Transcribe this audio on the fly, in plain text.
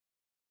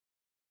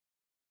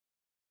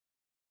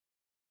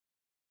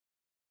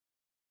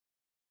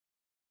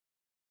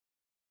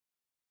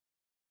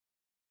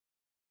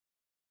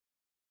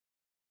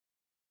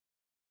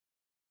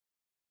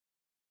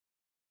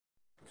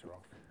mics are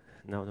off.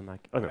 Now the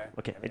mic. Oh no.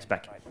 Okay, it's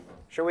back. Right.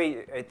 Shall we?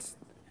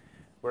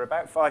 We're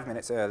about 5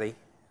 minutes early,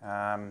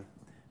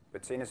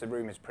 but seeing as the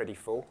room is pretty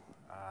full.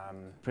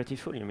 Pretty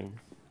full, you mean?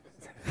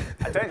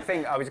 I don't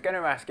think I was going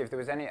to ask if there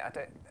was any.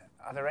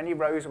 Are there any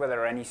rows where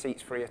there are any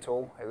seats free at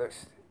all? It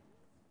looks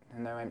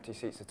no empty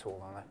seats at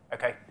all, are there?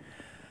 Okay.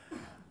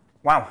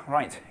 Wow.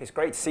 Right. It's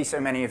great to see so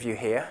many of you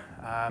here.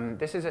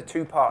 This is a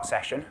two-part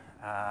session.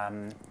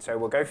 So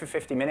we'll go for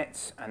 50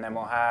 minutes, and then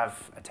we'll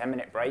have a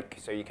 10-minute break,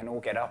 so you can all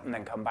get up and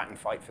then come back and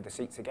fight for the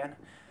seats again.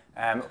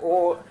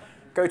 Or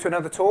go to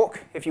another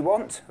talk if you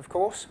want, of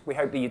course. We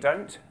hope that you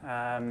don't.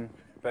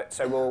 But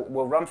so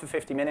we'll run for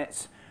 50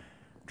 minutes,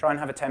 try and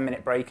have a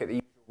 10-minute break at the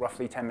usual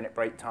roughly 10-minute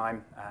break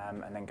time,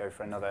 and then go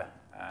for another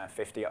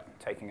 50 up,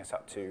 taking us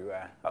up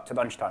to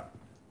lunchtime.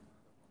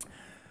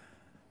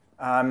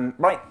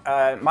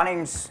 My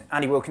name's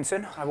Andy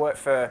Wilkinson. I work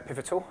for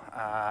Pivotal,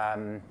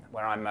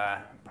 where I'm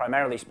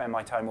primarily spend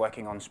my time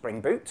working on Spring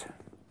Boot.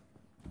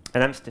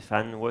 And I'm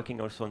Stéphane, working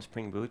also on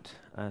Spring Boot,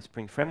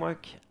 Spring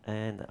Framework,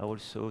 and I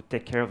also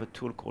take care of a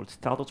tool called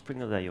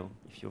start.spring.io,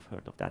 if you've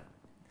heard of that.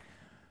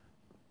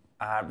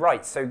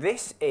 Right, so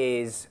this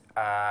is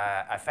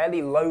a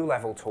fairly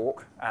low-level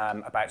talk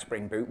about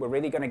Spring Boot. We're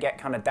really going to get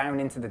kind of down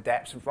into the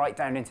depths, right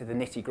down into the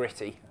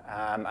nitty-gritty,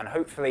 and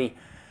hopefully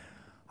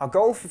our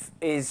goal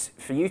is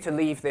for you to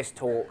leave this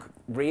talk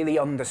really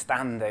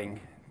understanding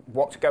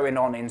what's going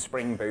on in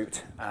Spring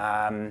Boot.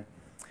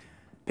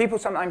 People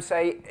sometimes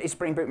say, is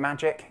Spring Boot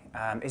magic?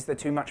 Is there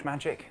too much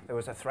magic? There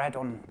was a thread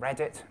on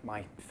Reddit,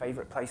 my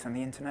favorite place on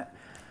the internet.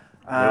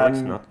 No, it's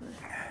not.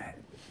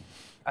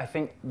 I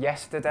think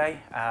yesterday,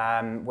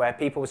 where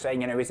people were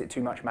saying, is it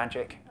too much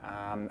magic?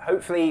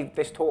 Hopefully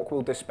this talk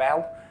will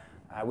dispel.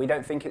 We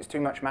don't think it's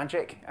too much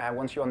magic.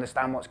 Once you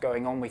understand what's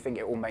going on, we think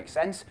it all makes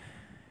sense.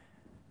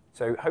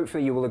 So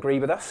hopefully you will agree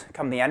with us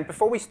come the end.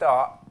 Before we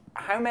start,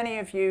 how many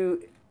of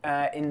you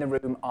in the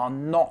room are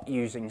not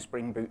using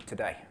Spring Boot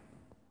today?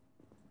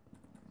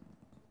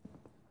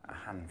 A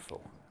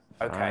handful.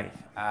 Okay.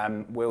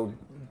 We'll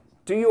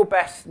do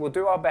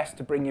our best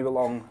to bring you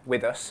along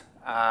with us.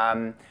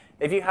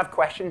 If you have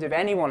questions, if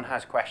anyone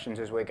has questions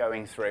as we're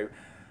going through,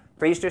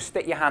 please just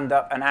stick your hand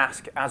up and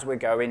ask as we're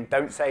going.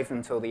 Don't save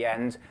them till the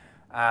end.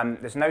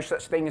 There's no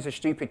such thing as a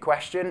stupid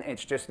question.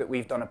 It's just that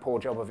we've done a poor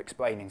job of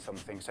explaining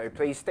something. So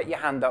please stick your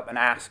hand up and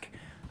ask,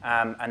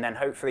 and then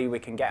hopefully we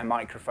can get a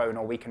microphone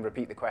or we can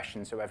repeat the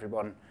question so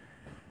everyone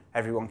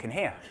can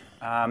hear.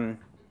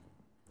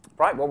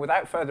 Right, well,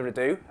 without further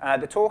ado,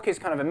 the talk is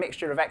kind of a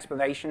mixture of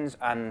explanations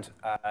and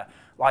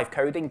live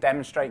coding,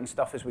 demonstrating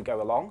stuff as we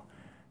go along.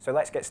 So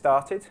let's get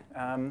started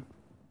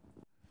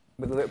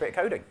with a little bit of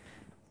coding.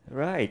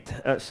 Right.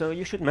 So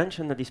you should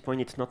mention at this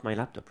point it's not my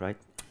laptop, right?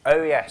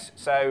 Oh, yes.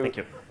 So thank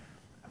you.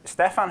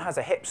 Stéphane has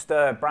a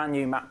hipster brand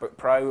new MacBook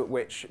Pro,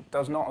 which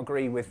does not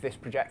agree with this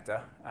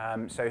projector.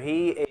 So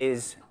he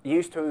is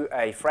used to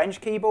a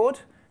French keyboard.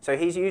 So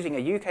he's using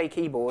a UK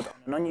keyboard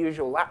on an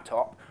unusual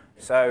laptop.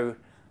 So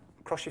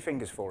cross your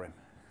fingers for him.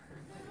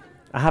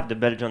 I have the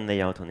Belgian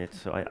layout on it,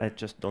 so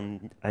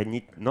I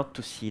need not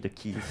to see the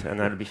keys,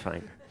 and I'll be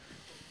fine.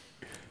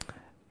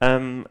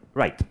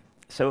 Right.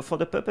 So for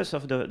the purpose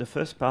of the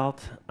first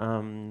part,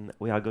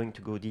 we are going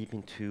to go deep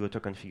into auto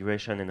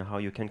configuration and how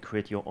you can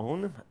create your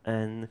own.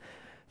 And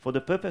for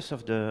the purpose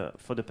of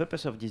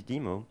this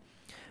demo,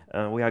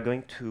 we are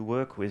going to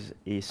work with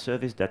a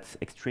service that's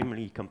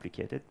extremely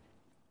complicated,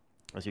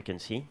 as you can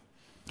see.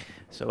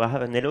 So I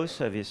have an hello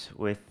service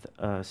with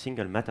a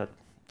single method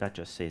that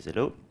just says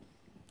hello.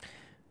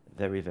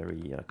 Very,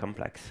 very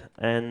complex.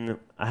 And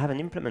I have an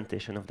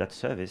implementation of that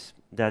service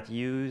that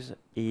use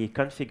a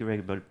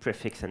configurable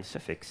prefix and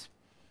suffix.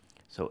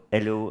 So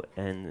hello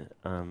and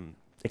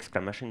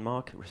exclamation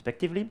mark,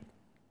 respectively.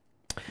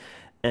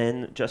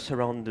 And just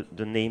surround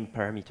the name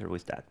parameter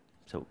with that.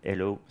 So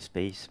hello,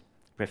 space,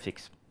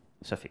 prefix,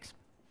 suffix.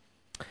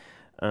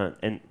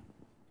 And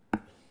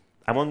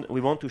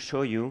we want to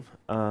show you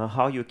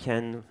how you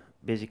can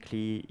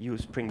basically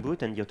use Spring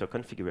Boot and the auto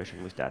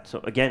configuration with that.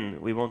 So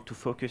again, we want to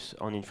focus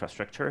on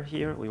infrastructure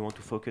here. We want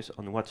to focus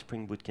on what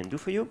Spring Boot can do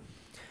for you.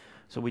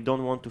 So we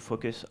don't want to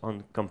focus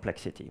on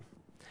complexity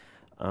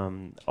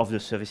of the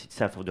service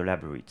itself, of the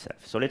library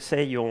itself. So let's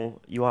say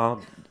you are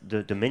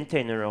the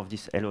maintainer of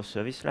this hello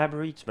service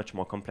library. It's much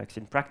more complex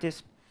in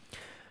practice.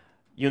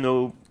 There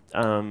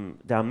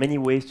are many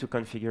ways to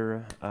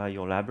configure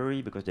your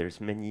library because there's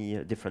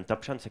many different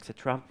options,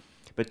 etc.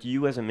 But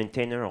you as a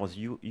maintainer or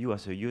you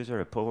as a user,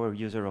 a power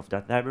user of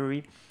that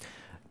library,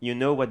 you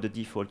know what the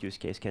default use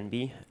case can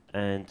be,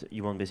 and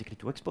you want basically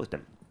to expose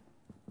them.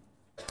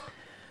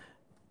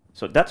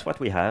 So that's what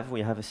we have.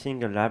 We have a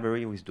single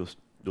library with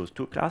those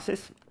two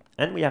classes,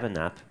 and we have an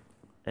app,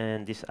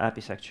 and this app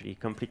is actually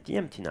completely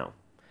empty now.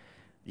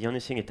 The only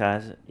thing it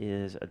has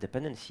is a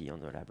dependency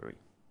on the library.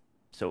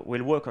 So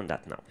we'll work on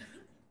that now.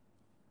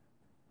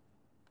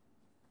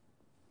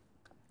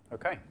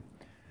 Okay.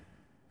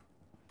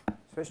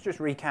 So let's just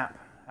recap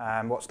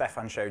what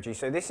Stéphane showed you.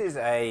 So this is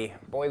a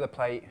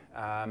boilerplate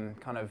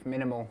kind of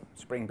minimal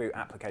Spring Boot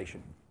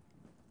application.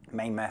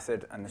 main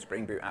method, and the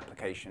Spring Boot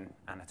application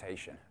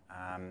annotation.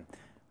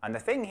 And the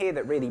thing here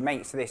that really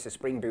makes this a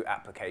Spring Boot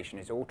application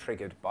is all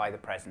triggered by the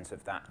presence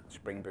of that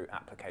Spring Boot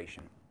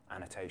application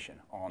annotation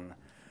on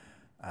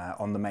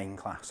the main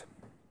class.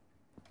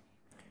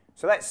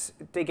 So let's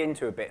dig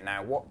into a bit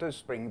now. What does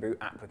Spring Boot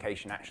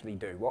application actually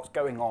do? What's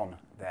going on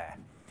there?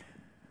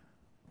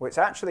 Well, it's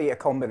actually a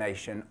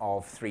combination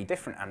of 3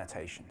 different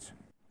annotations.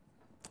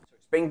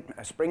 So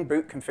a Spring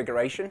Boot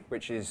configuration,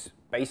 which is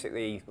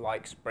basically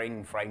like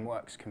Spring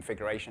Framework's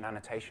configuration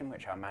annotation,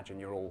 which I imagine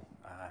you're all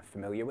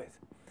familiar with.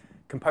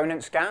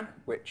 Component scan,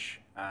 which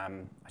I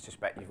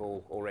suspect you've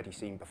all already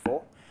seen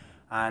before.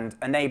 And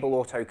enable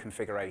auto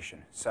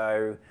configuration.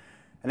 So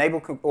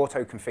enable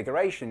auto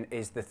configuration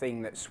is the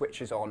thing that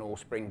switches on all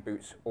Spring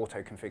Boot's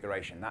auto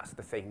configuration. That's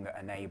the thing that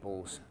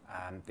enables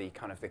the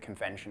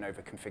convention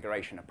over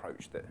configuration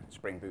approach that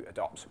Spring Boot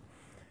adopts.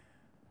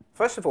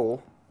 First of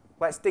all,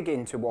 let's dig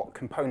into what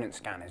component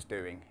scan is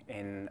doing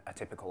in a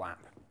typical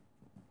app.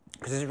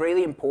 Because it's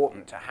really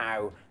important to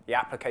how the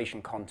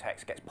application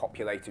context gets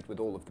populated with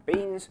all of the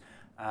beans.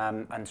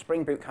 And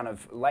Spring Boot kind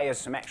of layers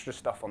some extra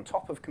stuff on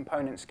top of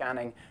component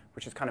scanning,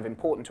 which is kind of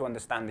important to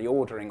understand the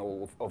ordering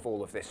of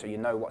all of this, so you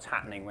know what's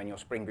happening when your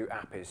Spring Boot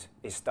app is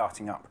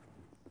starting up.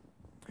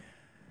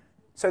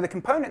 So the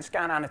component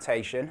scan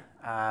annotation,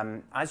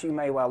 as you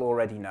may well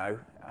already know,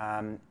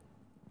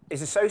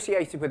 is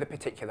associated with a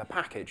particular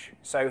package.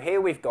 So here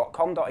we've got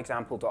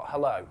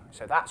com.example.hello.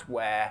 So that's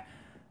where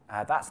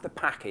that's the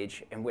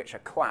package in which a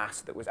class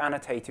that was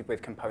annotated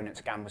with component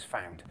scan was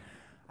found.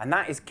 And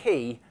that is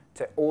key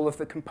to all of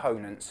the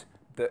components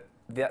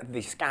that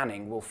the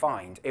scanning will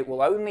find. It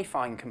will only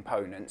find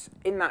components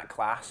in that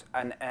class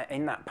and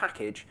in that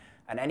package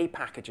and any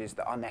packages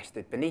that are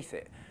nested beneath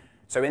it.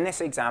 So in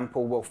this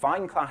example, we'll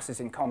find classes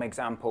in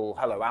com.example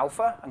hello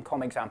alpha and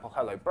com.example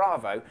hello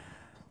bravo,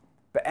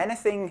 but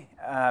anything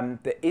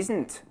that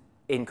isn't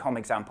in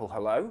com.example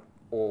hello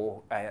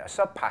or a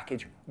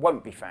sub-package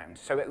won't be found.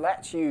 So it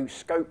lets you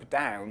scope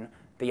down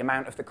the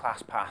amount of the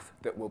class path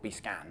that will be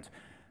scanned.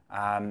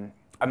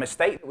 A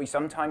mistake that we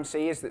sometimes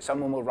see is that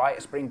someone will write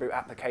a Spring Boot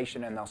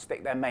application and they'll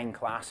stick their main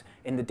class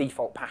in the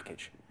default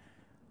package.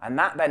 And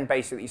that then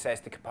basically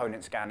says to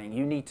component scanning,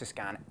 you need to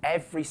scan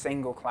every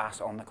single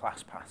class on the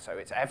class path. So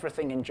it's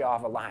everything in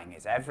Java Lang,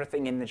 it's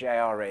everything in the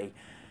JRE,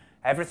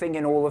 everything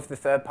in all of the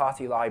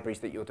third-party libraries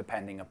that you're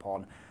depending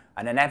upon.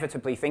 And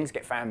inevitably, things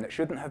get found that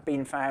shouldn't have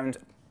been found,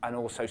 and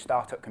also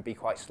startup can be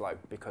quite slow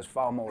because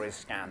far more is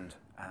scanned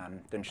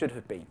than should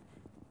have been.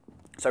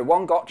 So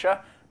one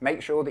gotcha,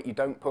 make sure that you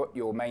don't put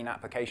your main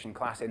application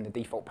class in the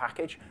default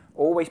package.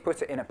 Always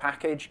put it in a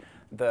package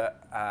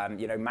that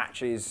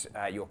matches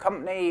your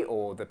company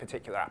or the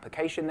particular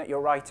application that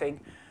you're writing.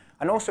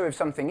 And also if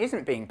something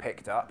isn't being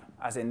picked up,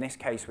 as in this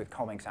case with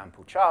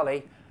com.example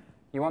Charlie,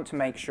 you want to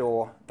make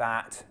sure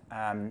that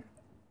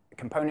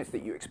components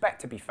that you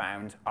expect to be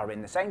found are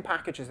in the same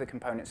package as the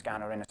component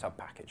scanner in a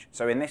sub-package.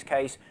 So in this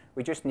case,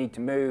 we just need to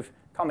move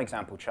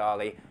com.example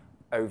Charlie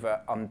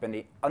over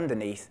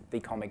underneath the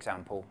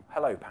com.example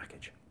hello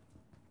package.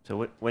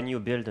 So when you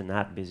build an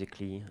app,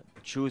 basically,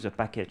 choose a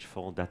package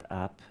for that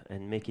app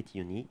and make it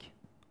unique.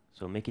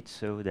 So make it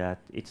so that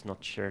it's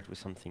not shared with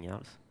something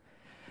else.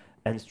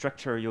 And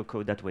structure your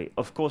code that way.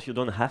 Of course, you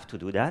don't have to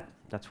do that.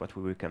 That's what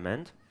we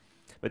recommend.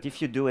 But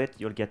if you do it,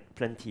 you'll get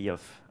plenty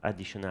of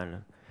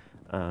additional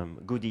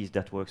goodies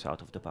that works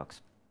out of the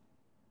box.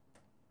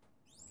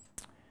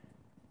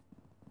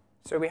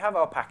 So we have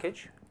our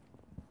package.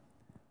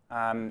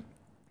 And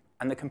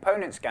the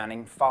component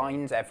scanning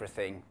finds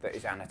everything that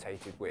is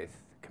annotated with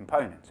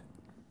component.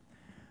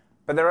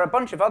 But there are a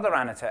bunch of other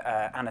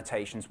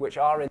annotations which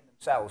are in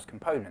themselves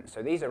components.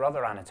 So these are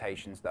other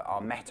annotations that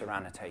are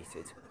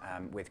meta-annotated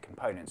with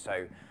components.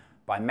 So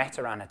by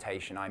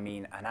meta-annotation, I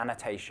mean an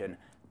annotation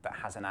that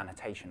has an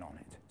annotation on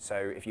it. So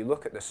if you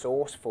look at the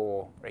source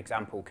for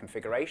example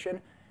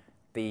configuration,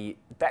 the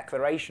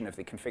declaration of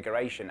the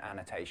configuration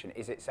annotation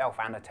is itself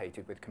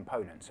annotated with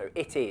components. So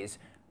it is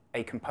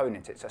a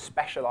component. It's a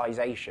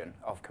specialization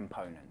of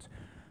component.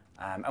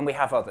 And we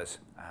have others.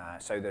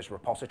 So there's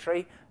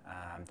repository,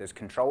 there's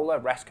controller,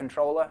 REST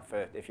controller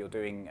for if you're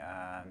doing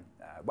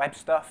web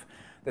stuff.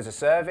 There's a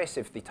service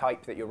if the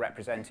type that you're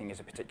representing is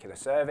a particular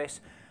service.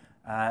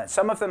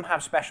 Some of them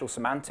have special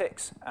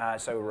semantics.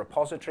 So a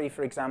repository,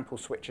 for example,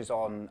 switches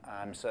on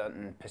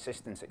certain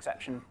persistence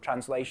exception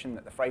translation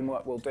that the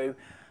framework will do.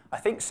 I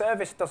think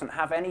service doesn't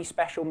have any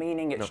special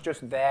meaning. It's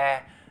just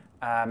there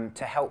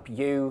to help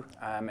you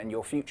and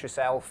your future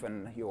self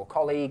and your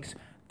colleagues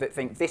that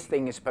think this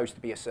thing is supposed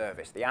to be a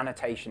service. The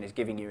annotation is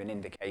giving you an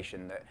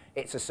indication that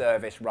it's a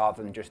service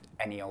rather than just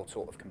any old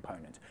sort of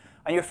component.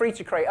 And you're free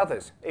to create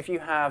others. If you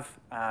have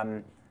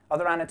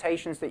other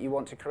annotations that you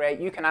want to create,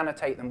 you can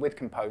annotate them with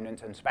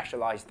component and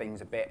specialize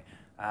things a bit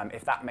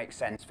if that makes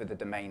sense for the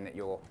domain that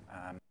your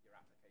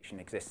application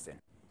exists in.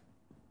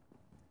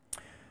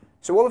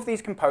 So all of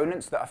these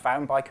components that are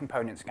found by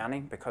component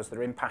scanning, because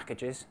they're in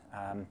packages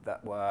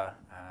that were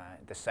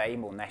the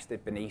same or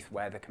nested beneath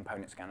where the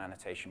component scan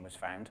annotation was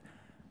found,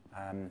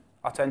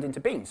 are turned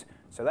into beans.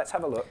 So let's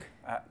have a look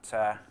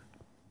at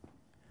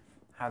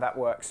how that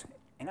works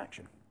in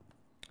action.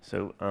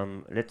 So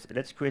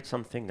let's create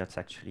something that's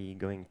actually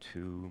going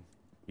to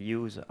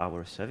use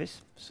our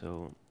service.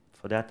 So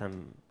for that,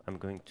 I'm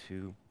going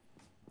to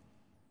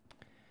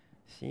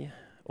see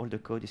all the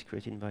code is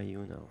created by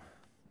you now.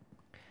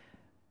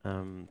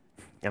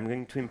 I'm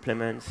going to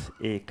implement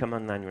a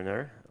command line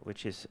runner,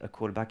 which is a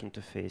callback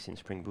interface in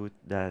Spring Boot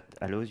that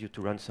allows you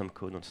to run some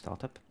code on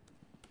startup,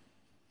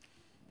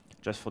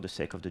 just for the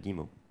sake of the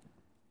demo.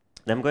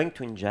 And I'm going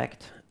to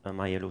inject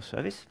my hello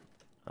service.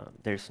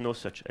 There's no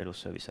such hello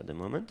service at the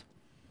moment.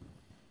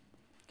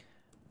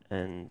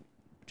 And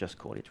just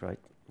call it, right,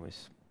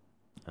 with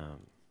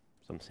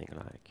something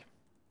like,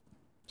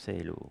 say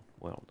hello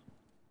world.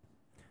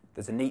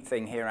 There's a neat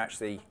thing here,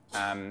 actually,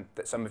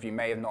 that some of you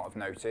may have not have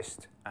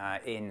noticed.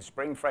 In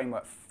Spring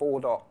Framework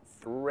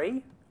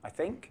 4.3, I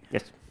think.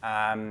 Yes.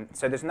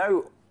 So there's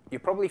no, you're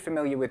probably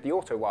familiar with the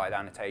auto-wired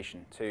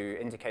annotation to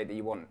indicate that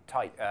you want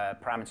type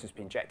parameters to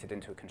be injected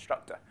into a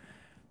constructor.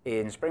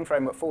 In Spring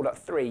Framework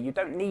 4.3, you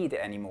don't need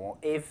it anymore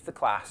if the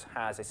class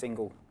has a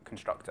single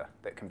constructor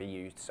that can be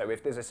used. So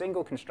if there's a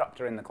single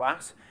constructor in the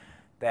class,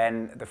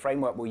 then the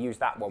framework will use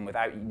that one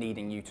without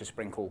needing you to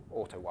sprinkle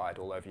auto-wired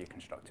all over your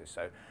constructors.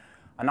 So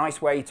a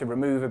nice way to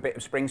remove a bit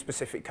of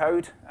Spring-specific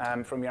code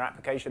from your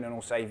application, and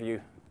will save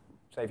you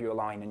a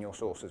line in your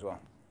source as well.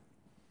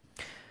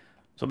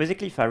 So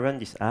basically, if I run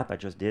this app I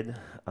just did,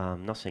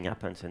 nothing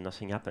happens, and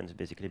nothing happens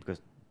basically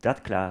because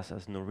that class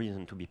has no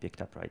reason to be picked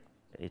up, right?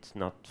 It's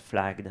not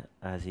flagged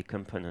as a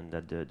component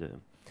that the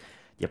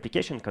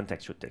application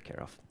context should take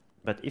care of.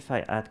 But if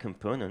I add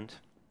component,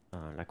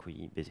 like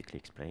we basically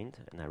explained,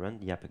 and I run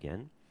the app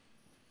again,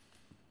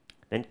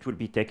 then it will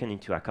be taken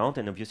into account,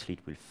 and obviously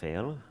it will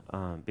fail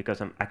because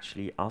I'm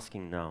actually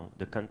asking now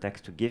the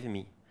context to give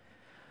me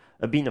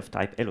a bean of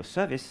type hello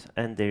service,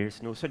 and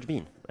there's no such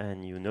bean.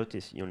 And you'll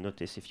notice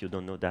if you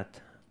don't know that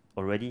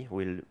already,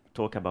 we'll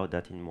talk about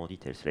that in more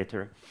details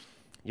later.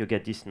 You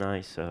get this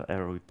nice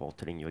error report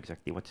telling you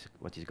exactly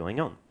what is going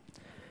on.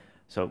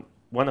 So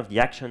one of the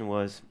action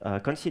was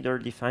consider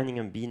defining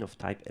a bean of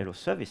type hello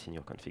service in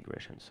your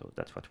configuration. So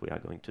that's what we are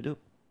going to do.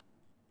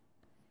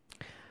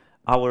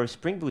 Our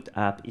Spring Boot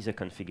app is a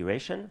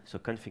configuration, so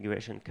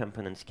configuration,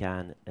 component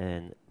scan,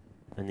 and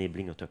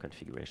enabling auto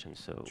configuration.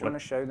 So do you want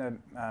to show the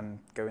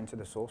go into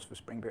the source for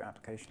Spring Boot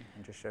application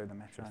and just show the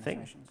meta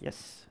annotations?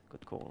 Yes,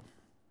 good call.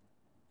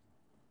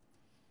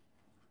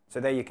 So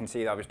there you can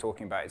see that I was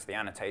talking about is the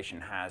annotation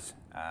has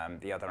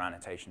the other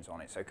annotations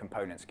on it. So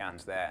component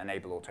scans there,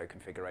 enable auto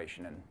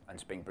configuration, and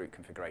Spring Boot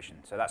configuration.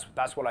 So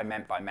that's what I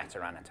meant by meta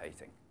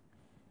annotating.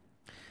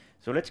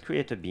 So let's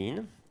create a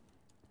bean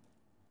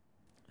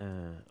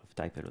of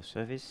type hello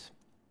service.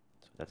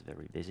 So that's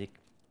very basic.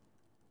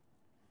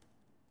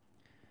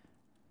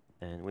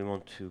 And we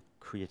want to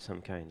create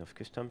some kind of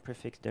custom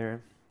prefix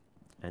there.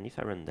 And if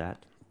I run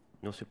that,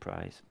 no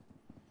surprise,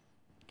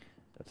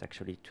 that's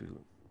actually to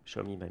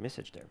show me my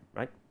message there,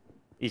 right?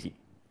 Easy.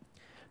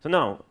 So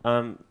now,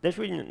 there's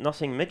really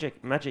nothing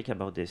magic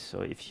about this.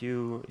 So if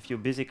you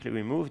basically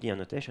remove the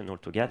annotation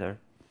altogether,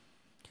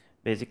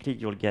 basically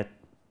you'll get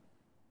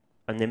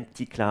an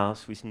empty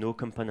class with no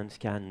component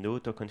scan, no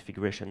auto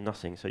configuration,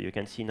 nothing. So you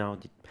can see now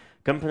the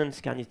component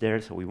scan is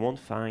there, so we won't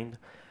find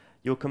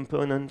your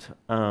component.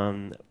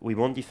 We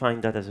won't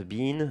define that as a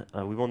bean.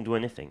 We won't do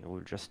anything.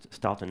 We'll just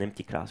start an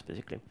empty class,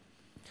 basically.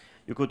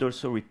 You could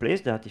also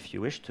replace that if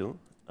you wish to.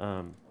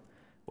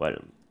 Well,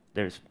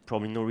 there's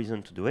probably no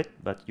reason to do it,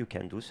 but you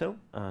can do so.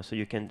 So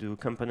you can do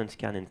component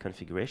scan and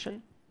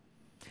configuration.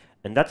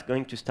 And that's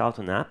going to start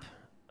an app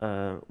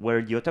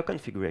where the auto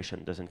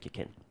configuration doesn't kick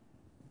in.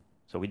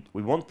 So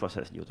we won't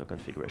process the auto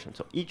configuration.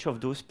 So each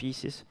of those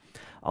pieces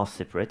are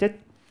separated,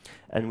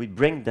 and we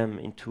bring them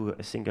into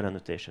a single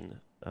annotation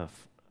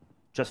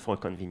just for a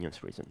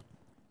convenience reason.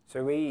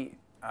 So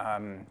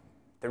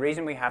the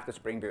reason we have the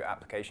Spring Boot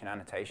application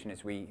annotation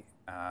is we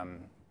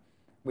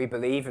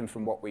believe, and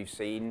from what we've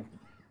seen,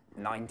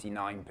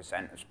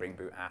 99% of Spring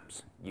Boot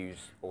apps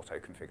use auto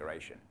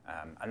configuration,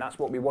 and that's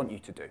what we want you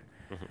to do.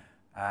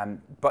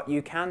 But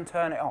you can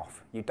turn it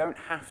off. You don't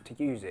have to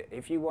use it.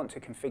 If you want to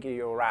configure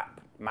your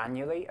app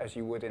manually, as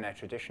you would in a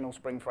traditional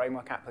Spring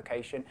Framework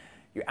application,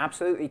 you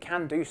absolutely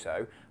can do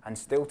so and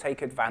still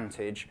take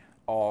advantage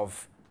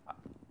of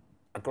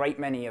a great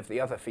many of the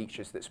other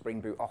features that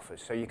Spring Boot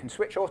offers. So you can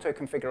switch auto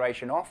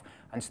configuration off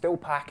and still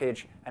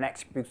package an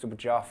executable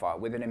jar file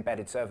with an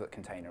embedded servlet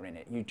container in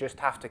it. You just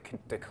have to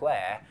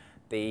declare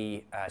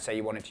the, say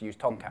you wanted to use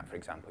Tomcat, for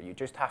example, you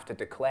just have to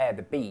declare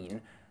the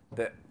bean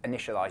that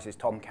initializes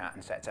Tomcat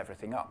and sets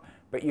everything up.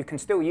 But you can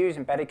still use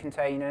embedded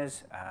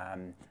containers,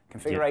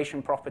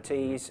 configuration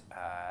properties,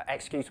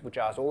 executable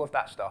jars, all of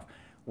that stuff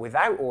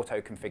without auto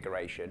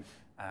configuration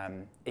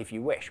if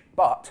you wish.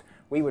 But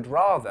we would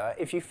rather,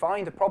 if you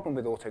find a problem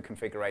with auto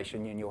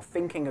configuration and you're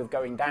thinking of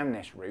going down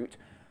this route,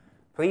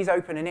 please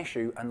open an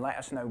issue and let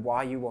us know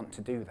why you want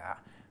to do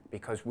that,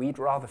 because we'd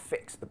rather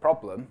fix the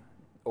problem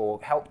or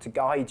help to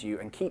guide you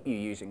and keep you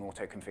using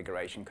auto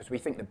configuration, because we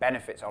think the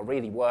benefits are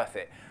really worth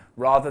it,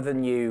 rather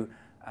than you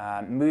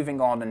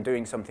moving on and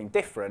doing something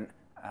different,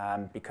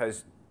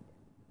 because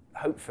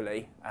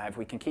hopefully, if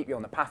we can keep you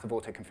on the path of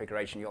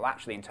auto-configuration, you'll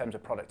actually, in terms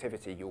of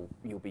productivity,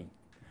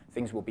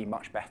 things will be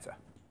much better.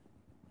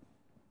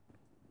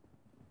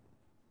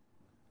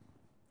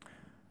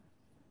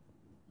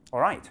 All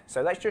right,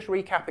 so let's just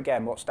recap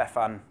again what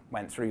Stéphane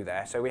went through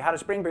there. So we had a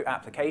Spring Boot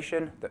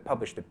application that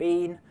published a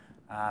bean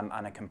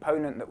and a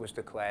component that was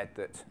declared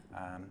that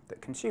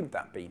consumed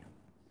that bean.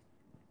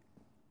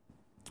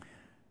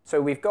 So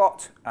we've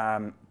got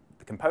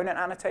the component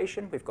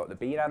annotation, we've got the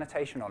bean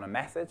annotation on a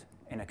method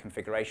in a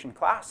configuration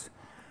class.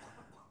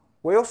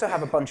 We also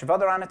have a bunch of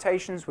other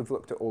annotations. We've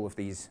looked at all of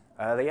these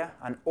earlier,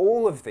 and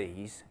all of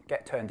these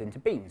get turned into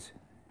beans.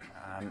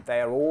 They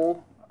are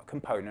all a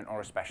component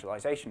or a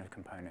specialization of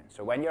components.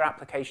 So when your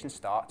application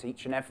starts,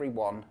 each and every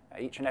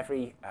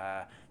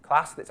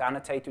class that's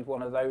annotated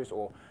one of those,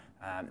 or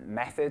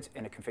method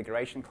in a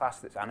configuration class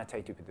that's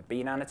annotated with the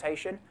bean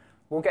annotation,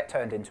 will get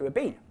turned into a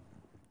bean.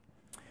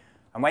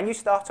 And when you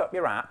start up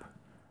your app,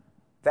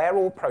 they're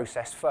all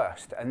processed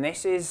first. And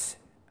this is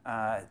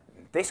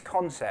this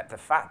concept, the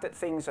fact that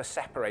things are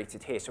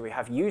separated here. So we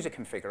have user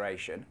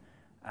configuration,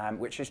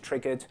 which is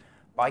triggered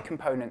by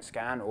component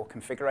scan or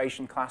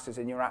configuration classes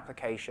in your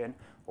application,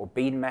 or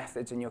bean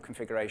methods in your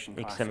configuration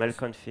classes. XML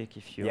config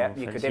if you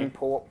you could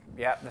import.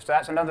 Yeah, so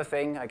that's another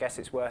thing I guess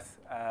it's worth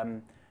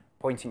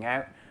pointing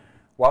out.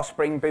 While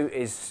Spring Boot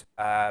is,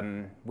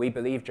 we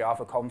believe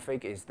Java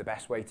config is the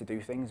best way to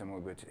do things, and we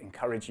would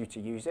encourage you to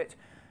use it.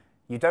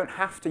 You don't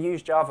have to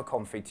use Java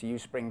config to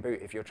use Spring Boot.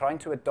 If you're trying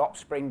to adopt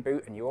Spring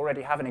Boot and you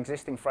already have an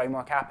existing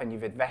framework app and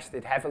you've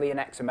invested heavily in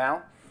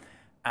XML,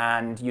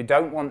 and you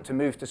don't want to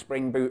move to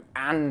Spring Boot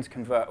and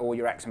convert all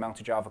your XML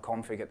to Java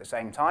config at the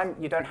same time,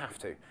 you don't have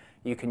to.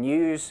 You can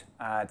use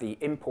the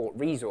import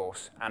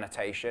resource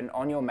annotation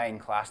on your main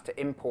class to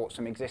import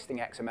some existing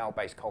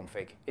XML-based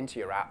config into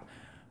your app,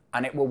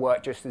 and it will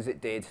work just as it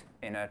did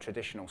in a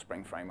traditional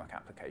Spring Framework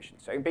application.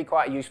 So it would be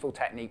quite a useful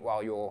technique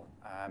while you're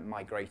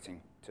migrating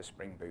to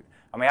Spring Boot.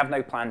 And we have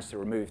no plans to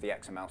remove the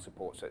XML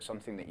support, so it's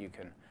something that you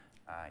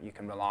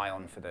can rely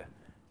on for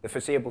the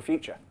foreseeable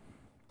future.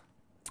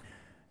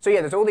 So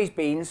yeah, there's all these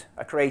beans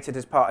are created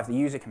as part of the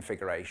user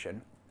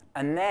configuration.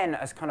 And then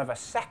as kind of a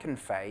second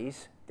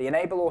phase, the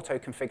enable auto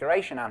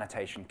configuration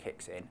annotation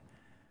kicks in.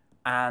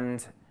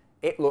 And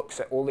it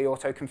looks at all the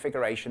auto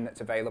configuration that's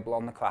available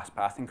on the class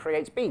path and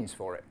creates beans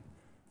for it.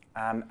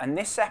 And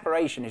this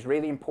separation is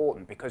really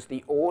important because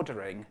the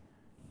ordering...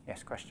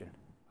 Yes, question?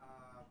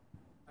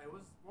 I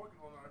was working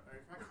on a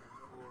refactoring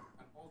for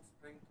an old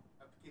Spring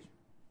application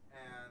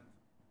and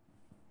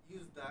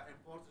used the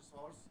import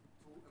resource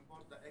to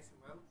import the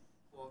XML,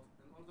 but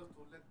in order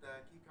to let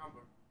the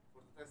cucumber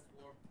for the test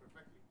work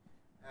perfectly,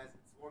 as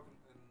it's working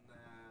in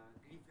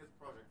Greenfield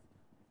project,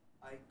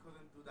 I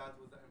couldn't do that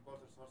with the import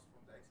resource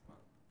from the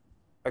XML.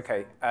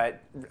 Okay,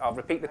 I'll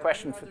repeat the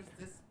question.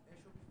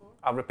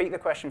 I'll repeat the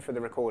question for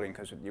the recording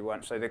because you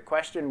weren't. So the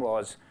question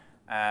was,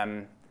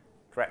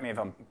 correct me if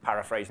I'm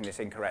paraphrasing this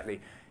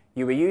incorrectly.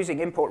 You were using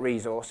import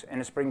resource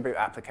in a Spring Boot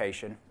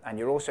application, and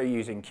you're also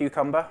using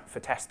Cucumber for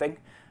testing,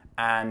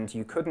 and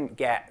you couldn't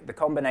get the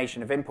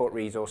combination of import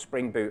resource,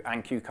 Spring Boot,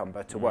 and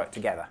Cucumber to work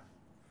together.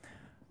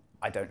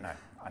 I don't know.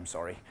 I'm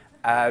sorry.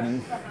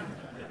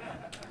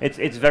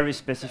 It's very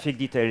specific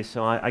details,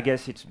 so I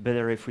guess it's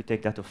better if we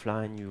take that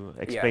offline. You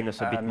explain us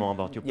a bit more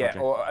about your project.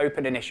 Yeah, or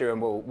open an issue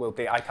and we'll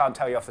do. I can't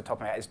tell you off the top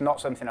of my head. It's not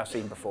something I've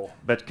seen before.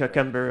 But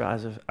Cucumber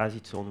has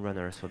its own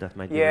runner, so that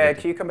might be. Yeah,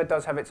 Cucumber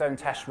does have its own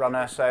test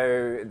runner,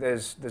 so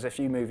there's a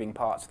few moving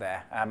parts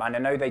there. And I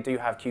know they do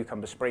have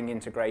Cucumber Spring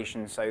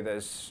integration, so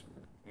there's,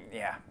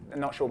 yeah, I'm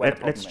not sure where the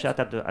problem is. Let's chat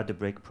at the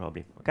break,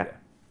 probably. Okay. Yeah.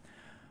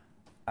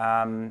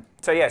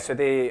 So yeah, so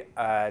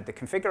the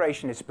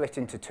configuration is split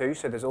into two.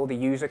 So there's all the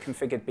user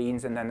configured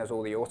beans, and then there's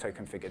all the auto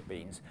configured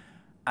beans.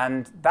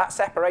 And that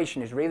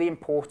separation is really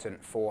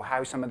important for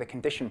how some of the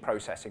condition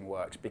processing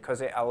works,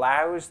 because it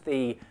allows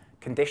the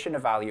condition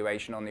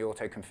evaluation on the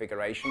auto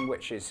configuration,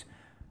 which is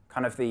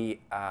kind of the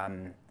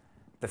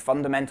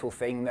fundamental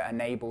thing that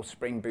enables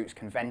Spring Boot's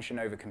convention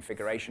over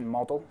configuration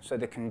model. So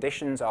the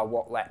conditions are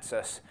what lets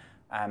us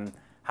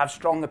have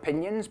strong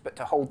opinions, but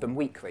to hold them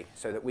weakly,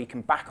 so that we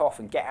can back off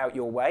and get out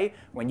your way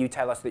when you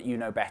tell us that you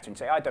know better and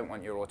say, I don't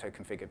want your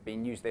auto-configured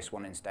bean, use this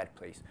one instead,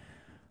 please.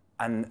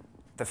 And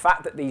the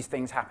fact that these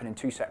things happen in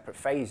two separate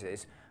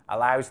phases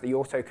allows the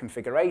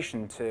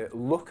auto-configuration to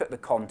look at the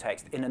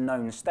context in a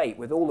known state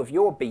with all of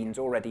your beans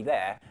already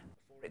there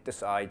before it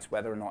decides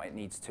whether or not it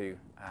needs to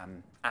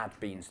add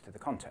beans to the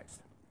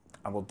context.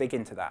 And we'll dig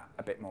into that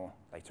a bit more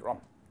later on.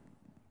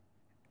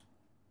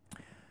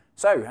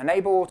 So,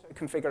 enable auto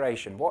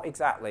configuration. What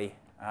exactly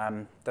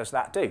does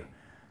that do?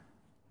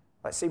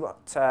 Let's see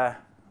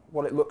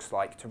what it looks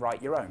like to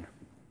write your own.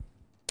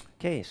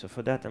 Okay, so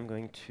for that I'm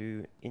going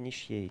to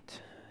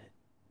initiate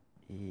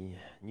a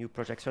new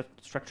project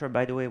structure.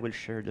 By the way, we'll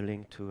share the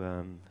link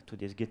to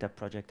this GitHub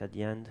project at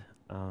the end.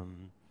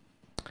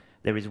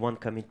 There is one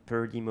commit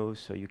per demo,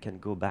 so you can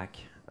go back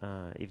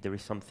if there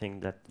is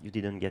something that you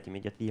didn't get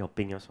immediately, or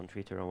ping us on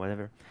Twitter or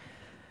whatever.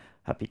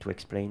 Happy to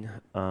explain.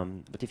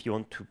 But if you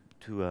want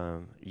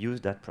to use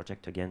that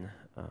project again,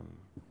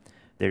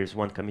 there is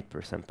one commit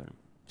per sample.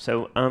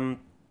 So I'm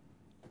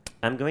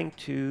going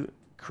to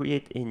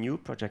create a new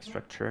project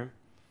structure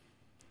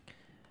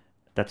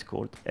that's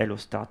called Hello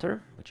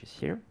Starter, which is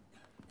here.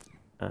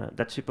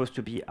 That's supposed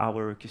to be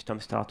our custom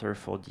starter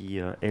for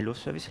the Hello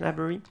service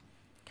library.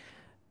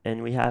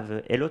 And we have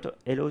a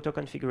Hello auto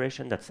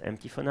configuration that's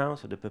empty for now,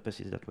 so the purpose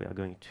is that we are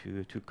going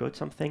to code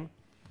something.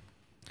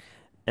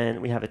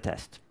 And we have a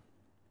test.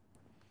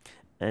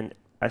 And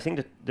I think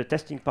that the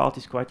testing part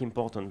is quite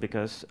important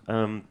because,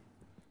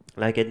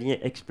 like Andy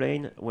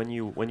explained, when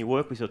you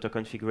work with auto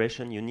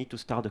configuration, you need to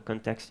start the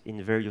context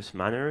in various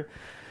manner.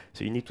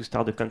 So you need to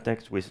start the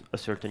context with a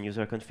certain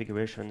user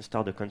configuration,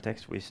 start the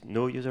context with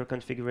no user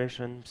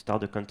configuration,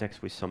 start the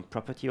context with some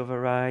property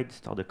override,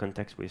 start the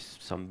context with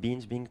some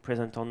beans being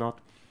present or not.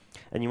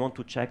 And you want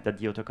to check that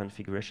the auto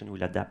configuration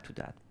will adapt to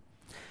that.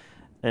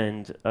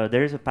 And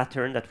there is a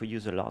pattern that we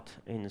use a lot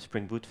in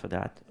Spring Boot for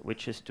that,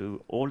 which is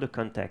to hold the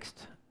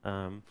context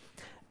and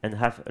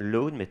have a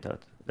load method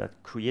that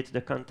creates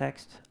the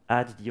context,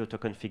 adds the auto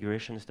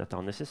configurations that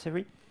are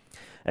necessary.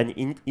 And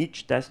in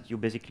each test, you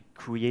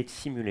basically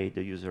simulate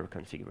the user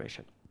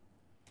configuration.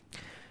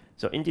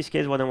 So in this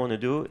case, what I want to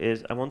do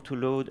is I want to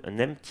load an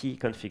empty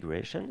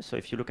configuration. So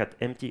if you look at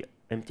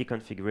empty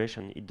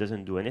configuration, it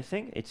doesn't do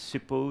anything. It's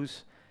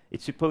supposed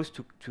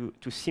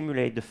to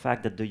simulate the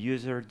fact that the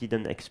user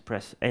didn't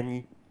express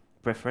any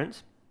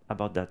preference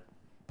about that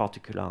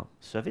particular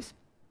service.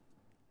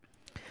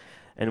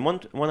 And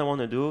what I want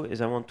to do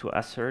is I want to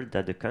assert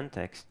that the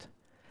context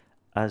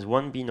has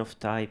one bean of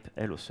type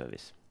Hello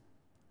service.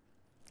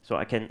 So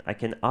I can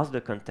ask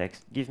the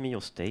context, give me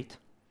your state.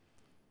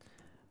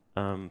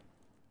 Oh,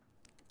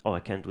 I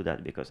can't do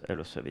that because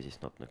Hello service is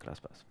not in the class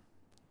path.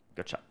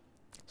 Gotcha.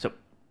 So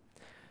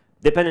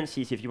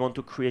dependencies, if you want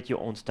to create your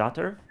own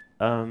starter,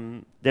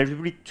 there's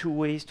really two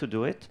ways to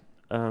do it.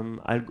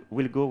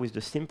 We'll go with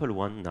the simple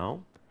one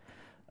now.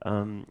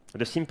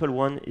 The simple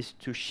one is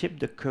to ship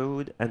the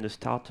code and the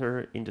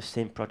starter in the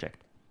same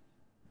project.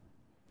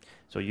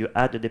 So you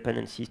add the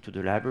dependencies to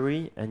the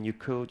library and you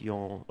code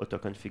your auto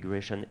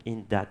configuration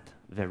in that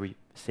very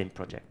same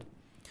project.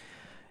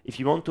 If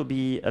you want to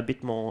be a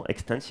bit more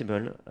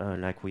extensible,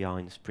 like we are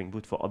in Spring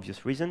Boot for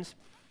obvious reasons,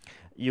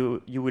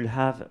 you will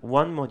have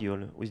one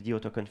module with the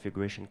auto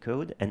configuration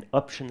code and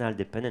optional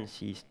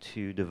dependencies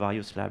to the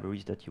various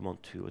libraries that you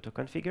want to auto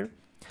configure,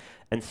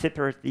 and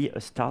separately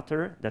a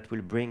starter that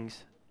will bring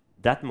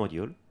that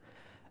module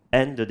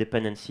and the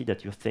dependency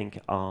that you think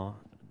are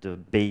the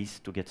base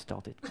to get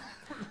started.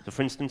 So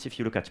for instance, if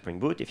you look at Spring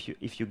Boot,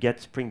 if you get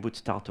Spring Boot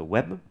Starter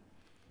Web,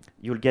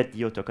 you'll get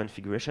the auto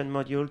configuration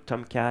module,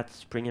 Tomcat,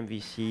 Spring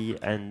MVC,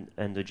 and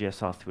the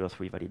GSR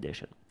 303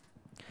 validation.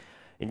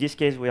 In this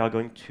case, we are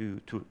going to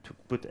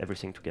put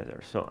everything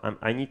together. So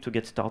I need to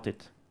get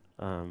started.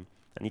 I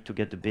need to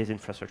get the base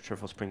infrastructure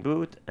for Spring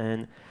Boot,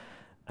 and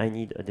I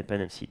need a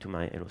dependency to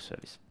my Hello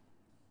service.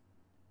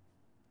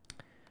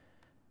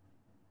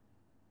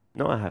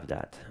 Now I have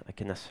that. I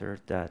can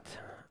assert that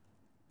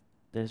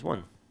there's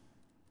one,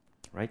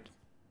 right?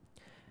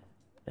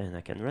 And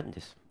I can run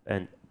this.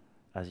 And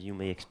as you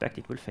may expect,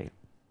 it will fail.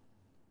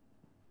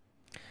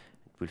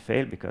 It will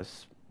fail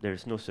because there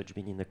is no such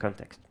bean in the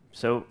context.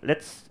 So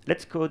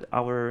let's code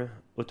our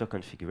auto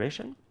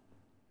configuration.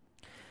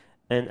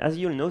 And as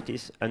you'll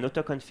notice, an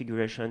auto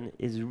configuration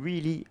is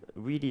really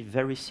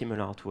very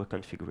similar to a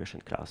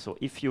configuration class. So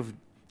if you've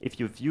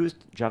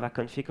used Java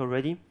config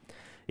already,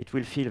 it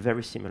will feel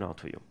very similar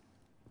to you.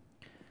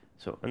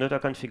 So an auto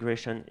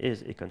configuration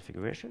is a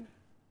configuration.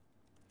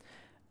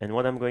 And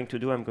what I'm going to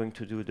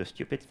do the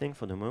stupid thing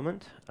for the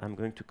moment. I'm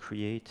going to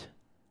create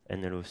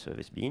an Hello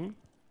service bean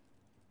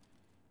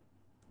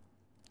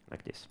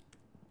like this.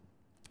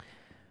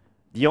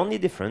 The only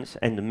difference,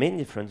 and the main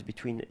difference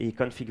between a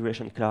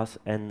configuration class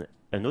and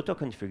an auto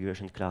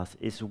configuration class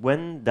is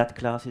when that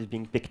class is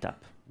being picked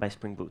up by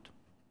Spring Boot.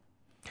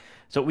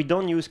 So we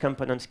don't use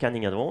component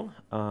scanning at all.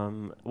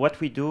 What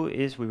we do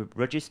is we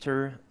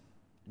register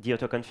the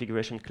auto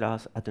configuration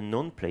class at a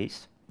known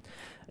place.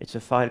 It's a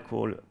file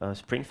called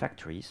Spring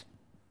Factories.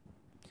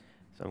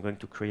 So I'm going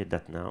to create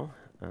that now.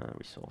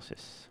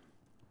 Resources.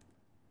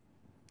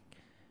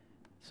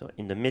 So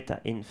in the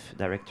meta-inf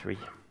directory,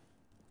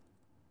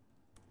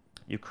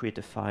 you create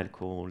a file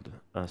called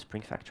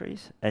Spring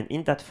Factories, and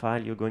in that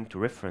file you're going to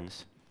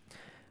reference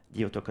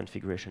the auto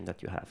configuration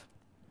that you have.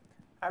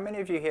 How many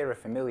of you here are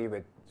familiar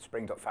with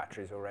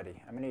Spring.Factories already?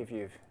 How many of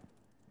you have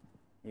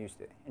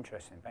used it?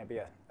 Interesting. Maybe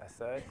a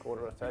third,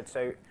 quarter or a third.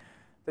 So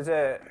it's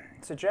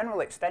a general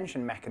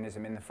extension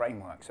mechanism in the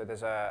framework. So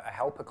there's a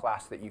helper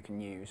class that you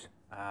can use,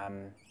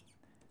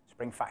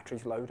 Spring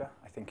Factories Loader,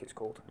 I think it's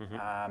called.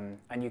 Mm-hmm.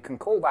 And you can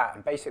call that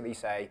and basically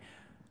say,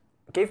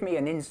 give me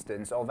an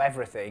instance of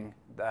everything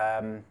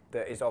that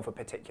is of a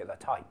particular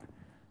type.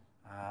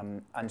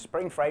 And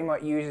Spring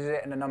Framework uses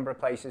it in a number of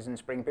places, and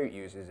Spring Boot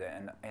uses it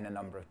in a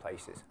number of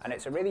places. And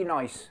it's a really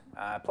nice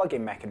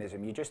plugin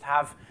mechanism. You just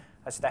have,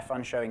 as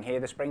Stéphane's showing here,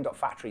 the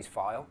Spring.Factories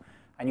file,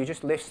 and you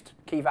just list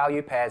key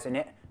value pairs in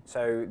it,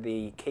 So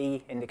the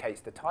key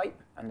indicates the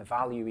type, and the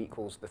value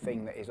equals the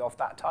thing that is of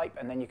that type.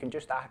 And then you can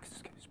just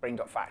ask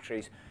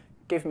Spring.Factories,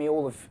 give me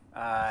all of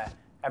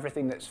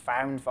everything that's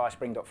found via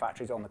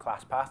Spring.Factories on the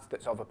class path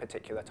that's of a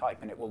particular type,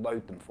 and it will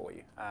load them for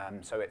you.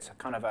 So it's a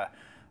kind of a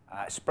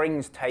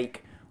Spring's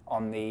take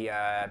on the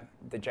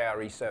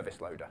JRE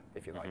service loader,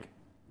 if you like.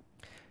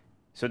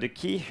 So the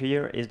key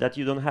here is that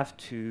you don't have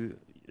to,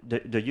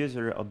 the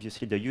user,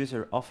 obviously the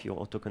user of your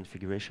auto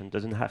configuration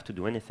doesn't have to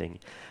do anything.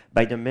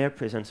 By the mere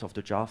presence of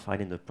the jar file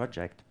in the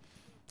project,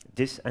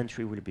 this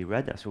entry will be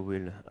read, as we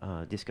will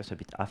discuss a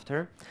bit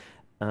after.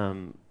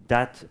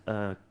 That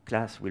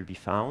class will be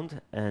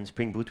found, and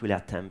Spring Boot will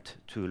attempt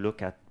to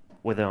look at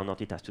whether or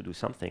not it has to do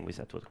something with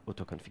that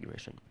auto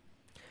configuration.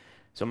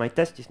 So my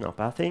test is now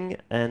passing,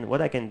 and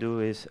what I can do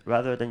is,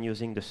 rather than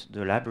using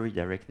the library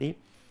directly,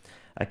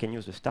 I can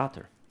use the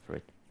starter for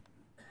it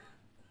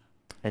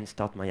and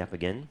start my app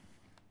again.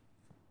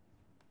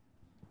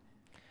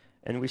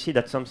 And we see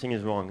that something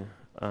is wrong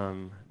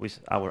with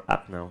our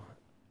app now.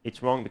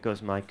 It's wrong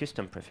because my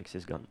custom prefix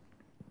is gone.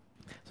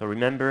 So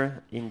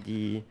remember,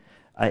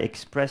 I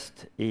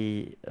expressed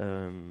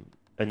an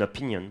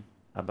opinion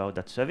about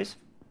that service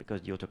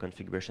because the auto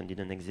configuration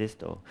didn't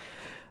exist, or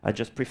I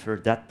just prefer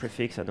that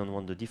prefix. I don't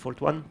want the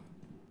default one.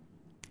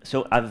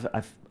 So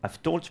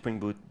I've told Spring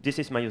Boot, this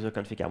is my user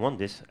config, I want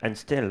this, and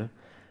still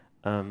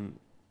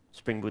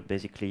Spring Boot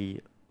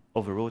basically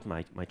overrode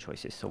my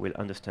choices. So we'll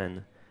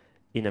understand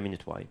in a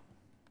minute why.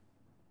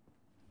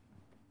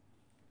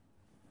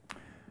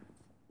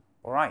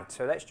 All right,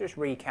 so let's just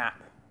recap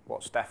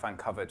what Stéphane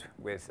covered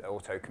with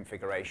auto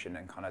configuration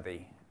and kind of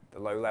the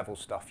low-level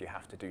stuff you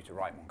have to do to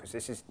write one, because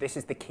this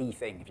is the key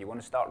thing. If you want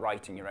to start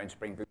writing your own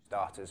Spring Boot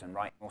starters and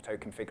write auto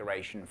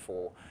configuration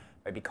for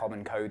maybe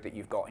common code that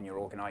you've got in your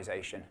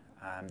organization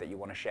that you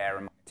want to share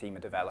among a team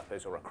of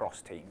developers or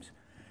across teams,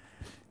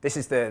 this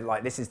is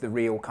the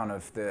real kind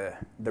of the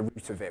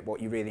root of it,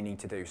 what you really need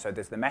to do. So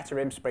there's the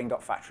meta-im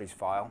Spring.Factories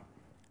file,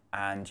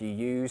 and you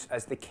use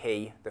as the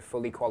key the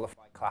fully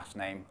qualified class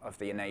name of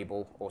the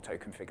enable auto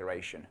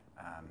configuration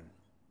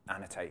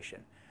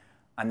annotation.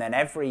 And then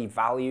every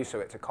value, so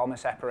it's a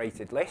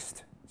comma-separated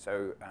list,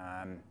 so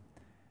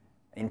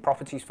in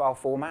properties file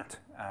format,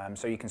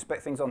 so you can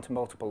split things onto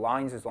multiple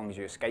lines as long as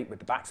you escape with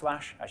the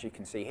backslash, as you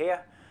can see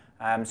here.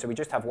 So we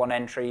just have one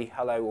entry,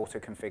 hello auto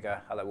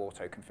configure, hello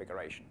auto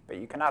configuration. But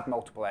you can add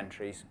multiple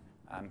entries,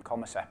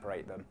 comma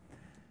separate them.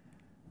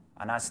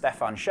 And as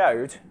Stéphane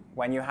showed,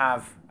 when you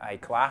have a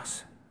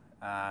class,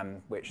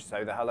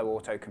 so the hello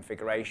auto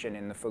configuration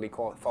in the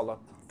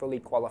fully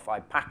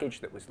qualified package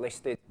that was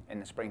listed in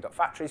the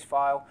Spring.Factories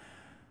file,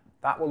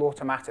 that will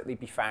automatically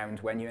be found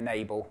when you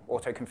enable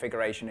auto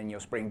configuration in your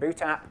Spring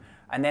Boot app,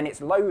 and then it's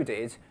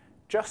loaded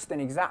just in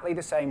exactly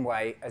the same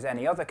way as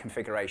any other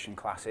configuration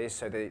classes.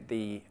 So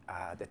the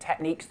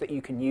techniques that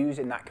you can use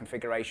in that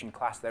configuration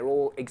class, they're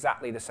all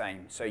exactly the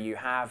same. So you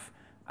have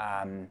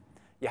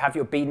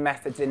your bean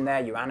methods in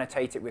there, you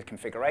annotate it with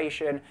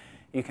configuration,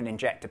 you can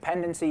inject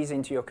dependencies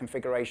into your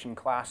configuration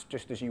class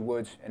just as you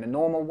would in a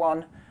normal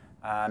one.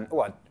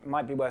 It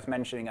might be worth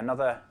mentioning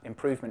another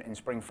improvement in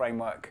Spring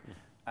Framework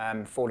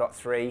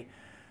 4.3.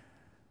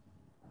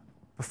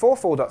 Before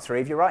 4.3,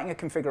 if you're writing a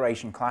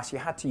configuration class, you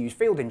had to use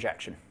field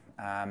injection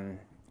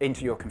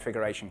into your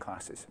configuration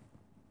classes.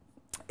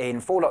 In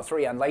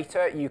 4.3 and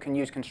later, you can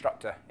use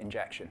constructor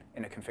injection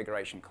in a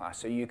configuration class.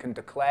 So you can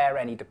declare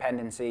any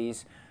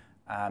dependencies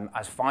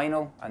as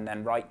final and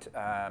then write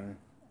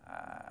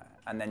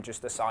and then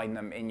just assign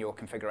them in your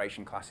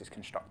configuration class's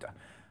constructor.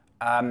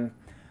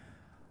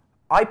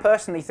 I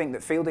personally think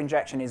that field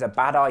injection is a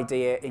bad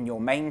idea in your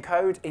main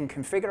code. In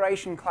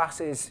configuration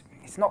classes,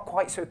 it's not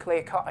quite so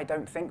clear-cut, I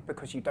don't think,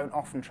 because you don't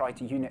often try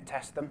to unit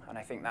test them, and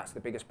I think that's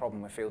the biggest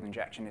problem with field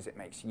injection, is it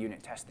makes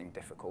unit testing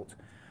difficult.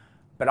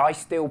 But I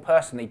still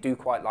personally do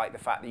quite like the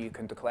fact that you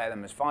can declare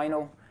them as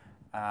final.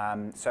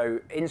 So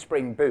in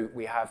Spring Boot,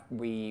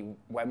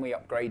 when we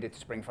upgraded to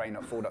Spring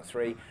Framework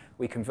 4.3,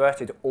 we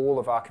converted all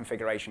of our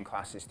configuration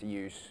classes to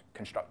use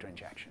constructor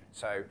injection.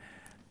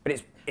 But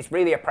it's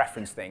really a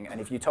preference thing, and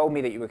if you told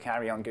me that you would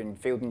carry on doing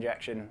field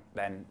injection,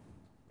 then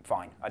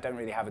fine. I don't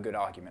really have a good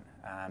argument,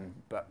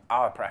 but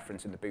our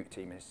preference in the boot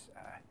team is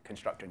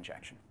constructor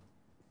injection.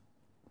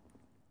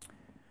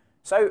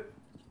 So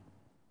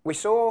we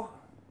saw...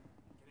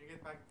 Can you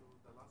get back to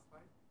the last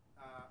slide?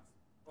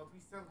 But we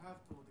still have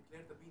to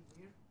declare the bean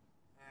here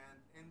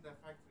and in the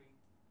factory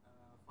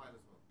file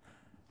as well.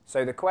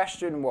 So the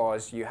question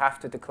was, you have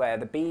to declare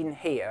the bean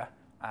here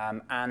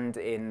and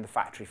in the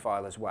factory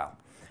file as well.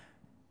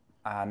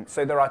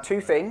 So there are two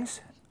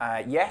things.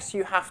 Yes,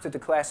 you have to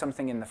declare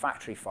something in the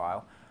factory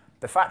file.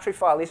 The factory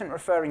file isn't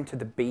referring to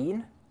the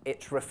bean,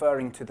 it's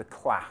referring to the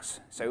class.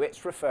 So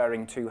it's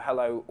referring to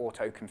hello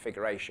auto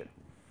configuration.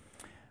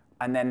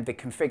 And then the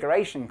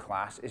configuration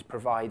class is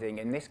providing,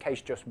 in this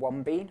case, just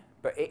one bean,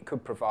 but it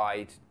could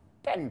provide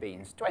 10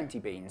 beans, 20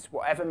 beans,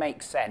 whatever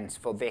makes sense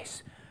for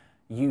this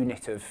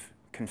unit of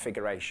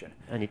configuration.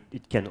 And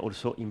it can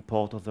also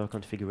import other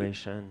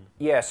configuration.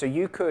 Yeah, so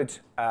you could,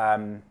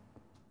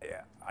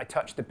 I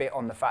touched a bit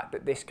on the fact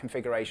that this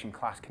configuration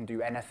class can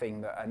do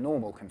anything that a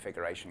normal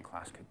configuration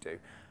class could do.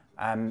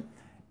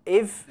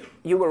 If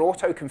you were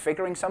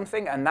auto-configuring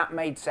something and that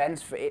made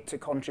sense for it to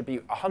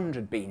contribute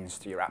 100 beans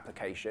to your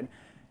application,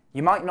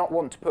 you might not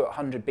want to put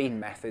 100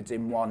 bean methods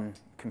in one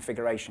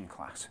configuration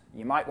class.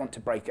 You might want to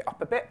break it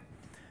up a bit.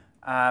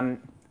 And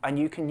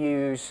you can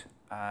use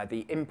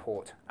the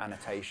import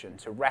annotation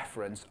to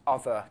reference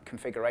other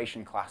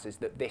configuration classes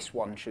that this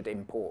one should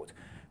import,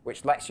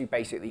 which lets you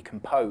basically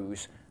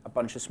compose a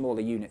bunch of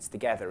smaller units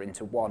together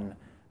into one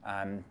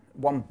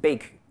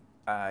big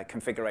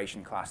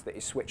configuration class that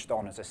is switched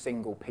on as a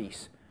single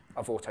piece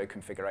of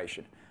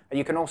auto-configuration. And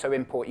you can also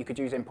import, you could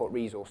use import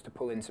resource to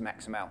pull in some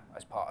XML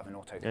as part of an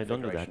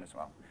auto-configuration as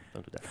well.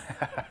 Don't do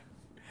that.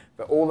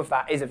 But all of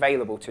that is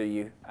available to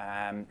you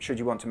should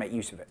you want to make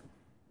use of it.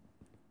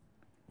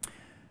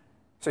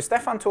 So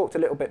Stéphane talked a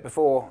little bit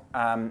before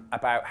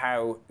about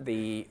how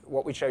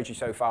what we showed you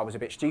so far was a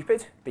bit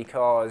stupid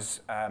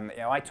because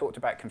I talked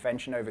about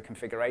convention over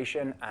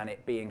configuration and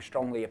it being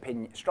strong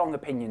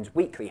opinions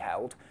weakly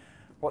held.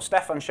 What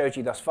Stéphane showed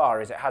you thus far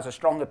is it has a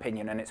strong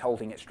opinion and it's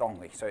holding it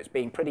strongly. So it's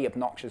being pretty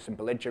obnoxious and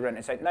belligerent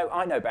and saying, no,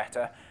 I know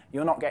better.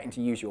 You're not getting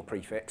to use your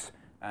prefix.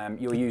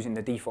 You're using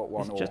the default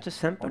one. It's just a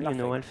sample, you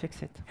know, I'll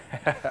fix it.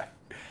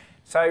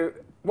 So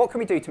what can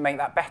we do to make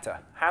that better?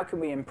 How can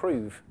we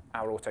improve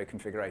our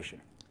auto-configuration?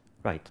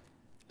 Right.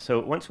 So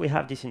once we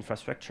have this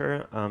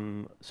infrastructure,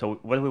 so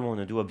what we want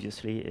to do,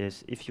 obviously,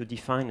 is if you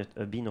define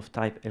a bean of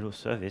type hello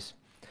service,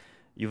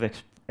 you've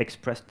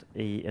expressed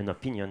an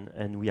opinion,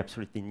 and we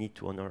absolutely need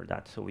to honor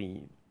that. So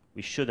we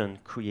shouldn't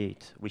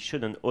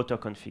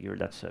auto-configure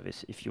that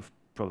service if you've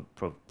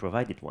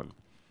provided one.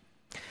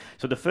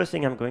 So the first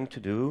thing I'm going to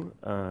do,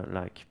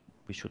 like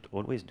we should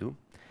always do,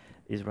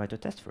 is write a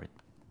test for it.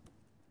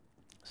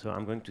 So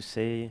I'm going to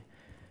say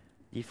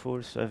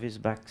default service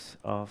backs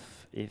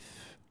off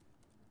if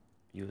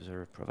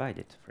user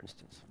provided, for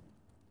instance.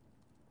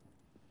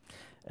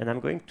 And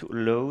I'm going to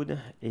load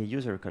a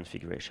user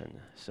configuration.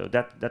 So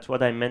that's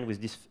what I meant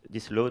with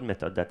this load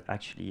method that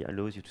actually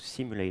allows you to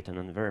simulate an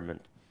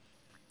environment.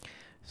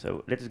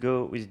 So let's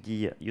go with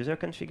the user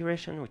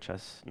configuration, which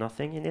has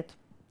nothing in it.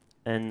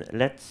 And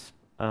let's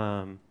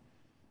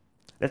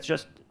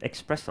just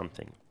express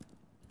something.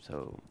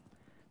 So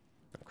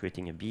I'm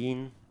creating a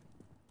bean.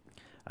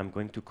 I'm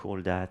going to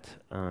call that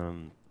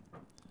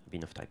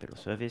bean of type hello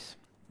service,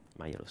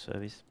 my hello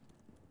service.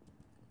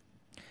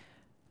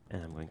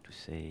 And I'm going to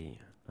say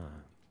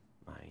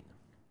mine.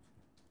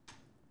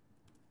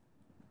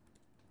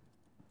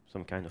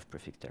 Some kind of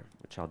prefix there,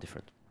 which are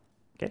different.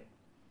 Okay.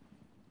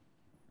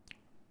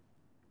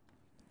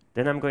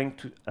 Then I'm going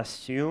to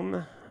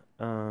assume,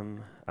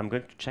 I'm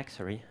going to check,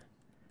 sorry,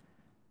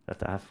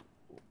 that I have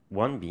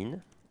one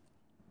bean.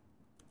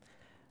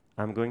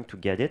 I'm going to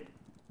get it,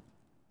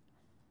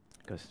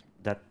 because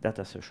that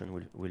assertion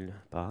will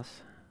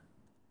pass,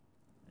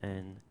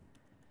 and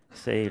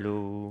say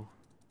hello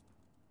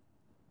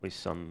with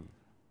some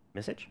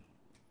message.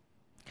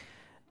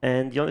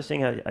 And the other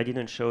thing I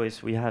didn't show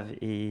is we have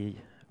a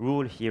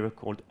rule here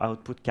called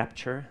output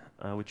capture,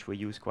 which we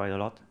use quite a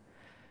lot,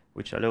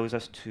 which allows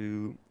us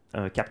to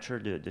capture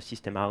the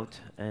system out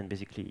and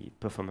basically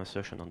perform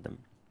assertion on them.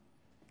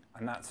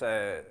 And that's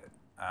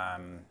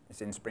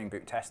it's in Spring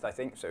Boot test, I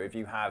think. So if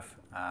you have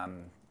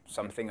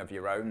something of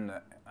your own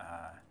that,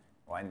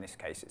 well, in this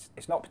case,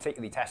 it's not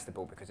particularly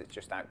testable because it's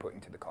just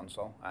outputting to the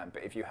console.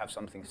 But if you have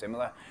something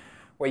similar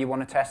where you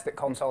want to test that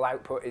console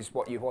output is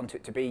what you want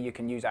it to be, you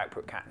can use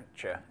output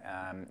capture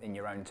in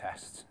your own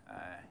tests.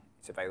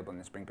 It's available in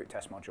the Spring Boot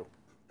test module.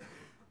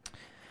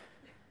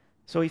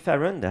 So if I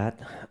run that,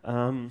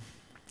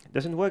 it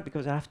doesn't work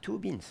because I have two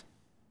beans.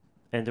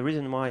 And the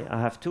reason why I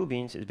have two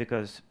beans is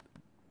because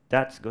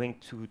that's going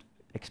to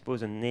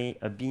expose a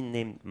bean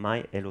named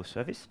my hello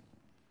service.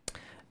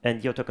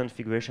 And the auto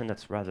configuration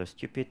that's rather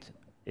stupid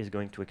is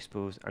going to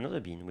expose another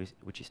bean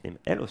which is named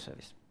hello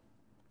service.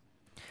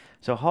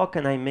 So how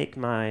can I make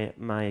my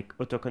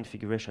auto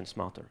configuration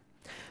smarter?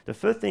 The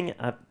first thing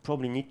I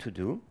probably need to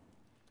do,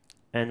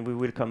 and we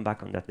will come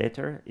back on that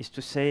later, is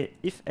to say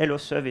if hello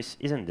service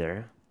isn't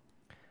there,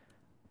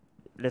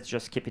 let's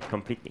just skip it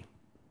completely.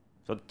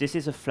 So this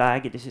is a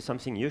flag, this is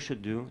something you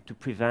should do to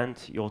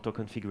prevent your auto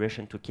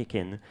configuration to kick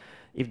in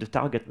if the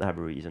target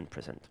library isn't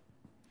present.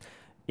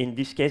 In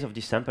this case of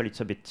this sample,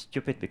 it's a bit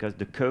stupid because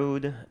the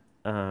code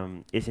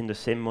is in the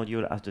same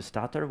module as the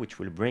starter, which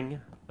will bring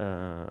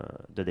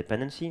the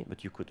dependency,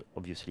 but you could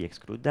obviously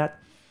exclude that.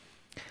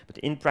 But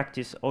in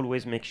practice,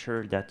 always make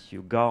sure that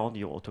you guard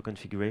your auto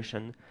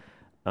configuration,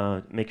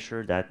 make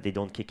sure that they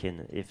don't kick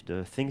in if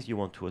the things you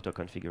want to auto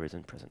configure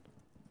isn't present.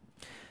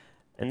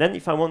 And then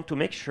if I want to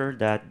make sure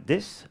that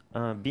this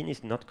bean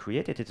is not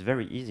created, it's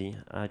very easy.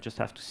 I just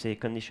have to say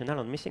conditional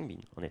on missing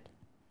bean on it.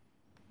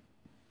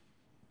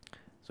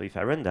 So if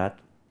I run that,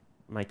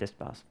 my test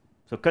pass.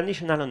 So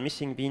conditional on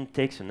missing bean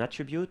takes an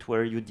attribute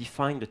where you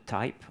define the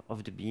type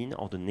of the bean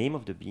or the name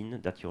of the bean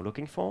that you're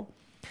looking for.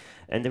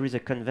 And there is a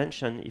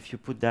convention, if you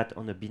put that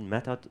on a bean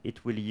method,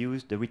 it will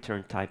use the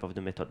return type of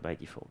the method by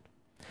default.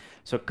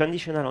 So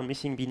conditional on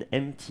missing bean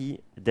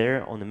empty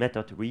there on the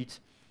method reads,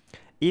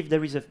 if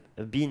there is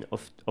a bean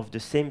of the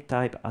same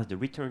type as the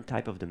return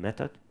type of the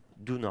method,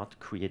 do not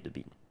create the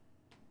bean.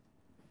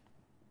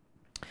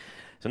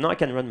 So now I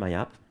can run my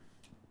app,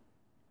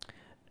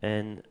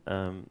 and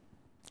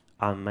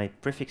my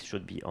prefix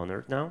should be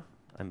honored now.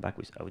 I'm back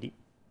with Audi.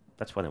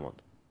 That's what I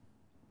want.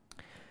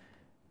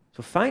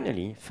 So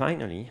finally,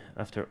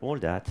 after all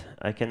that,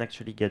 I can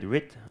actually get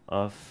rid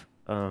of,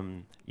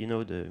 you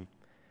know, the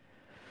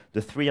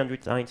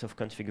 300 lines of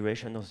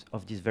configuration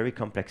of this very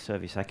complex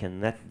service. I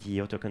can let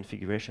the auto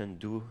configuration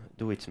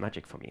do its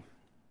magic for me.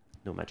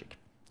 No magic,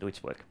 do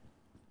its work.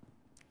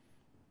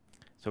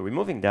 So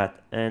removing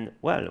that, and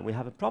well, we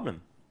have a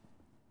problem.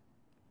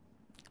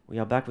 We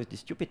are back with the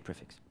stupid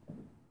prefix.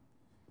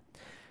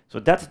 So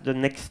that's the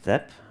next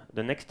step.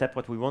 The next step,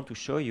 what we want to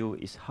show you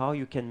is how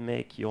you can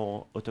make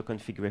your auto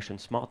configuration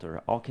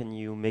smarter. How can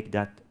you make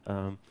that,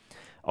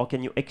 how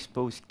can you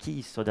expose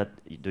keys so that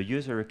the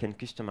user can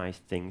customize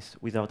things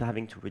without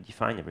having to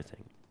redefine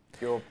everything?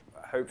 You're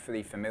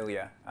hopefully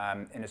familiar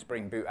in a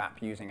Spring Boot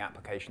app using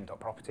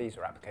application.properties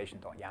or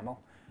application.yaml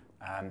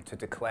to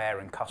declare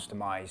and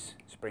customize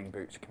Spring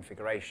Boot's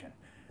configuration.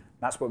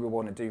 That's what we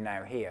want to do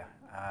now here.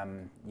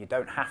 You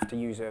don't have to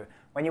use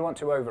when you want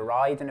to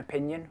override an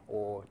opinion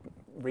or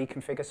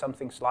reconfigure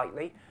something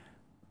slightly,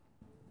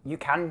 you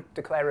can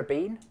declare a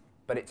bean,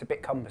 but it's a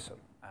bit cumbersome.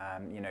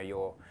 You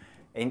know,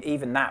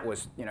 even that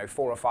was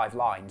 4 or 5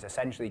 lines,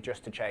 essentially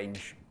just to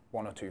change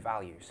 1 or 2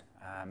 values.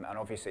 And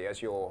obviously,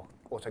 as your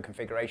auto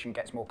configuration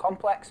gets more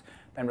complex,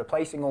 then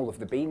replacing all of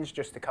the beans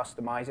just to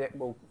customize it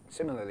will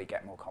similarly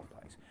get more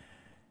complex.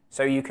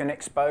 So you can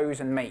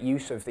expose and make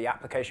use of the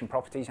application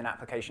properties and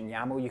application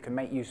YAML. You can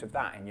make use of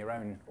that in your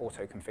own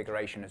auto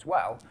configuration as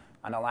well,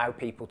 and allow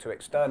people to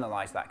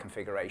externalize that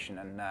configuration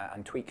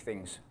and tweak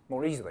things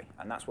more easily.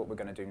 And that's what we're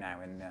going to do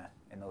now in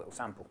the little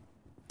sample.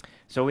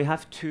 So we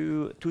have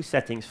two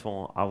settings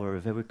for our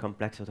very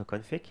complex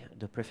autoconfig,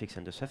 the prefix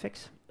and the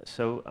suffix.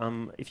 So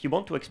if you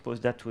want to expose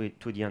that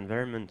to the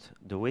environment,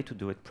 the way to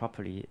do it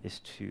properly is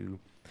to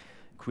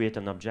create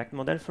an object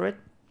model for it.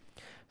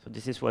 So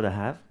this is what I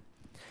have.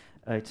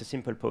 It's a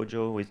simple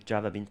POJO with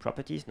Java bean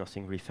properties,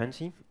 nothing really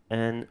fancy.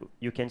 And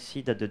you can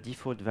see that the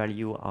default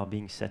value are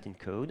being set in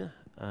code,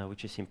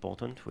 which is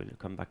important. We'll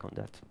come back on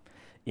that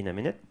in a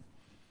minute.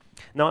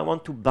 Now I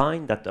want to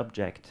bind that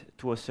object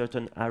to a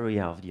certain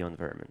area of the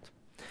environment.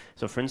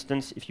 So for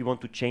instance, if you want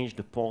to change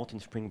the port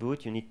in Spring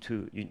Boot, you need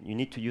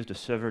to use the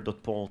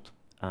server.port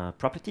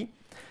property.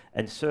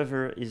 And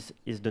server is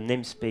the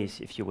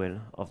namespace, if you will,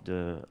 of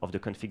the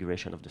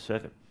configuration of the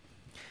server.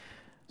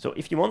 So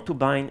if you want to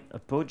bind a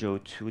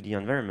POJO to the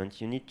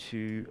environment, you need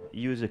to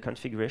use a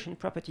configuration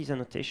properties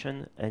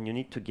annotation, and you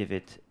need to give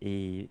it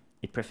a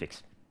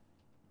prefix.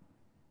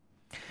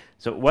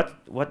 So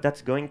what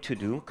that's going to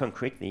do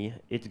concretely,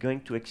 it's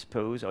going to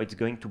expose, or it's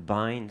going to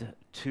bind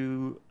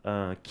two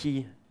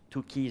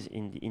keys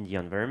in the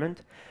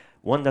environment,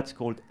 one that's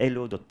called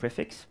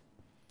hello.prefix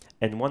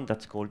and one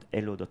that's called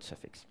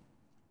hello.suffix.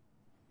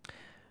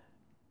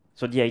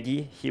 So the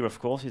idea here, of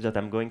course, is that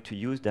I'm going to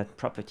use that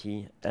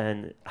property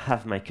and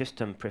have my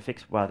custom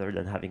prefix rather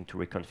than having to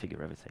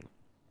reconfigure everything.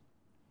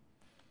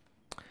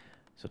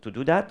 So to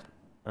do that,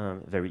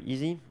 very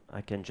easy.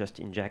 I can just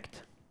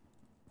inject,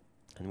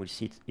 and we'll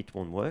see it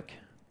won't work.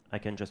 I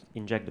can just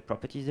inject the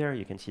properties there.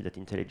 You can see that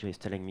IntelliJ is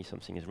telling me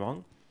something is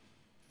wrong.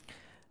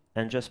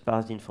 And just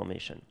pass the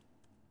information.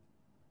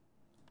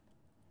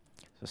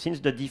 So since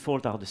the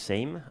default are the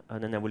same,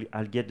 and then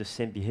I'll get the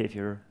same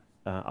behavior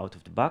out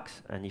of the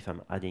box, and if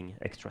I'm adding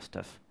extra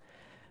stuff,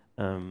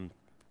 then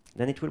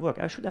it will work.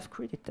 I should have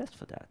created a test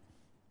for that.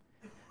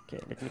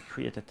 Okay, let me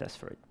create a test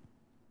for it.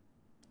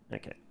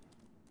 Okay.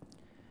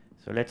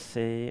 So let's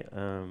say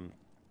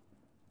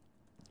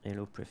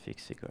hello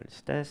prefix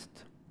equals test.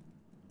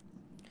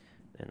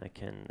 Then I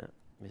can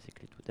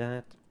basically do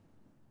that.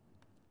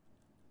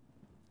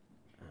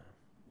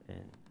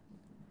 And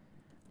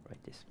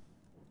write this.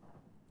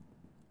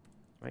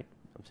 Right?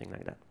 Something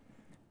like that.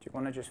 Do you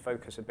want to just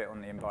focus a bit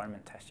on the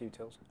environment test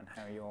utils and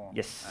how you're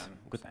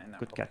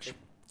good catch.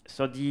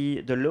 So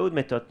the load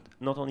method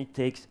not only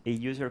takes a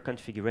user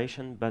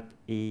configuration, but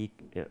a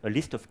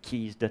list of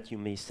keys that you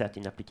may set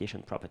in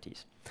application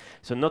properties.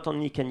 So not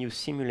only can you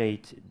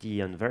simulate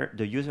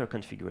the user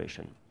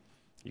configuration,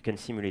 you can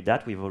simulate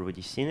that, we've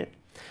already seen it,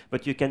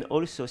 but you can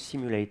also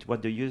simulate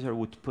what the user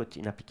would put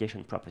in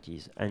application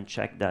properties and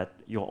check that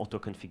your auto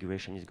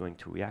configuration is going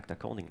to react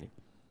accordingly.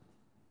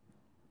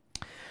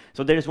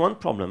 So there is one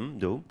problem,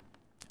 though.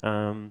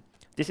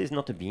 This is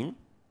not a bean.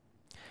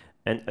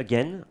 And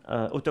again,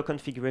 auto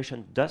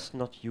configuration does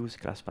not use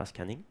class path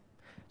scanning.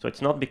 So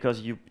it's not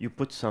because you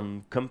put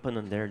some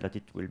component there that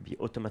it will be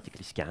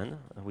automatically scanned.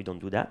 We don't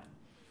do that.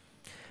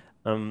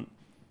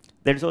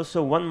 There's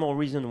also one more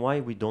reason why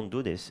we don't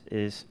do this,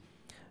 is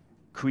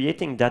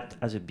creating that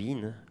as a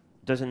bean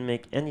doesn't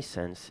make any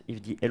sense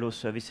if the hello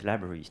service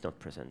library is not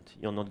present.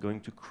 You're not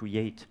going to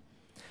create,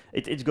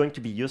 it's going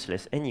to be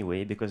useless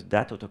anyway because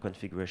that auto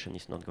configuration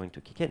is not going to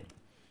kick in.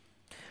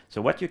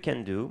 So what you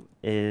can do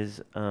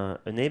is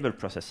enable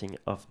processing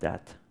of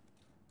that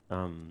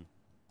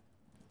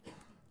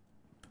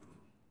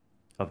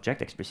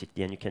object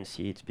explicitly, and you can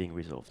see it's being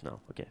resolved now.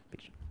 Okay,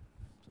 picture.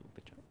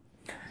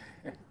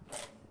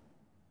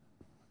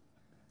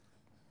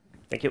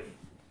 Thank you.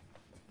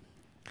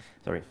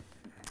 Sorry.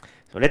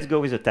 So let's go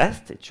with the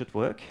test. It should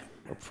work,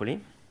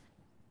 hopefully.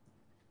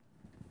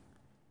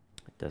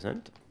 It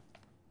doesn't.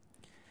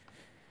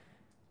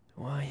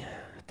 Why?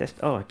 Test.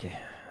 Oh, okay.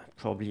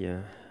 Probably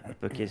a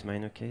uppercase,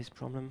 minor case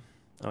problem.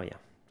 Oh, yeah.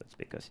 That's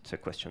because it's a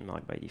question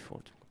mark by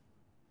default.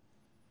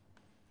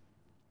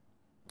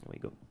 There we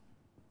go.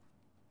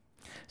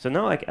 So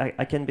now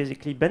I can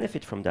basically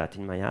benefit from that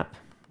in my app.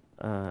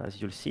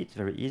 As you'll see, it's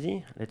very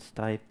easy. Let's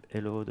type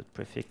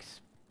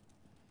hello.prefix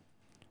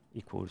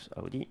equals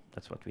Audi.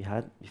 That's what we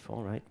had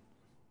before, right?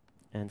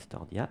 And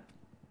start the app.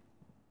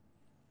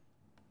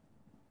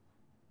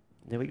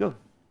 There we go.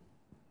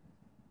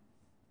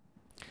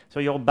 So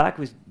you're back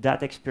with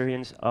that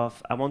experience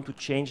of, I want to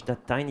change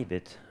that tiny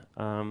bit.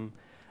 I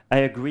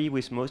agree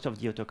with most of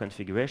the auto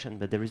configuration,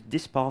 but there is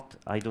this part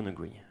I don't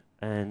agree.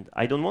 And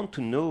I don't want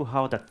to know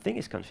how that thing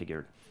is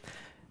configured.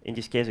 In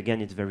this case,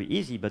 again, it's very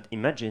easy, but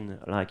imagine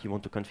like you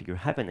want to configure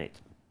Hibernate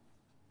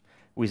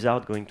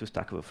without going to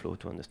Stack Overflow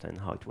to understand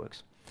how it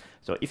works.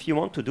 So if you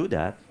want to do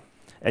that,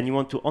 and you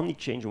want to only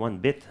change one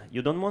bit,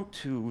 you don't want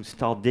to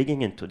start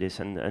digging into this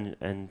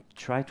and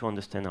try to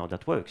understand how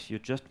that works. You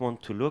just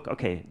want to look,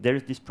 okay, there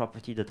is this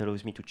property that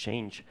allows me to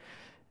change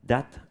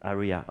that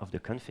area of the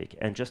config,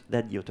 and just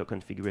let the auto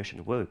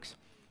configuration works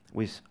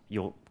with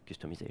your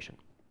customization.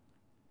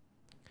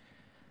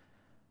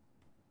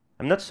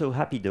 I'm not so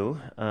happy though,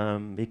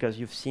 because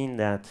you've seen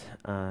that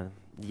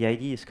the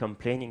IDE is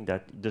complaining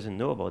that it doesn't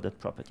know about that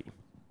property.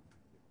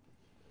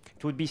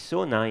 It would be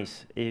so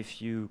nice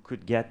if you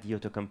could get the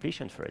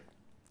auto-completion for it.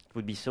 It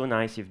would be so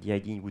nice if the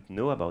IDE would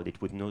know about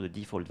it, would know the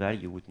default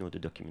value, would know the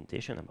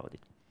documentation about it.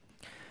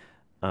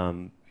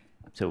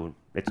 So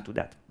let's do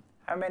that.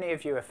 How many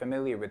of you are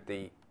familiar with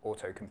the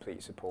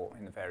autocomplete support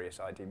in the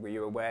various IDE? Were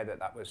you aware that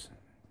that was?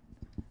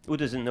 Who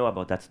doesn't know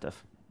about that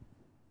stuff?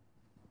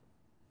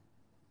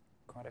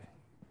 Quite a.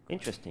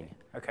 Interesting.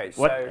 Okay,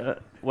 so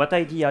what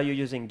IDE are you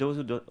using? Those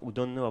who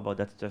don't know about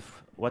that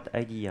stuff, what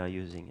IDE are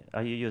you using?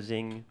 Are you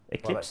using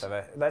Eclipse?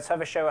 Well, let's have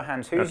a show of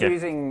hands. Who's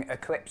using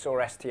Eclipse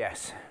or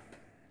STS?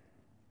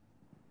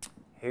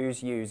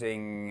 Who's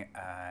using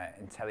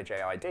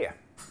IntelliJ IDEA?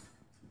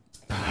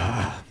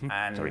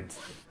 And sorry.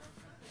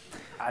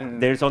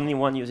 And there's only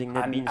one using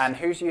NetBeans. And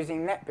who's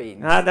using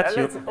NetBeans? Ah, that's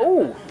you.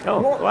 Oh,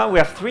 wow, we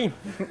have three.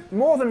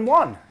 More than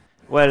one.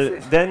 Well,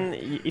 then,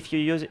 if you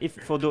use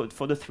for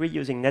the three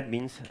using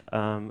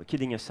NetBeans,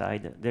 kidding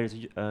aside, there's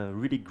a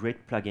really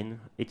great plugin.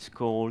 It's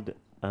called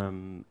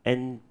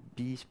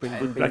NB Spring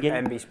Boot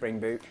plugin. NB Spring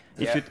Boot.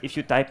 If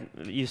you type,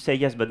 you say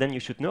yes, but then you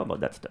should know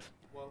about that stuff.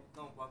 Well,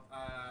 no, but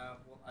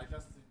I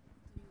just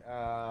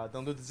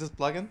downloaded this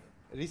plugin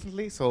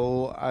recently,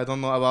 so I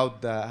don't know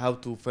about how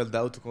to fill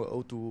the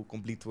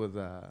auto-complete with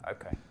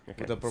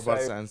with the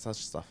purpose and such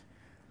stuff.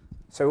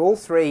 So all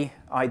three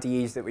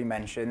IDEs that we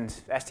mentioned,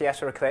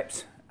 STS or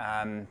Eclipse,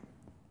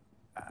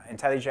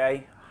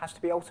 IntelliJ has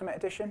to be Ultimate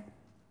Edition?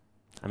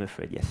 I'm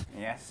afraid, yes.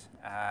 Yes.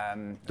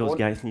 Those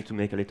guys need to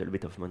make a little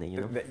bit of money,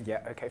 you know?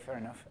 Yeah, okay, fair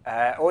enough.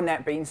 Or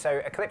NetBeans,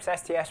 so Eclipse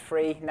STS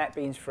free,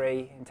 NetBeans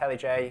free,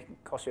 IntelliJ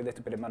costs you a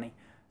little bit of money.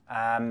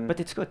 But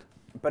it's good.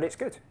 But it's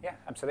good, yeah,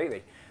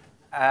 absolutely.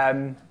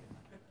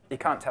 You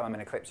can't tell I'm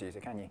an Eclipse user,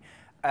 can you?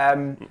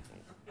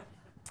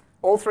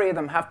 All three of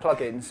them have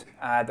plugins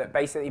that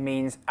basically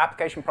means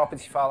application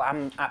properties file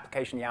and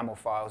application YAML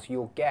files.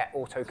 You'll get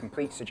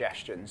autocomplete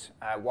suggestions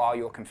while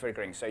you're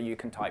configuring. So you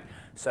can type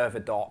server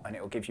dot and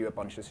it will give you a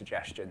bunch of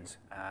suggestions.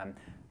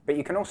 But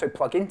you can also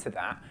plug into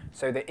that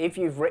so that if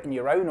you've written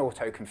your own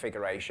auto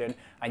configuration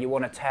and you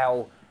want to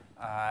tell,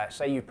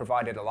 say you've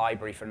provided a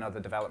library for another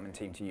development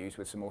team to use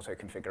with some auto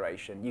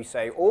configuration, you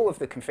say all of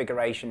the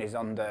configuration is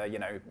under, you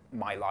know,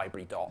 my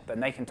library dot. Then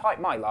they can type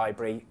my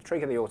library,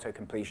 trigger the auto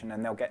completion,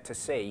 and they'll get to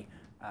see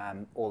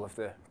all of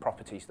the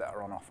properties that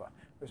are on offer.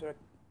 Was there a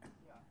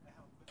Yeah, I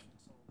have a question.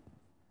 So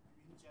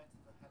you inject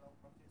the hello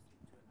properties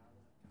into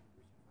another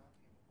configuration file,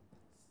 can you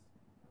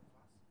put this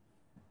class?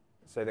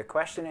 So the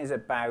question is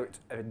about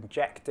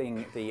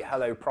injecting the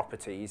hello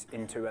properties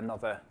into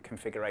another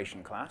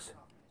configuration class.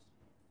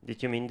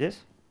 Did you mean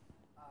this?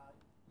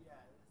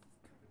 Yeah, it's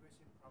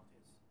configuration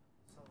properties.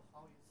 So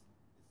how is this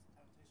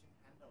annotation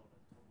handled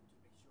to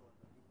make sure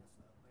the bean is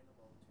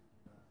available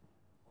to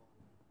the whole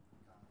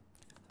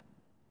system?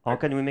 How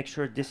can we make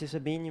sure this is a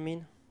bean, you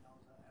mean? No,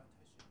 the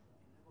annotation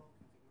enable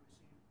configuration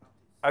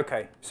properties.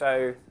 Okay,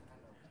 so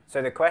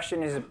the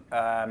question is,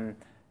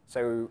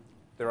 so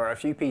there are a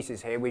few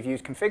pieces here. We've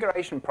used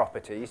configuration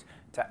properties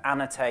to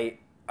annotate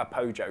a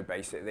POJO,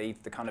 basically,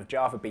 the kind of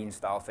Java Bean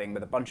style thing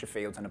with a bunch of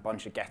fields and a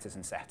bunch of getters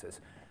and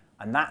setters.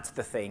 And that's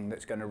the thing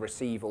that's going to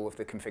receive all of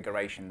the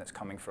configuration that's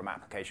coming from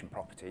application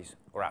properties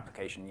or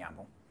application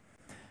YAML.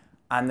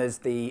 And there's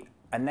the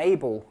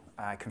enable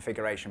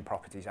configuration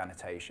properties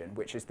annotation,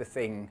 which is the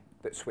thing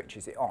that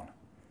switches it on.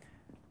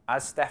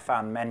 as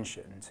Stéphane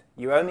mentioned,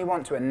 you only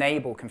want to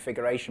enable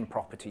configuration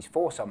properties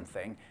for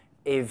something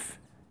if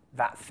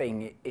that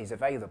thing is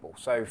available.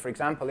 So for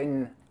example,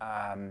 in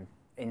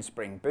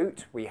Spring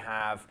Boot, we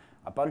have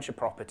a bunch of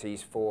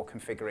properties for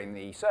configuring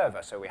the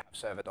server. So we have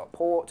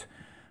server.port,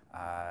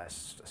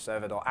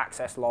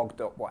 server.access log,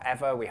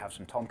 whatever. We have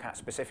some Tomcat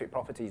specific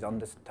properties,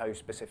 Undertow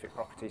specific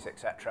properties,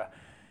 etc.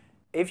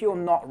 If you're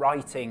not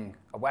writing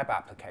a web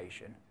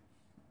application,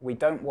 we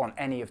don't want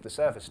any of the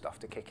server stuff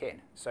to kick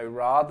in. So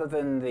rather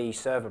than the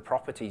server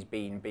properties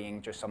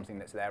being just something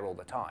that's there all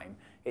the time,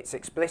 it's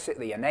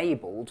explicitly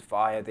enabled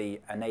via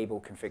the enable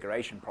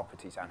configuration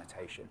properties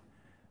annotation.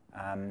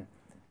 And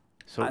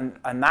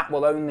that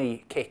will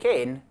only kick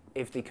in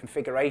if the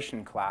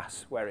configuration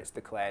class where it's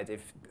declared,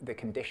 if the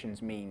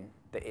conditions mean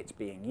that it's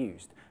being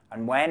used.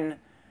 And when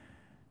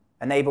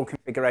enable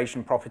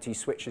configuration properties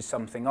switches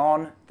something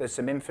on, there's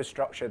some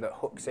infrastructure that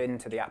hooks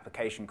into the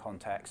application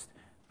context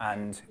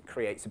and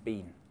creates a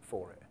bean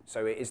for it.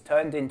 So it is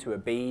turned into a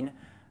bean,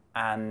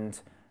 and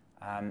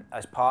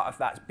as part of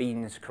that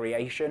bean's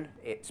creation,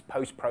 it's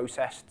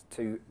post-processed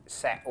to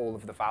set all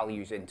of the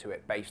values into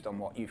it based on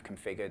what you've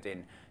configured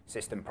in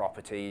system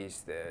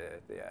properties,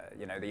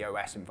 the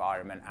OS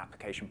environment,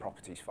 application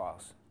properties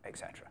files,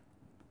 etc.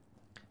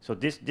 So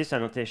this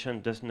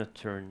annotation does not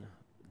turn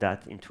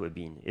that into a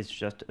bean. It's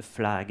just a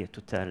flag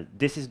to tell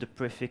this is the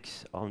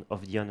prefix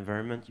of the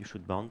environment you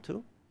should bound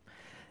to.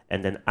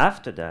 And then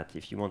after that,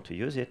 if you want to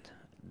use it,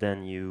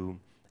 then you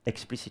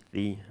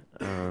explicitly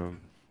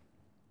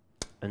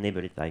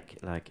enable it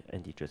like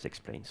Andy just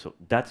explained. So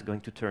that's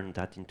going to turn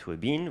that into a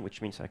bean, which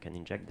means I can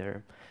inject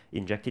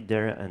it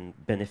there and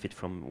benefit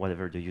from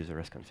whatever the user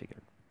has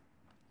configured.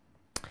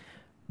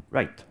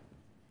 Right.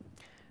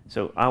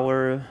 So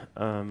our,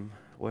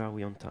 where are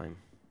we on time?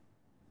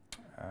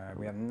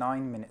 We have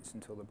 9 minutes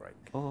until the break.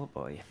 Oh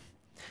boy.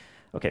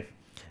 Okay.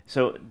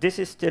 So this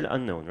is still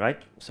unknown,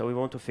 right? So we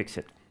want to fix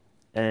it.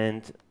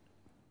 And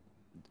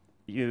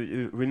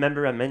you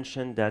remember I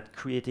mentioned that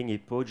creating a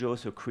POJO,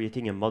 so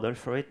creating a model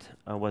for it,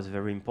 was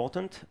very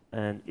important.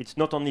 And it's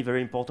not only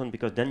very important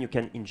because then you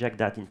can inject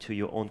that into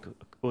your own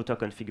auto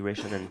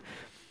configuration and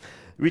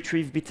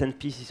retrieve bits and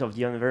pieces of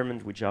the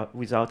environment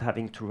without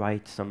having to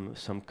write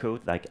some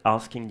code, like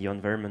asking the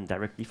environment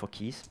directly for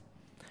keys.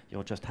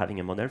 You're just having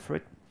a model for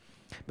it.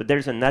 But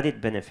there's an added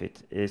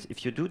benefit, is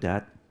if you do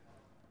that,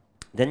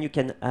 then you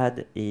can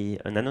add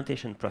an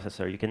annotation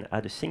processor. You can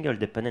add a single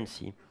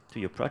dependency to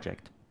your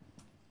project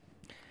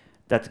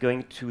that's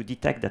going to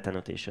detect that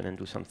annotation and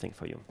do something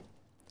for you.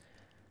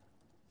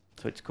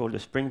 So it's called a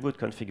Spring Boot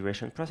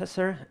configuration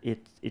processor.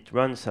 It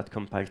runs at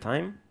compile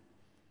time.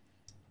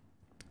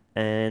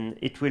 And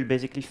it will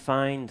basically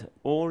find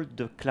all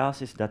the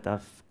classes that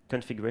have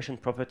configuration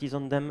properties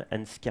on them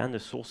and scan the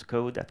source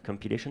code at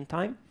compilation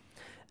time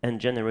and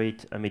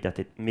generate a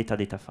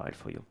metadata file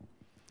for you.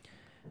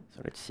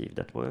 So let's see if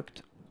that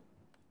worked.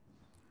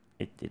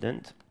 It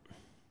didn't.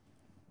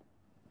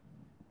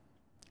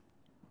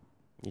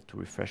 Need to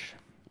refresh,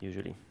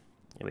 usually.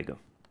 Here we go.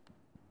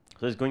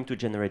 So it's going to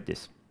generate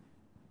this.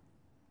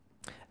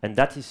 And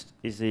that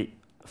is a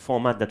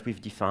format that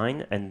we've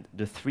defined, and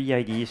the 3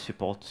 IDEs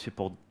support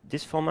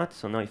this format.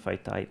 So now if I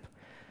type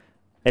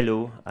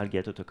hello, I'll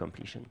get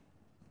auto-completion.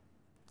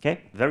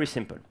 Okay, very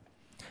simple.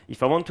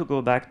 If I want to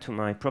go back to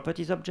my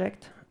properties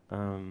object,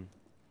 hello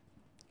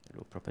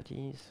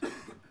properties,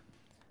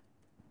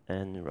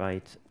 and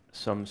write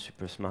some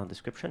super smart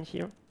description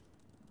here.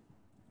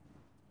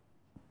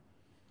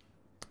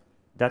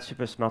 That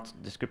super smart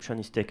description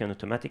is taken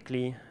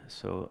automatically,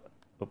 so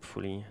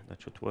hopefully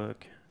that should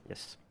work.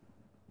 Yes.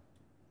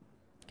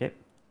 Okay.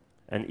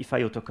 And if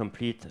I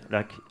autocomplete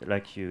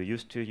like you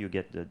used to, you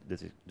get the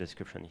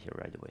description here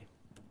right away.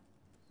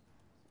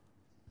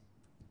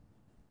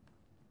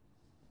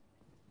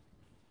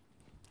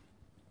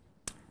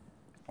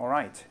 All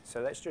right,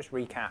 so let's just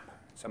recap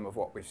some of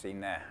what we've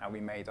seen there, how we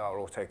made our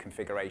auto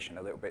configuration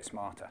a little bit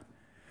smarter.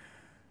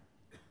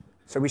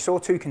 So we saw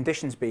 2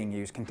 conditions being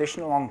used.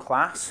 Conditional on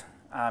class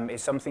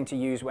is something to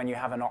use when you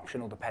have an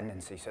optional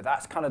dependency. So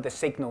that's kind of the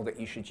signal that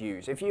you should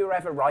use. If you're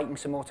ever writing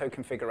some auto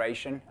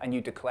configuration and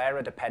you declare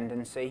a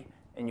dependency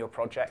in your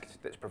project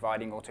that's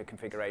providing auto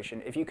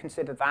configuration, if you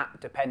consider that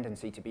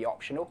dependency to be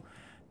optional,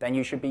 then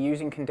you should be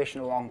using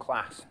conditional on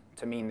class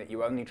to mean that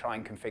you only try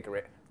and configure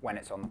it when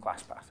it's on the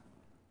class path.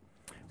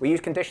 We use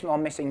conditional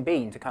on missing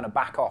bean to kind of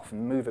back off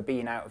and move a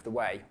bean out of the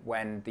way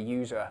when the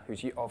user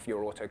who's of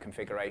your auto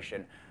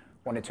configuration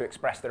wanted to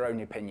express their own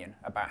opinion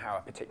about how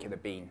a particular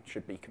bean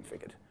should be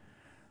configured.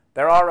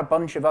 There are a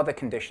bunch of other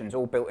conditions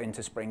all built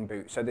into Spring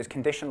Boot. So there's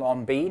conditional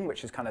on bean,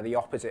 which is kind of the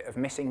opposite of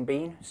missing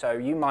bean. So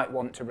you might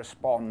want to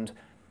respond,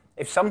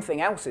 if something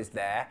else is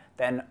there,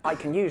 then I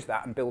can use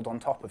that and build on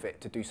top of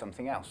it to do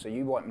something else. So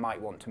you might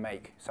want to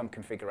make some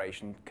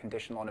configuration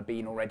conditional on a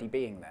bean already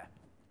being there.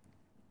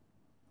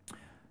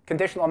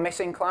 Conditional on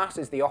missing class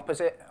is the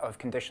opposite of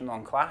conditional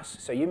on class.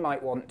 So you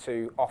might want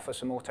to offer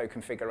some auto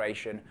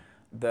configuration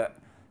that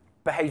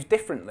behaves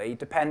differently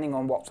depending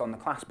on what's on the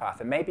class path.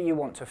 And maybe you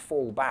want to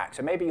fall back.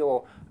 So maybe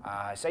you're,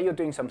 say you're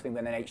doing something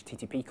with an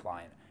HTTP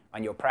client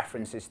and your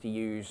preference is to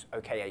use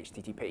OK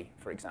HTTP,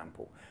 for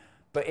example.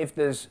 But if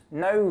there's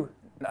no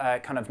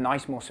kind of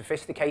nice, more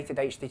sophisticated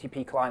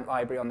HTTP client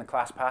library on the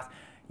class path,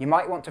 you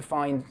might want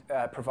to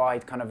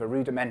provide kind of a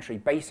rudimentary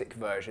basic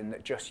version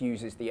that just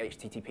uses the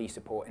HTTP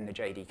support in the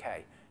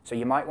JDK. So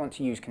you might want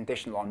to use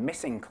conditional on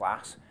missing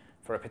class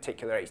for a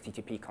particular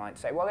HTTP client.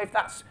 Say, well, if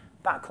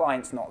that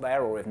client's not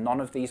there, or if none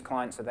of these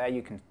clients are there,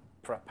 you can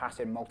pass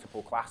in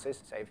multiple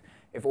classes. Say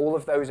if all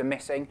of those are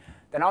missing,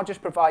 then I'll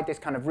just provide this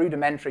kind of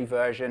rudimentary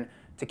version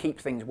to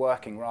keep things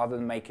working rather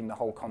than making the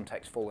whole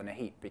context fall in a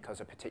heap because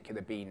a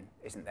particular bean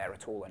isn't there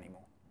at all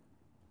anymore.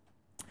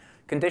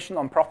 Conditional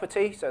on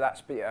property, so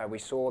that's we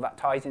saw that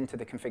ties into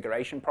the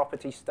configuration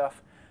property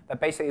stuff. That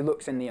basically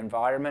looks in the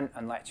environment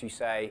and lets you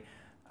say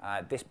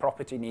this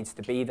property needs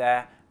to be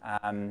there.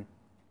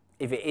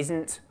 If it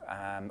isn't,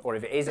 or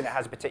if it is and it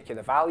has a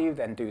particular value,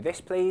 then do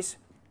this, please.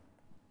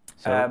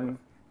 So,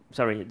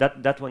 sorry,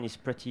 that one is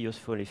pretty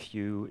useful if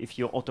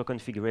your auto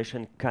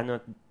configuration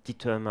cannot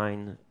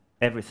determine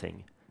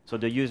everything. So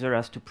the user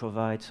has to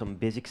provide some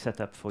basic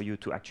setup for you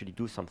to actually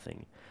do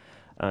something.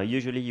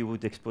 Usually you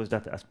would expose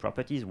that as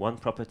properties, one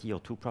property or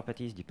two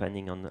properties,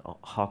 depending on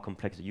how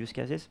complex the use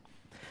case is.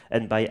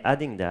 And by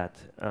adding that,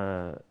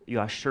 you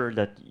are sure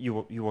that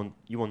you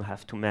won't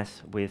have to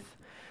mess with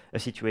a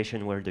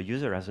situation where the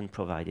user hasn't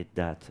provided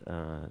that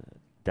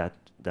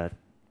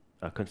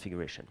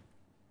configuration.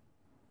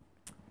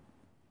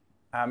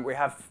 We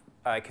have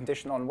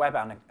condition on web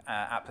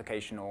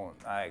application or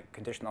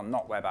condition on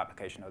not web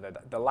application, although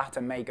the latter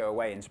may go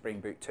away in Spring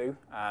Boot 2.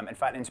 In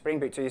fact, in Spring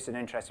Boot 2, it's an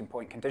interesting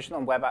point. Condition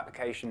on web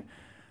application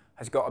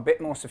has got a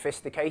bit more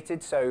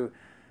sophisticated. So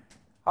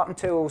up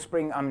until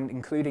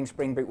including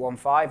Spring Boot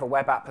 1.5, a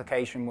web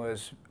application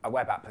was a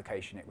web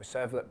application. It was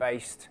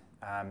servlet-based.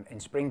 In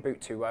Spring Boot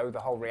 2.0,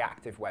 the whole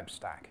reactive web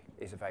stack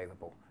is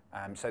available.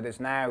 So there's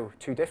now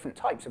two different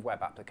types of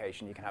web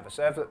application. You can have a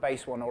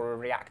servlet-based one or a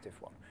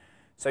reactive one.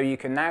 So you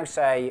can now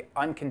say,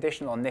 I'm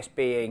conditional on this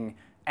being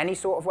any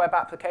sort of web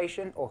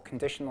application, or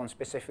conditional on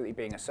specifically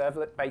being a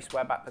servlet-based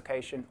web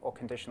application, or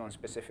conditional on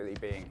specifically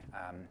being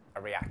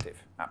a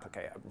reactive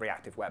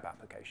web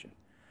application.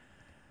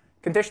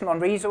 Conditional on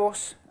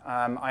resource,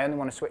 I only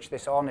want to switch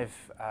this on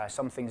if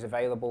something's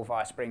available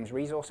via Spring's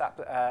resource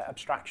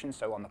abstraction,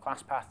 so on the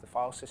class path, the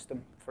file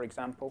system, for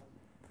example.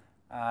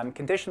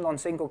 Conditional on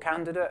single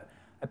candidate,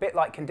 a bit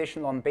like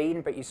conditional on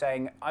bean, but you're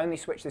saying, I only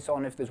switch this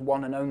on if there's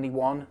one and only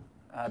one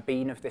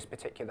bean of this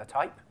particular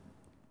type.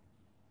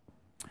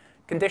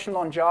 Conditional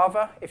on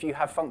Java, if you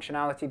have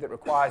functionality that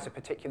requires a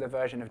particular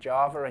version of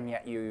Java and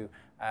yet you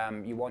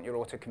want your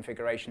auto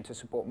configuration to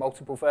support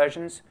multiple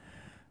versions.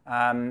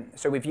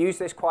 So we've used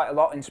this quite a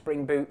lot in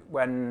Spring Boot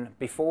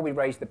before we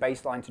raised the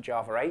baseline to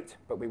Java 8,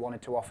 but we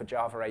wanted to offer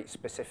Java 8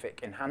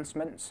 specific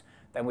enhancements.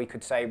 Then we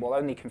could say, we'll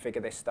only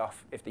configure this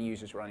stuff if the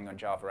user's running on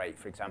Java 8.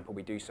 For example,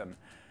 we do some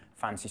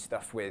fancy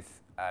stuff with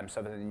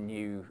some of the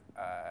new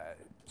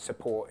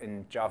support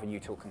in Java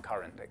util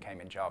concurrent that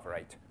came in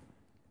Java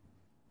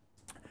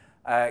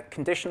 8.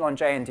 Conditional on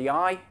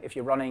JNDI, if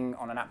you're running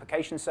on an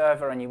application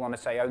server and you want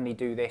to say only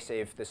do this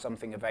if there's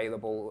something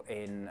available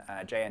in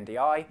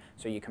JNDI,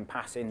 so you can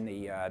pass in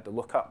the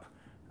lookup,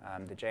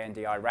 the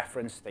JNDI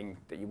reference thing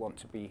that you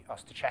want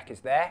us to check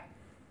is there.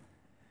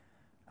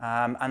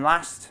 And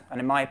last, and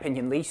in my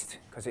opinion least,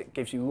 because it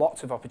gives you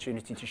lots of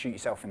opportunity to shoot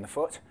yourself in the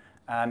foot,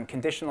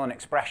 conditional on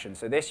expression.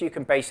 So this you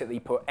can basically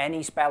put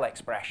any spell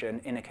expression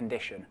in a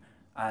condition,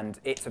 and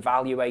it's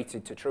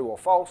evaluated to true or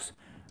false,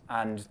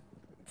 and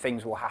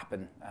things will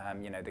happen.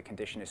 The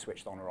condition is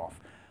switched on or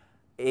off.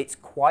 It's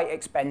quite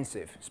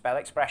expensive. Spell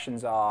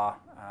expressions are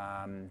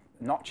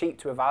not cheap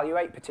to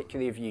evaluate,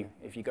 particularly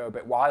if you go a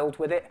bit wild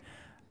with it.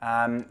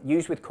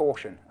 Use with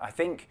caution. I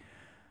think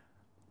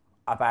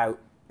about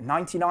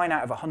 99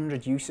 out of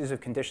 100 uses of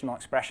conditional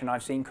expression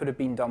I've seen could have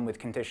been done with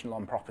conditional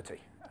on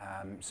property.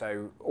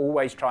 So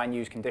always try and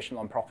use conditional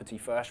on property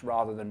first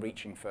rather than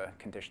reaching for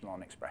conditional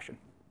on expression.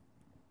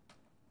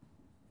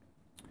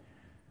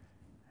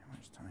 How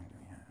much time do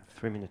we have?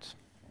 3 minutes.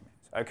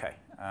 OK.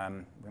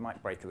 We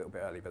might break a little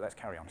bit early, but let's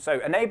carry on.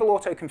 So enable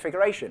auto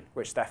configuration,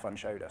 which Stéphane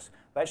showed us.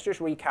 Let's just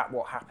recap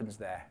what happens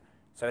there.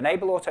 So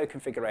enable auto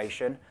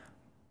configuration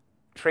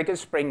triggers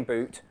Spring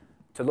Boot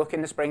to look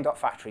in the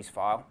spring.factories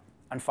file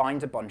and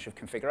find a bunch of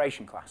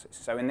configuration classes.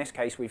 So in this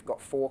case, we've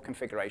got 4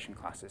 configuration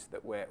classes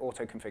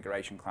auto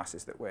configuration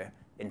classes that we're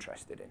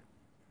interested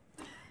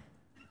in.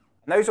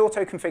 And those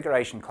auto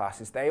configuration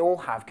classes, they all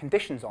have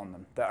conditions on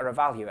them that are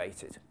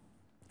evaluated.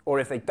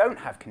 Or if they don't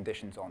have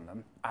conditions on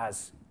them,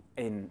 as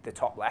in the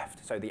top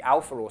left, so the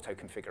alpha auto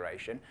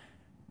configuration,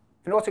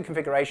 if an auto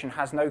configuration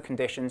has no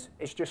conditions,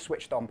 it's just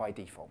switched on by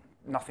default.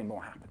 Nothing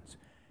more happens.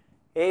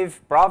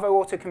 If Bravo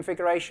auto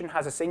configuration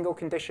has a single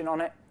condition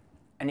on it,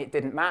 and it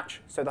didn't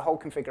match, so the whole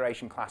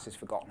configuration class is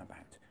forgotten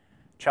about.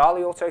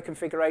 Charlie auto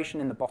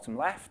configuration in the bottom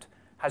left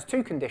has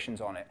 2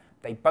 conditions on it.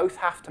 They both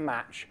have to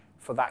match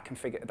for that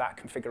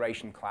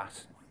configuration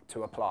class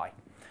to apply.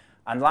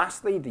 And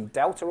lastly, the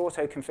Delta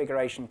auto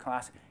configuration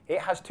class, it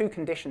has 2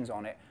 conditions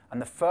on it,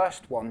 and the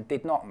first one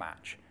did not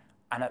match.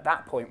 And at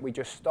that point, we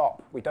just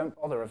stop. We don't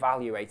bother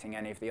evaluating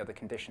any of the other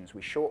conditions.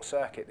 We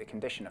short-circuit the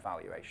condition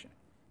evaluation.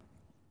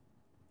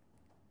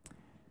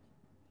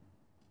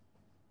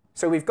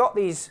 So we've got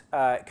these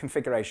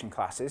configuration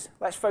classes.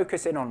 Let's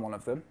focus in on one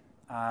of them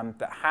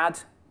that had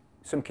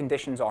some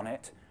conditions on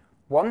it.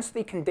 Once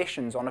the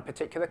conditions on a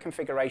particular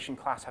configuration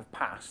class have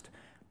passed,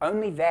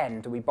 only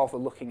then do we bother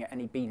looking at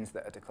any beans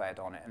that are declared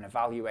on it and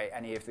evaluate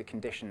any of the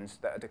conditions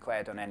that are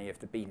declared on any of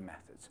the bean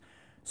methods.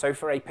 So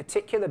for a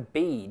particular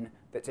bean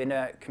that's in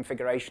a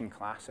configuration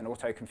class, an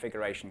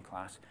auto-configuration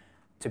class,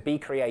 to be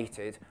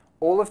created,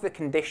 all of the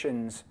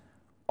conditions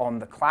on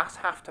the class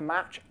have to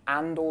match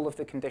and all of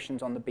the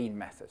conditions on the bean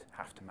method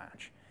have to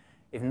match.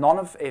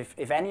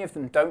 If any of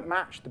them don't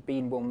match, the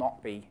bean will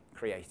not be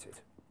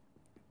created.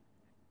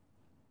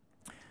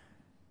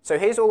 So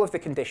here's all of the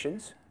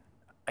conditions.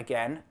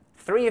 Again,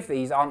 3 of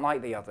these aren't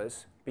like the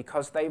others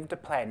because they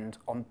depend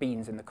on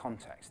beans in the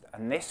context.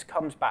 And this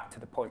comes back to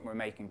the point we were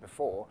making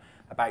before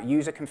about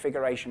user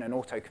configuration and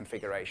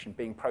auto-configuration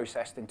being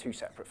processed in 2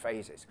 separate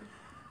phases.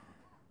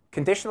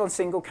 Conditional on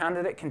single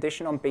candidate,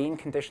 condition on bean,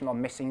 condition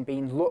on missing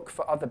bean, look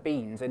for other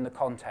beans in the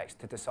context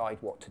to decide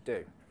what to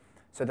do.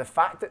 So the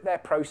fact that they're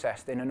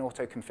processed in an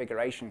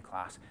auto-configuration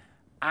class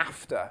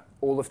after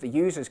all of the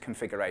user's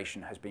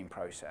configuration has been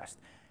processed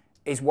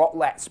is what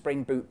lets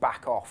Spring Boot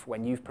back off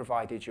when you've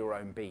provided your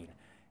own bean.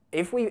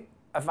 If we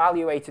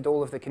evaluated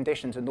all of the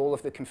conditions and all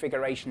of the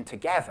configuration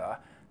together,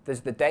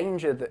 there's the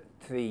danger that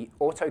the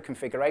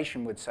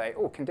auto-configuration would say,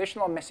 oh,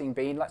 conditional on missing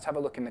bean, let's have a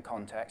look in the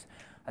context.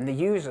 And the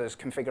user's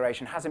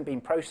configuration hasn't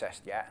been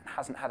processed yet and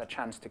hasn't had a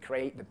chance to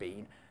create the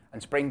bean,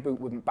 and Spring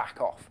Boot wouldn't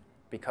back off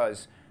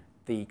because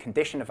the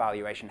condition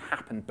evaluation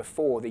happened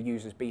before the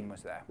user's bean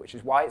was there, which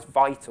is why it's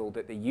vital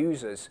that the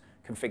user's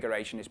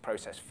configuration is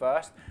processed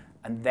first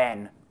and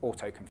then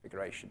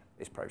auto-configuration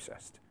is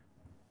processed.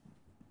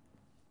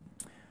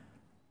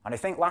 And I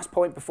think last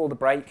point before the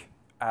break,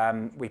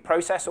 we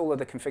process all of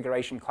the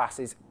configuration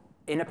classes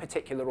in a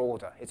particular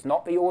order. It's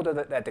not the order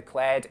that they're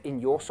declared in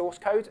your source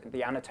code,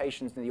 the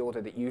annotations in the order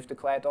that you've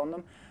declared on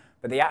them,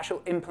 but the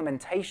actual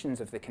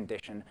implementations of the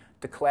condition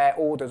declare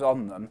orders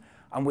on them,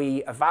 and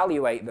we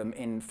evaluate them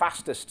in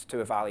fastest to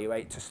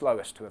evaluate to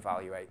slowest to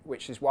evaluate,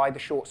 which is why the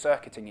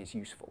short-circuiting is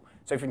useful.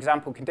 So for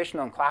example,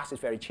 conditional on class is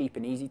very cheap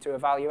and easy to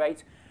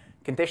evaluate.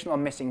 Conditional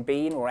on missing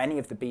bean, or any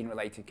of the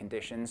bean-related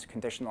conditions,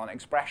 conditional on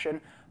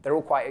expression, they're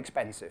all quite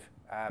expensive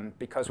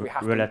because we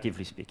have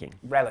relatively speaking.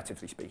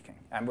 Relatively speaking.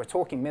 And we're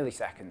talking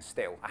milliseconds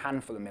still, a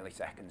handful of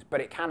milliseconds,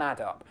 but it can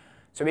add up.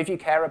 So if you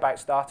care about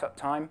startup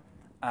time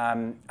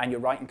and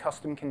you're writing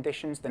custom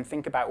conditions, then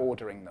think about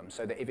ordering them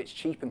so that if it's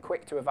cheap and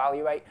quick to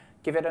evaluate,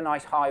 give it a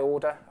nice high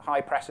order,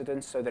 high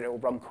precedence so that it will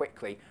run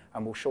quickly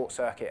and will short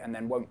circuit and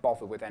then won't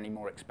bother with any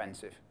more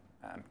expensive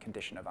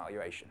condition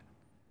evaluation.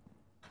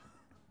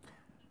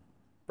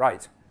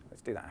 Right,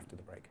 let's do that after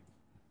the break.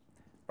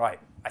 Right,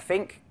 I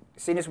think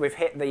as soon as we've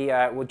hit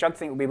the, we'll juggle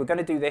things, we were going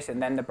to do this and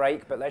then the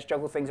break, but let's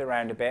juggle things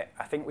around a bit.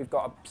 I think we've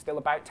got still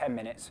about 10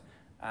 minutes.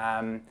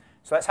 So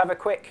let's have a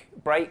quick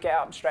break, get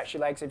up, stretch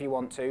your legs if you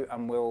want to,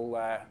 and we'll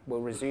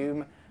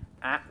resume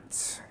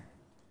at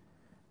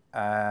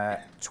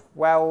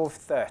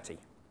 12:30.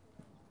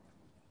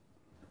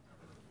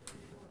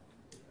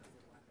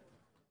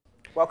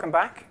 Welcome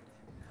back.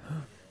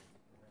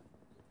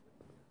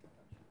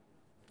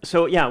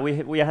 So yeah,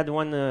 we had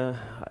one.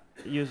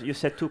 You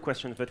said 2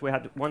 questions, but we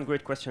had one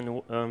great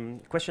question.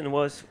 Question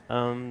was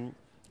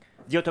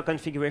the auto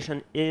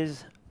configuration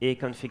is a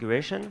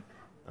configuration.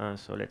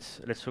 So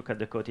let's look at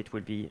the code. It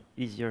will be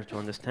easier to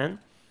understand.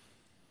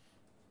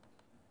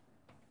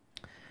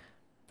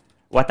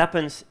 What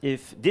happens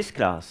if this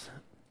class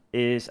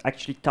is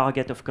actually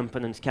target of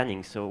component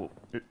scanning? So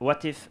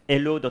what if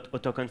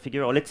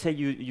hello.autoconfigure, or let's say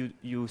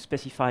you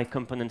specify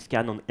component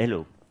scan on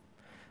hello.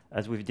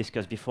 As we've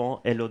discussed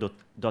before,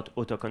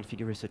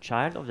 hello.autoconfigure is a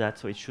child of that,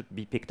 so it should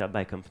be picked up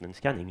by component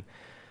scanning.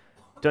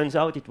 Turns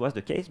out it was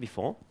the case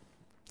before.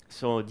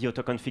 So the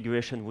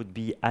auto-configuration would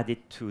be added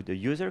to the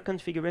user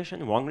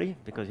configuration wrongly,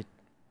 because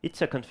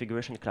it's a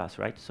configuration class,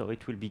 right? So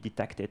it will be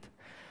detected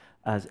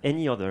as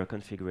any other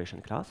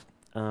configuration class.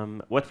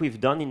 What we've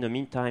done in the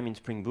meantime in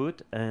Spring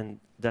Boot, and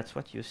that's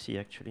what you see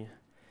actually.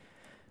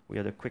 We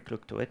had a quick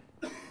look to it.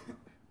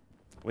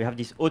 We have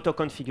this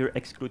auto-configure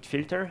exclude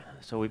filter.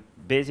 So we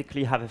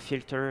basically have a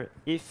filter.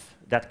 If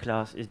that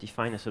class is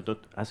defined as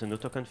an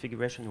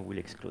auto-configuration, we will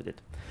exclude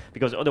it.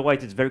 Because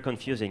otherwise, it's very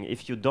confusing.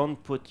 If you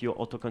don't put your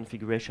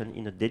auto-configuration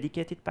in a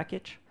dedicated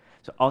package,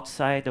 so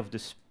outside of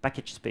the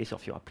package space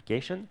of your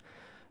application,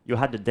 you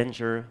had the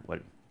danger,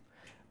 well,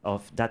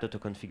 of that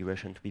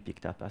auto-configuration to be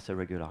picked up as a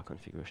regular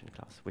configuration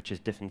class, which is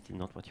definitely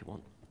not what you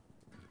want.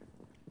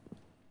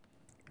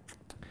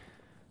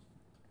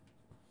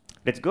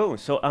 Let's go.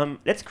 So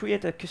let's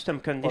create a custom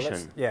condition.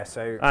 Well, yeah,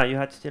 so... you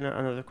had still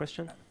another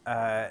question?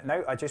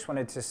 No, I just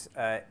wanted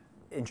to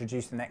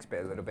introduce the next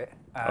bit a little bit.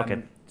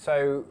 Okay.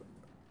 So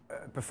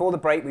before the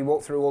break, we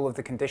walked through all of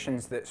the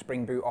conditions that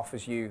Spring Boot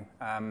offers you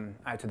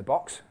out of the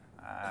box.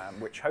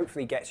 which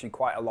hopefully gets you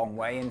quite a long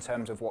way in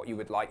terms of what you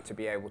would like to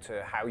be able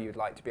to, how you'd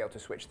like to be able to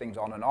switch things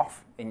on and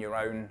off in your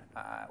own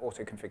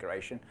auto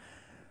configuration.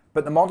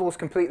 But the model is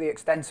completely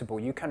extensible.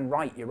 You can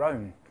write your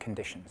own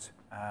conditions.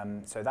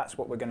 So that's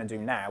what we're going to do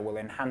now. We'll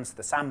enhance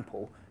the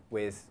sample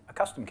with a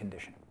custom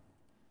condition.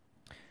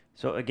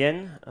 So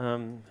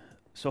again,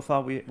 so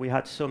far we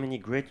had so many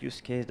great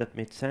use cases that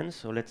made sense.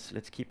 So let's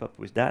keep up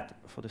with that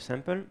for the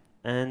sample.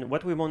 And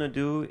what we want to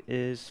do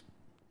is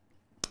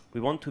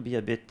we want to be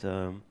a bit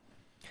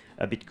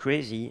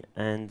crazy.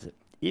 And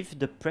if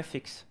the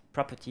prefix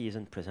property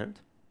isn't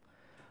present,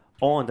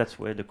 or that's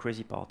where the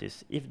crazy part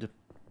is, if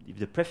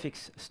the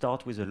prefix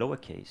starts with a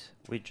lowercase,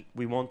 which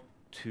we want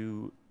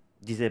to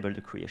disable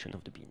the creation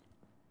of the bean.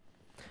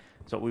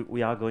 So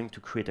we are going to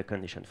create a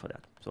condition for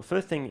that. So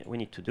first thing we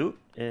need to do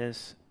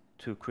is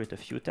to create a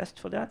few tests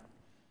for that.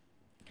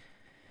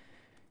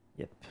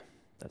 Yep,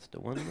 that's the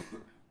one.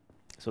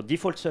 So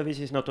default service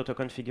is not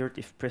auto-configured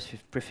if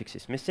prefix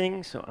is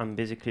missing. So I'm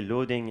basically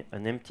loading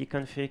an empty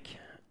config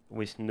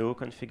with no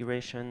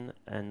configuration,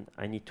 and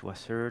I need to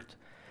assert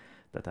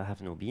that I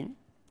have no bean.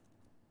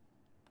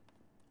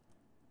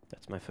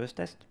 That's my first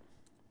test.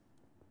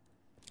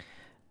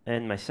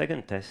 And my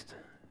second test,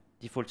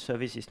 default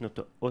service is not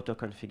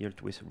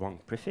auto-configured with wrong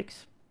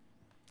prefix.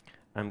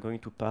 I'm going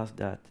to pass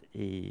that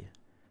a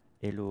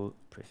hello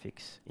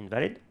prefix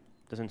invalid,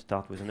 doesn't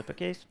start with an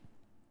uppercase.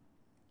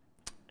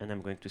 And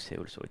I'm going to say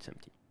also it's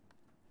empty.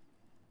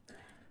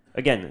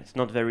 Again, it's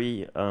not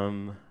very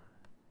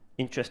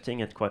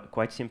interesting and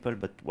quite simple,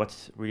 but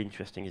what's really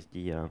interesting is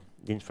the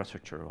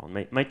infrastructure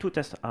around. My two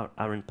tests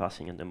aren't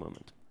passing at the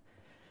moment.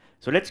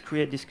 So let's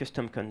create this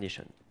custom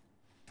condition.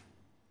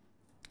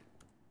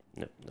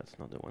 No, that's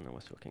not the one I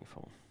was looking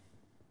for.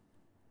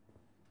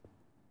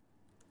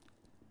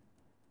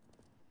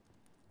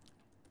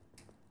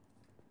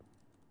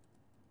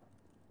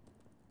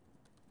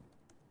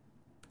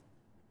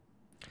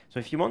 So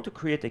if you want to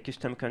create a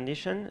custom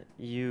condition,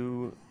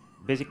 you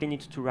basically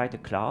need to write a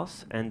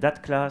class, and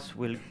that class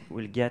will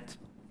get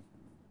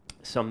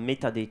some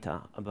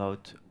metadata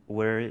about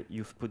where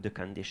you've put the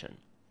condition.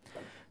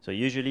 So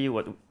usually,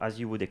 as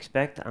you would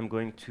expect, I'm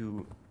going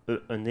to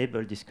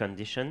enable this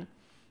condition.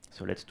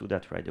 So let's do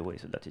that right away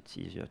so that it's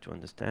easier to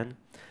understand.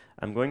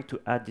 I'm going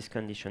to add this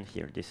condition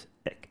here, this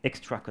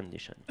extra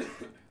condition.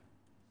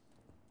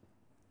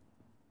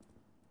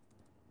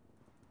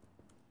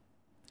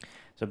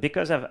 So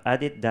because I've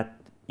added that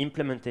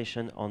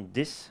implementation on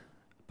this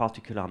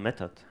particular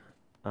method,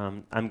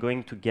 I'm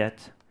going to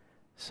get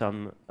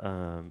some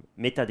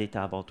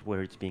metadata about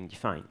where it's being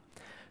defined.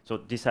 So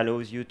this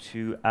allows you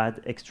to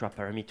add extra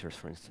parameters,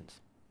 for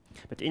instance.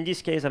 But in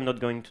this case, I'm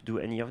not going to do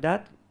any of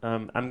that.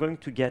 I'm going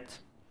to get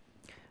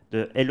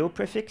the hello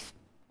prefix.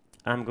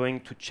 I'm going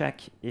to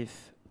check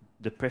if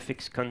the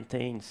prefix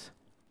contains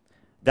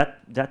that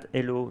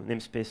hello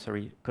namespace,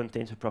 sorry,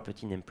 contains a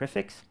property named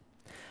prefix.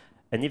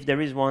 And if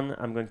there is one,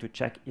 I'm going to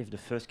check if the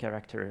first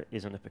character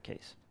is an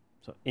uppercase.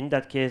 So in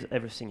that case,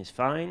 everything is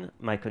fine.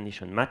 My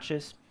condition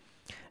matches.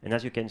 And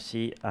as you can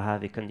see, I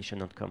have a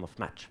condition outcome of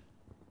match.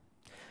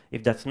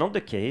 If that's not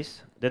the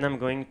case, then I'm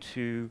going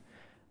to,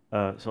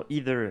 so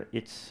either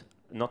it's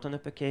not an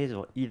uppercase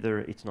or either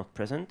it's not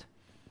present.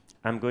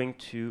 I'm going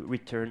to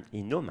return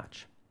a no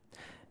match.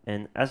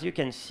 And as you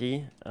can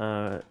see,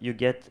 you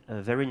get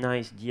a very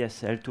nice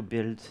DSL to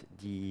build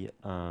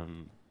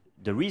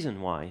the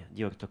reason why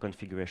the auto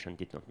configuration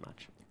did not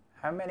match.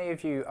 How many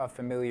of you are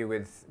familiar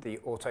with the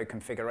auto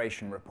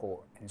configuration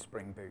report in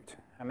Spring Boot?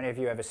 How many of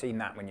you ever seen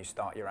that when you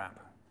start your app?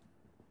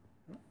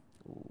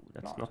 Ooh,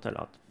 that's not a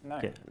lot. No.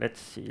 Okay, let's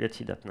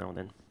see that now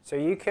then. So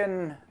you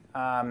can,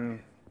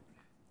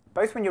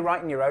 both when you're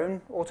writing your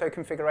own auto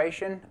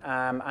configuration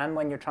and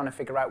when you're trying to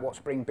figure out what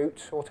Spring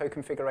Boot's auto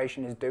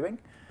configuration is doing,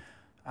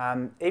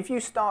 if you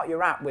start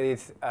your app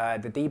with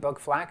the debug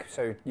flag,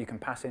 so you can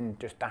pass in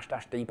just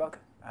 --debug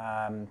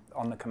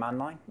on the command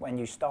line when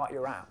you start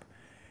your app,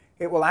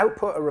 it will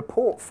output a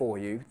report for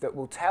you that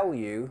will tell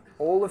you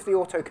all of the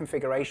auto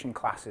configuration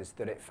classes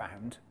that it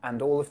found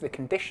and all of the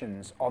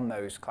conditions on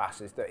those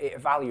classes that it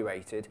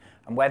evaluated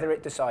and whether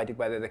it decided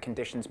whether the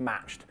conditions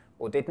matched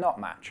or did not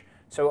match.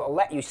 So it'll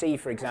let you see,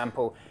 for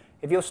example,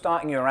 if you're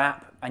starting your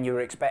app and you're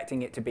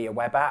expecting it to be a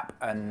web app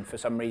and for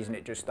some reason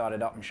it just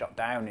started up and shut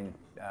down and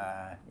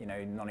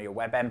none of your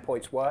web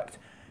endpoints worked,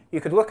 you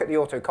could look at the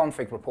auto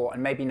config report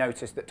and maybe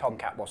notice that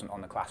Tomcat wasn't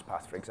on the class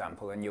path, for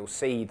example, and you'll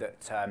see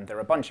that there are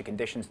a bunch of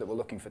conditions that were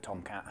looking for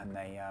Tomcat and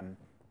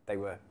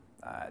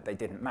they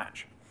didn't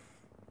match.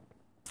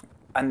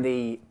 And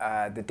the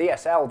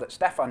DSL that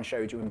Stéphane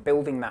showed you in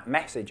building that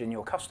message in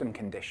your custom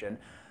condition,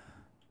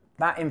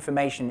 that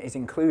information is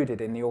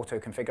included in the auto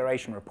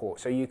configuration report.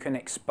 So you can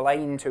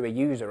explain to a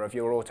user of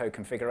your auto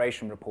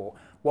configuration report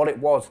what it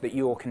was that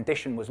your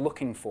condition was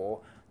looking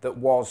for that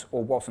was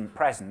or wasn't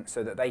present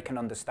so that they can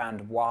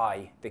understand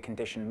why the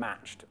condition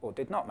matched or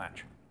did not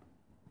match.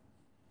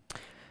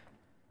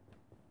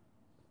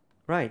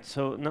 Right,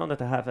 so now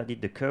that I have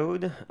added the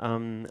code,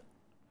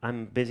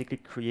 I'm basically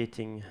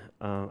creating,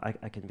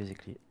 I can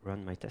basically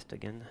run my test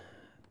again.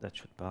 That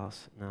should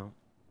pass now.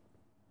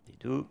 They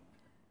do.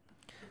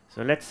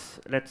 So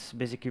let's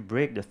basically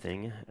break the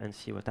thing and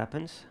see what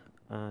happens.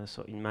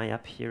 So in my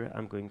app here,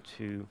 I'm going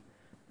to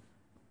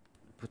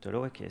put a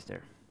lowercase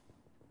there.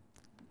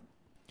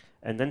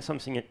 And then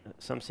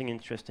something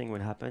interesting will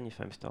happen if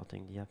I'm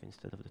starting the app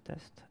instead of the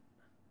test.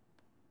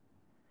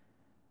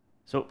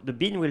 So the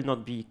bean will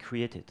not be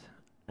created.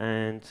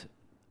 And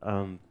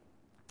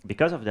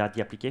because of that,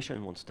 the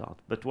application won't start.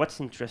 But what's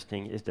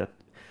interesting is that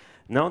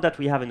now that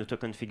we have an auto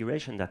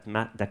configuration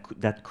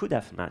that could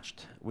have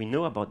matched, we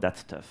know about that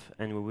stuff,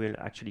 and we will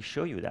actually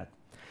show you that.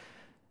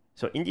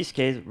 So in this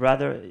case,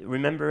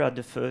 remember at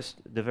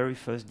the very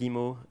first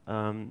demo,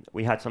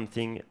 we had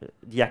something.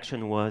 The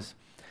action was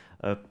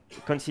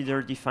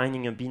consider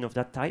defining a bean of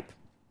that type,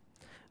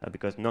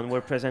 because none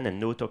were present and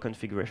no auto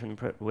configuration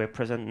were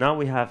present. Now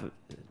we have,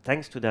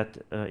 thanks to that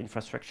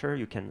infrastructure,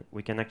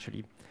 we can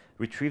actually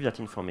retrieve that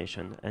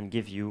information and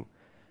give you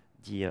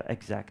the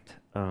exact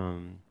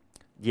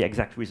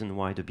reason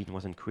why the bean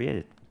wasn't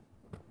created.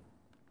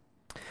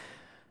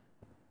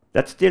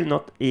 That's still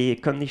not a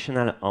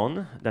conditional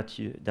on that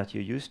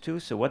you're used to.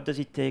 So what does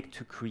it take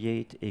to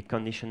create a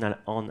conditional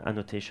on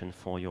annotation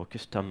for your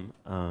custom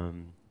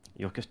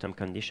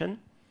condition?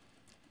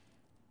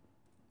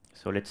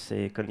 So let's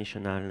say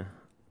conditional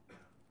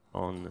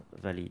on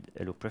valid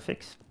hello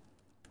prefix,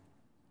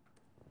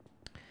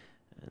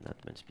 and that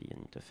must be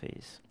an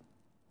interface.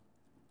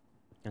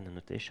 An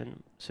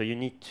annotation. So you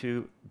need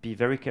to be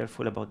very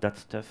careful about that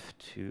stuff,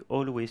 to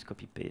always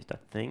copy paste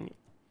that thing.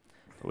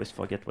 Always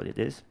forget what it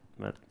is.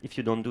 But if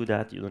you don't do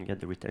that, you don't get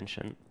the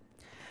retention.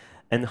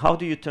 And how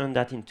do you turn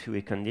that into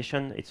a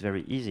condition? It's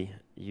very easy.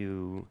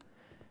 You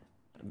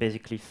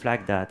basically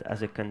flag that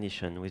as a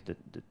condition with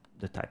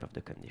the type of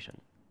the condition.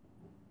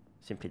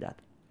 Simply that.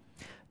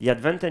 The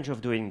advantage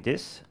of doing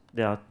this,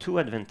 there are two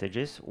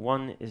advantages.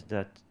 One is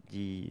that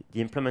the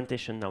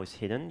implementation now is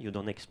hidden. You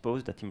don't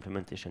expose that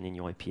implementation in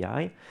your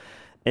API.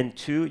 And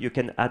two, you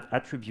can add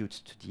attributes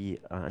to the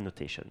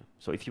annotation.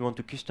 So if you want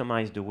to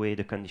customize the way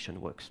the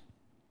condition works.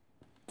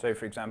 So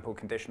for example,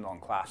 conditional on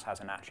class has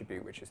an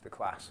attribute, which is the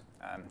class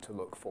to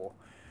look for.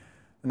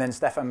 And then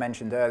Stéphane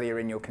mentioned earlier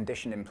in your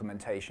condition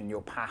implementation,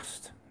 you're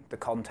passed the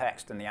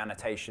context and the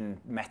annotation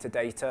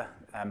metadata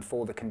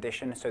for the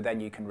condition, so then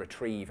you can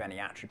retrieve any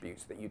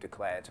attributes that you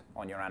declared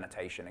on your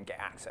annotation and get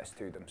access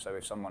to them. So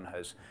if someone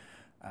has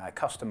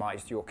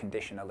customized your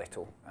condition a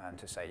little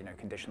to say,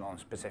 conditional on a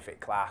specific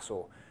class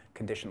or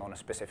conditional on a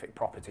specific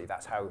property,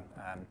 that's how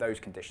those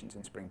conditions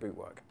in Spring Boot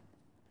work.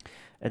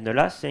 And the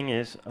last thing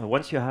is,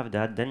 once you have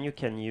that, then you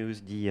can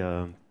use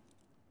the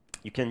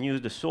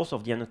source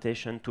of the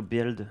annotation to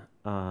build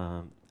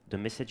the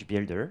message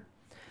builder.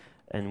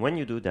 And when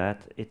you do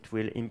that, it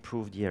will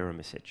improve the error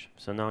message.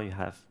 So now you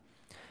have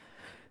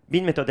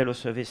bean method hello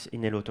service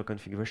in hello auto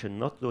configuration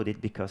not loaded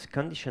because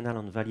conditional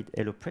on valid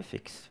hello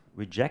prefix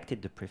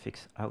rejected the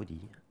prefix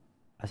Audi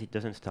as it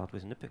doesn't start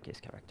with an uppercase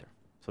character.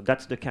 So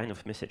that's the kind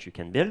of message you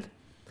can build.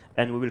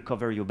 And we will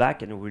cover you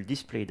back and we will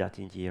display that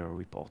in the error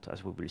report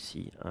as we will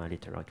see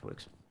later how it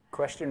works.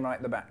 Question right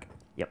at the back.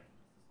 Yep.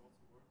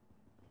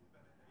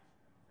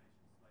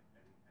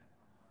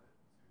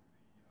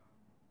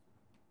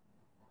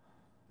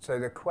 So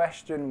the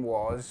question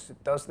was,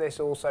 does this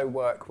also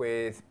work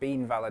with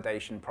bean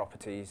validation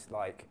properties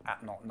like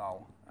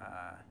 @not_null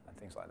and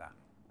things like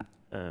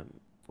that?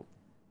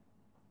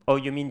 Oh,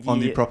 you mean on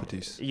the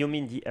properties? You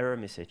mean the error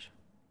message?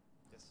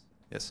 Yes.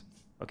 Yes.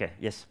 Okay.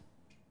 Yes.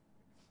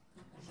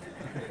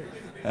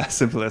 As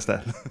simple as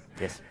that.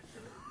 Yes.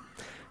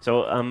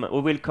 So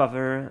we will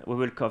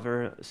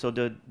cover. So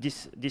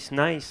this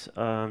nice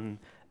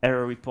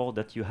error report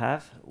that you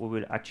have, we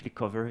will actually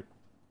cover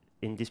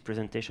in this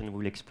presentation. We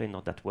will explain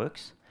how that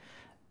works,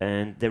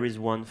 and there is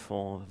one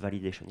for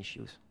validation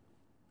issues.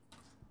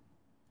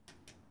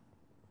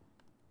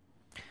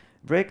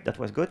 Break. That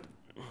was good.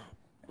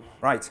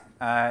 Right.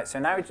 So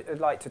now I'd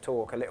like to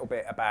talk a little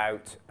bit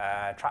about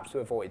traps to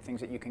avoid,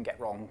 things that you can get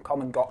wrong,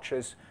 common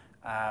gotchas.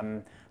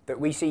 That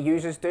we see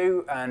users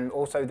do, and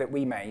also that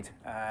we made,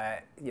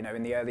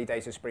 in the early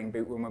days of Spring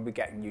Boot when we were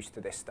getting used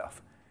to this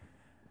stuff.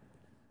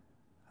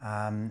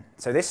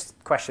 So this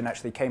question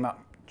actually came up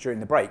during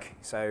the break.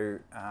 So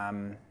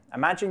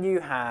imagine you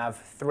have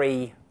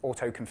 3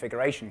 auto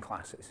configuration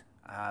classes,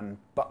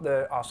 but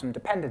there are some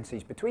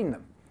dependencies between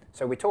them.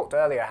 So we talked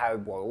earlier how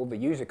all the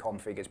user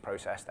config is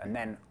processed and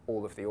then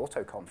all of the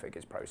auto config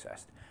is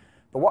processed.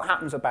 But what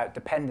happens about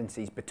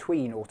dependencies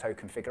between auto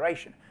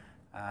configuration?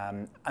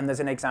 And there's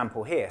an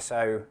example here.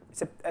 So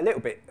it's a little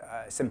bit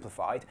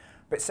simplified.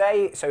 But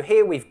so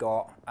here we've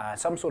got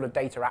some sort of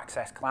data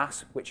access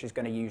class, which is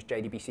going to use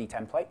JDBC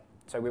template.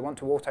 So we want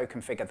to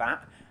auto-configure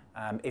that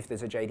if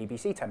there's a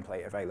JDBC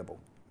template available.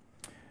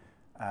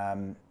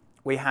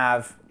 We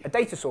have a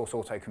data source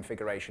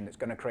auto-configuration that's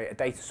going to create a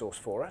data source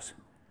for us.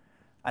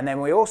 And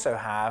then we also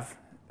have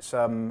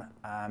some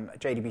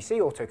JDBC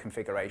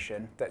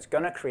auto-configuration that's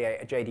going to create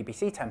a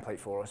JDBC template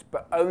for us,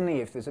 but only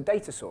if there's a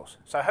data source.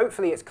 So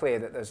hopefully it's clear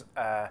that there's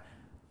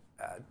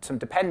some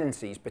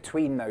dependencies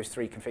between those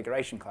 3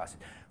 configuration classes.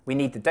 We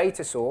need the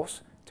data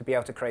source to be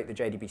able to create the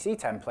JDBC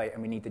template,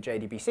 and we need the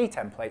JDBC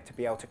template to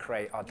be able to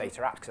create our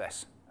data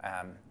access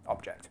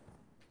object.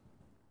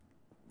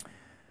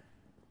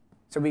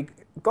 So we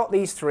got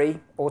these three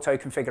auto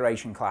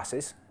configuration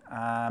classes,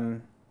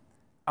 and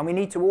we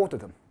need to order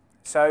them.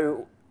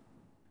 So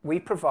we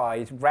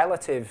provide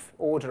relative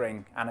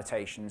ordering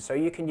annotations. So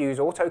you can use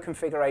auto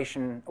configure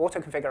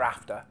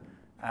after,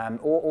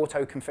 or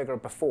auto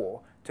configure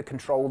before to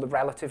control the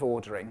relative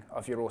ordering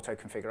of your auto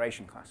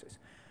configuration classes.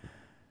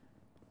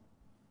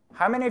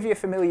 How many of you are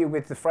familiar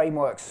with the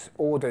framework's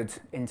ordered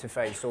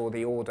interface or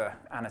the order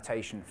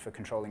annotation for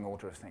controlling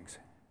order of things?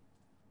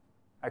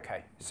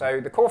 OK, so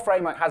the core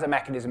framework has a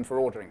mechanism for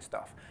ordering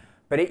stuff,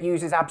 but it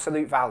uses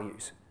absolute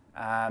values.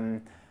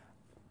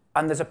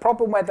 And there's a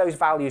problem where those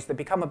values, they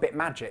become a bit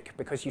magic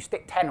because you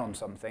stick 10 on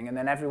something, and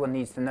then everyone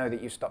needs to know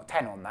that you've stuck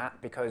 10 on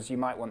that, because you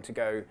might want to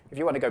go, if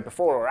you want to go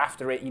before or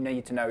after it, you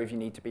need to know if you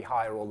need to be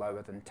higher or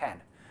lower than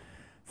 10.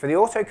 For the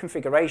auto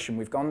configuration,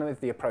 we've gone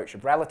with the approach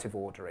of relative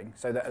ordering,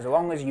 so that as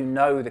long as you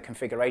know the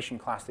configuration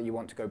class that you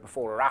want to go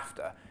before or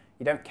after,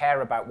 you don't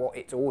care about what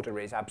its order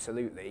is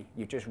absolutely.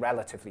 You just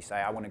relatively say,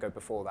 I want to go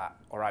before that,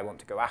 or I want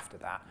to go after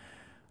that.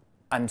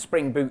 And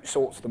Spring Boot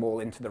sorts them all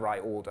into the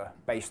right order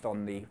based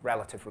on the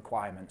relative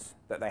requirements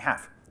that they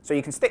have. So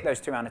you can stick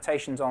those two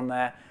annotations on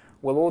there.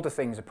 We'll order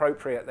things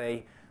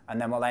appropriately, and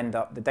then we'll end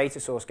up, the data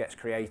source gets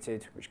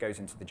created, which goes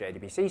into the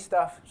JDBC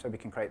stuff, so we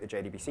can create the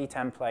JDBC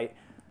template,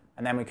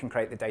 and then we can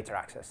create the data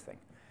access thing.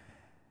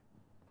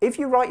 If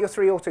you write your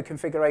three auto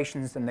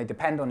configurations and they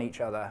depend on each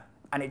other,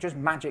 and it just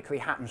magically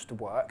happens to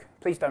work,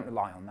 please don't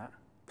rely on that.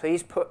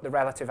 Please put the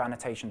relative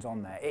annotations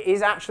on there. It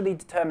is actually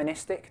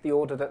deterministic, the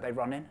order that they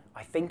run in.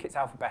 I think it's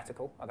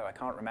alphabetical, although I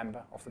can't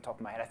remember off the top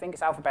of my head. I think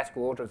it's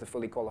alphabetical order of the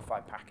fully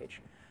qualified package.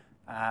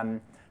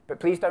 But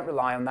please don't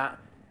rely on that.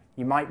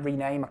 You might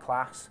rename a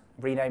class,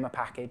 rename a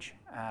package,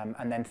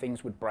 and then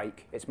things would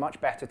break. It's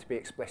much better to be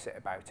explicit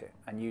about it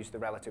and use the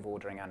relative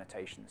ordering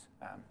annotations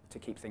to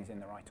keep things in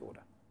the right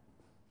order.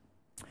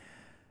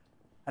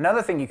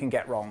 Another thing you can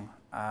get wrong,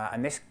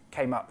 and this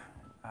came up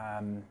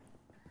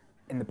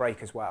in the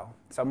break as well.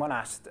 Someone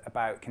asked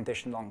about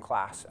conditional on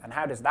class, and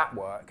how does that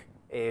work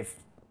if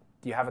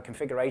you have a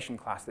configuration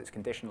class that's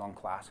conditional on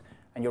class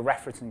and you're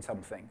referencing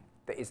something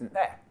that isn't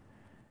there?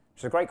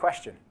 Which is a great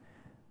question.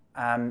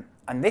 And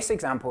this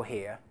example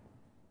here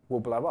will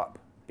blow up,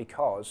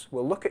 because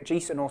we'll look at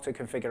JSON auto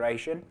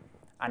configuration,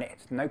 and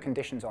it's no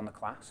conditions on the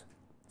class.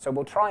 So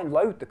we'll try and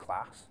load the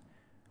class.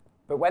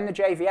 But when the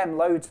JVM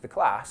loads the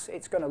class,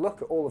 it's going to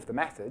look at all of the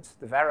methods.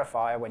 The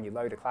verifier, when you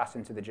load a class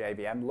into the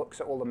JVM,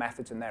 looks at all the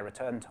methods and their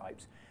return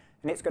types.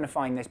 And it's going to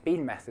find this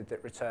bean method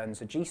that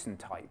returns a JSON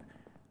type.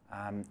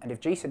 And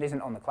if JSON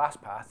isn't on the class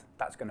path,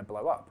 that's going to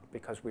blow up,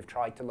 because we've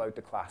tried to load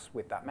the class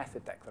with that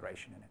method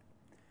declaration in it.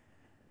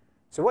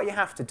 So what you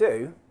have to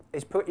do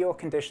is put your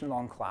conditional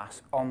on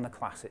class on the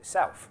class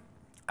itself.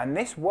 And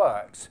this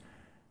works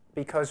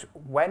because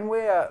when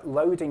we're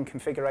loading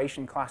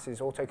configuration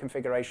classes, auto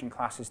configuration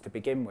classes to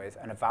begin with,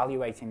 and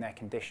evaluating their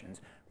conditions,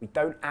 we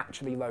don't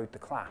actually load the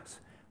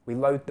class. We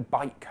load the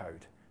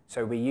bytecode.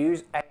 So we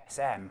use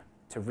ASM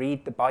to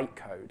read the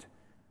bytecode,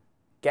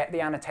 get the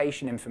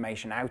annotation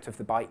information out of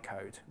the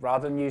bytecode.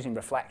 Rather than using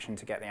reflection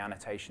to get the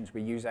annotations,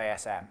 we use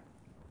ASM.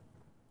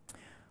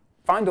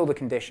 Find all the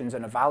conditions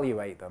and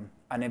evaluate them.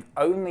 And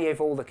only if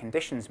all the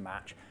conditions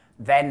match,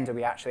 then do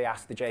we actually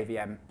ask the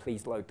JVM,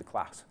 please load the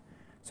class.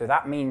 So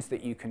that means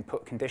that you can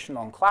put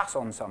conditional on class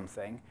on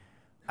something,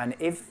 and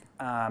if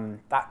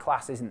that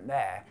class isn't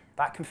there,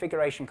 that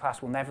configuration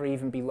class will never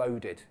even be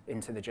loaded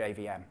into the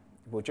JVM.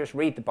 We'll just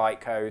read the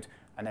bytecode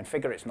and then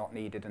figure it's not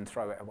needed and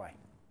throw it away.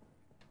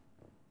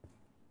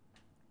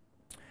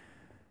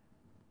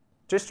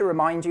 Just to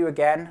remind you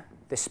again,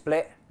 the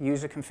split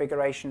user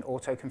configuration,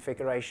 auto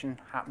configuration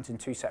happens in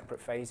two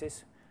separate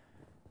phases.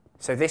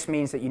 So this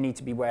means that you need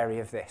to be wary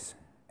of this.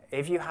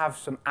 If you have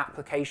some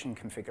application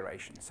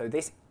configuration, so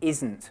this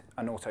isn't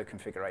an auto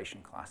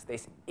configuration class,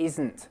 this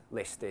isn't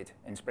listed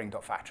in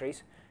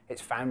Spring.Factories,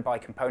 it's found by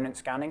component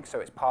scanning, so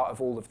it's part of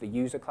all of the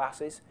user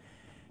classes.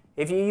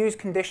 If you use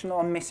conditional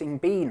on missing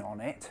bean on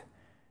it,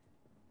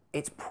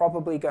 it's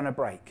probably going to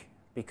break,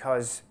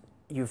 because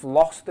you've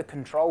lost the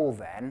control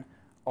then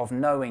of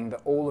knowing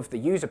that all of the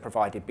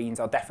user-provided beans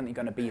are definitely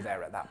going to be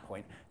there at that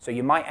point. So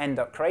you might end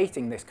up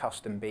creating this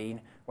custom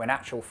bean when,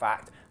 actual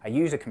fact, a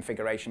user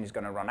configuration is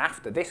going to run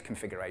after this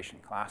configuration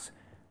class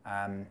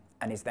and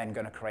is then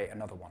going to create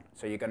another one.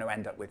 So you're going to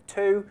end up with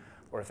two,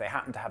 or if they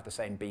happen to have the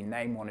same bean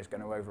name, one is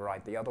going to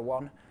override the other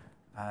one.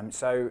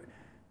 So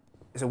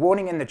there's a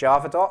warning in the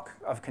Java doc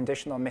of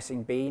conditional on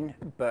missing bean,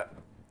 but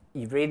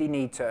you really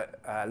need to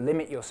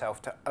limit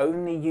yourself to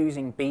only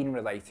using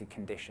bean-related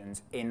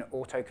conditions in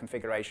auto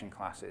configuration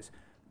classes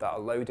that are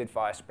loaded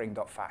via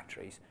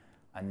Spring.Factories,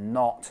 and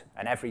not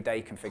an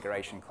everyday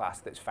configuration class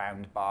that's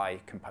found by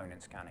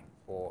component scanning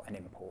or an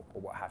import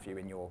or what have you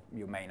in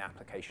your main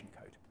application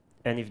code.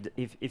 And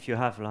if you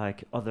have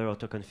like other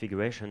auto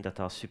configuration that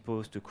are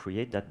supposed to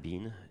create that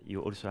bean, you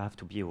also have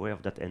to be aware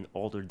of that and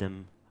order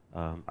them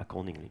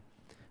accordingly.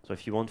 So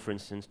if you want, for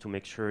instance, to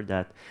make sure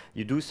that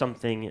you do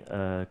something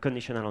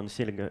conditional on a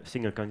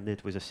single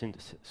candidate with a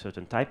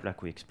certain type,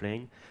 like we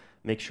explained,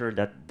 make sure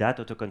that that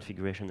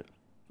auto-configuration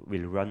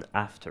will run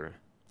after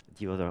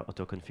the other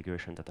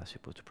auto-configuration that are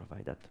supposed to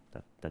provide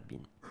that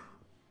bean.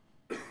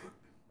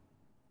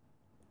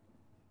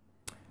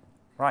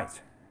 Right.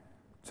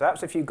 So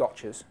that's a few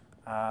gotchas.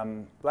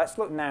 Let's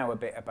look now a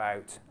bit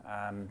about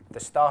the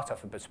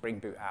startup of a Spring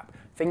Boot app.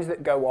 Things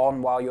that go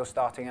on while you're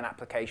starting an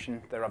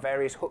application. There are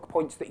various hook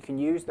points that you can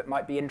use that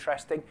might be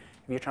interesting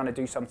if you're trying to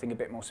do something a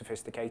bit more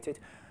sophisticated.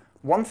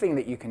 One thing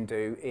that you can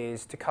do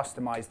is to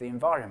customize the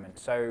environment.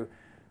 So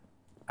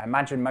I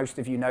imagine most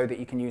of you know that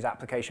you can use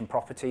application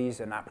properties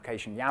and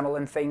application YAML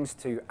and things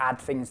to add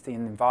things to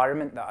an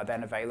environment that are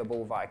then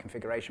available via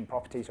configuration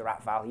properties or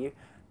app value.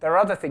 There are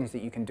other things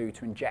that you can do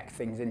to inject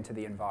things into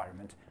the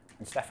environment.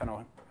 And Stéphane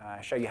will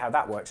show you how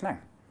that works now.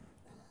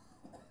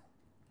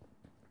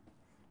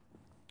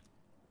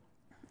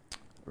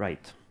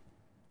 Right.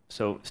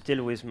 So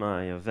still with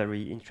my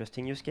very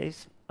interesting use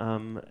case,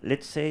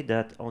 let's say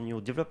that on your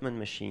development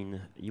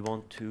machine, you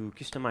want to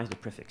customize the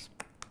prefix.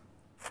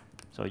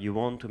 So you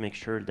want to make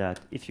sure that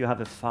if you have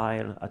a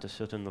file at a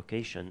certain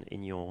location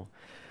in your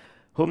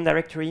home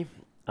directory,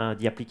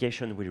 the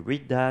application will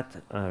read that,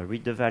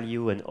 read the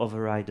value, and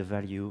override the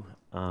value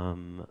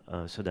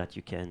so that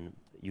you can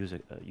use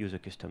a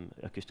custom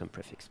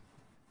prefix.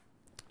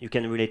 You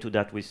can relate to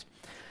that with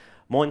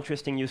more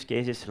interesting use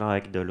cases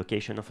like the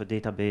location of a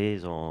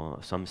database or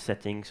some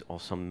settings or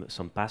some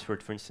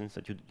password, for instance,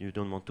 that you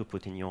don't want to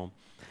put in your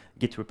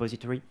Git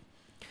repository.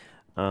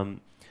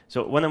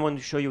 So what I want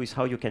to show you is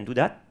how you can do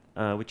that,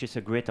 which is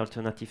a great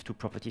alternative to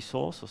property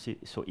source.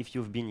 So if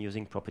you've been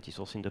using property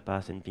source in the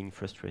past and being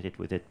frustrated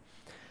with it,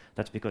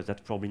 that's because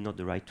that's probably not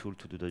the right tool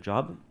to do the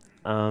job.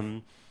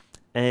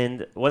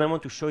 And what I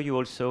want to show you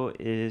also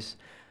is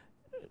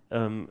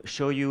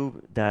show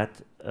you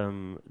that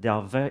there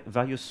are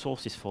various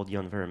sources for the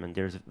environment.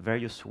 There's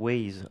various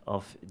ways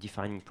of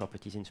defining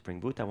properties in Spring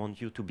Boot. I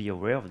want you to be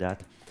aware of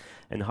that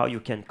and how you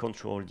can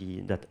control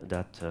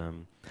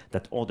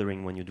that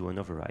ordering when you do an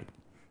override.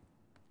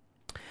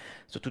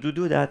 So to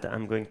do that,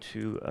 I'm going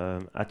to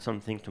add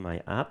something to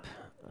my app.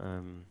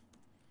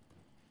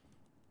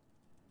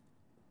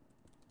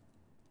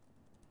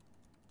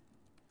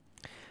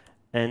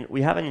 And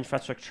we have an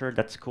infrastructure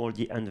that's called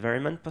the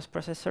environment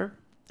postprocessor.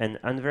 And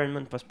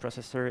environment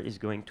postprocessor is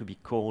going to be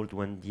called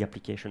when the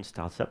application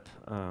starts up.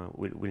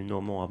 We'll know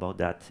more about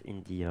that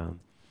in the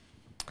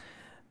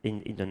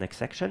next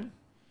section.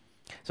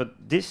 So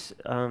this,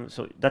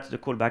 so that's the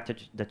callback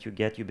that you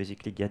get. You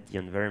basically get the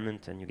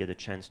environment, and you get a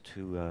chance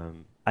to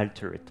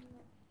alter it.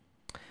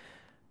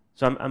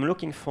 So I'm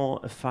looking for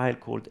a file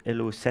called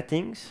hello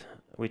settings,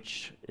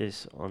 which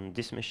is on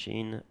this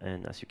machine,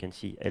 and as you can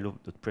see,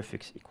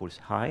 hello.prefix equals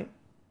hi.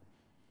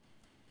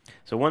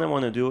 So what I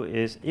want to do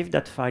is, if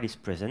that file is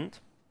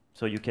present,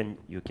 so you can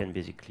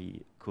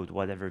basically code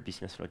whatever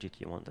business logic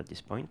you want at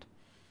this point,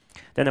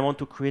 then I want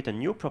to create a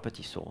new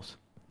property source.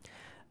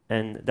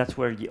 And that's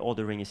where the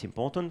ordering is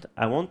important.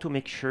 I want to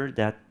make sure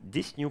that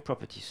this new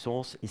property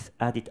source is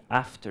added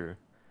after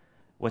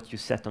what you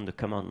set on the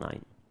command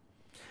line.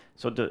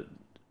 So the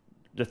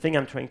thing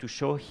I'm trying to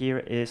show here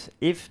is,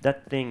 if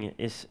that thing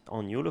is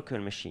on your local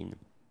machine,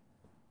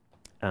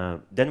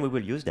 then we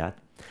will use that.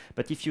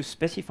 But if you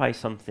specify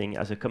something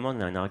as a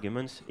command line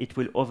argument, it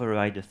will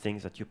override the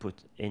things that you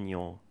put in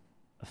your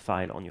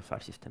file on your file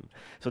system.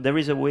 So there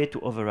is a way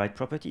to override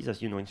properties,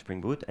 as you know, in Spring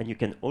Boot, and you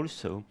can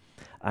also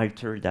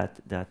alter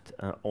that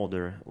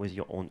order with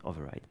your own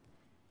override.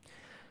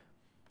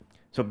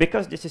 So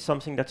because this is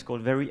something that's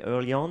called very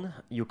early on,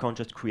 you can't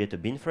just create a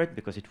bin for it,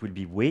 because it will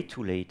be way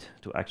too late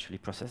to actually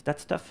process that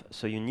stuff.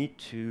 So you need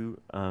to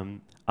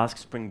ask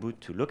Spring Boot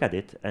to look at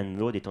it and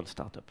load it on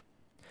startup.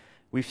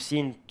 We've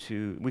seen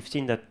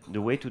that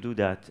the way to do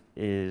that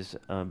is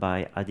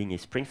by adding a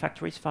Spring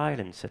Factories file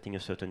and setting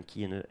a certain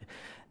key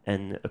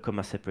and a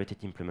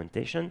comma-separated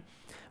implementation.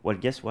 Well,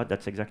 guess what?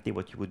 That's exactly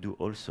what you would do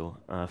also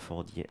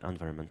for the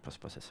environment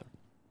postprocessor.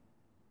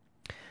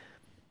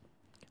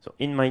 So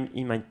in my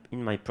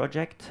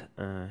project,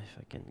 if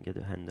I can get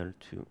a handle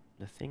to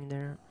the thing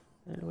there,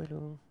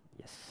 hello,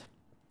 yes.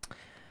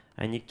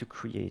 I need to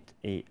create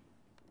a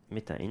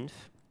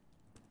meta-inf,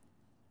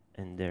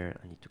 and there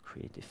I need to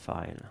create a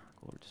file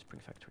called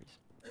Spring Factories.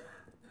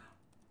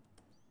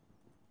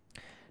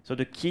 So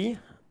the key,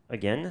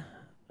 again,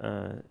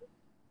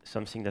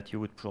 something that you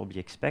would probably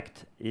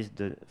expect, is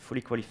the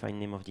fully qualified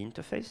name of the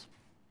interface,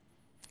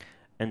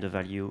 and the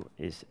value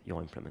is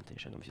your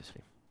implementation,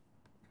 obviously.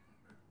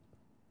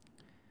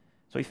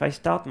 So if I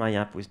start my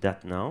app with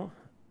that now,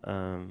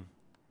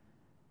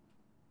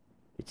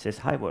 it says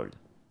 "Hi World,"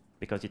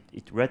 because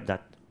it read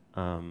that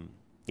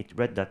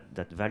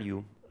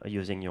value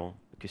using your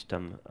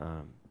custom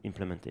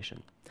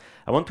implementation.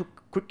 I want to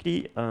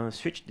quickly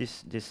switch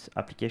this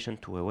application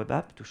to a web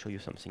app to show you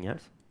something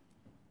else.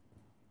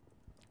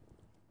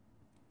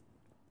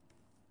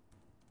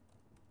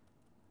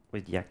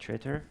 With the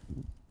actuator.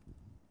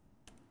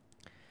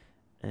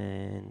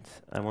 And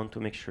I want to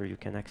make sure you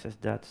can access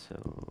that,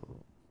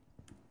 so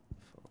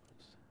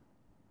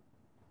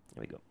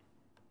Here we go.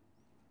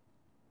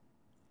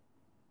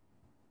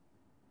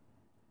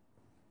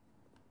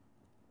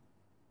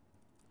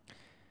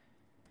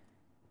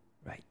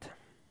 Right.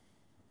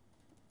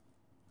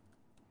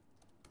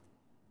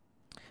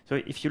 So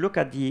if you look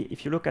at the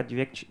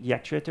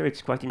actuator,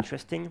 it's quite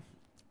interesting.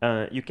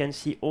 You can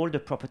see all the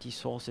property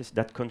sources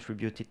that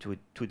contributed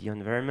to the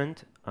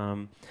environment.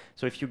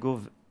 So if you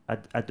go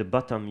at the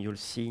bottom, you'll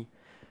see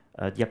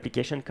the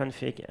application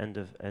config and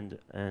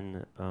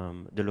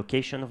the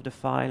location of the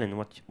file and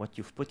what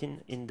you've put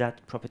in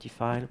that property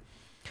file.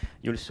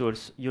 You'll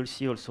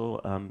see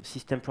also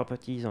system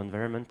properties,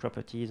 environment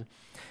properties,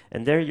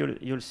 and there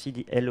you'll see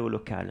the hello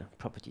local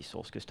property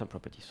source, custom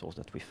property source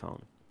that we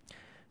found.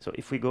 So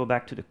if we go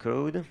back to the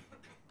code,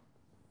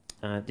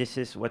 this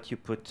is what you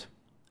put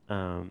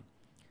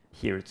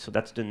here. So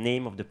that's the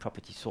name of the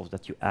property source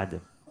that you add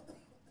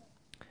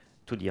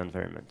to the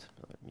environment.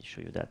 Let me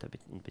show you that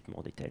in a bit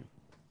more detail.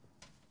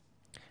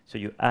 So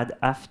you add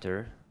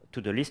after,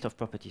 to the list of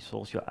property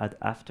source, you add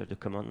after the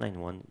command line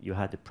one, you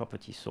had a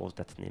property source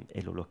that's named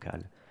hello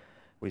local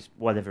with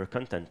whatever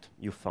content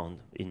you found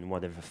in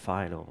whatever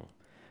file or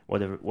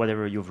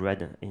whatever you've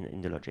read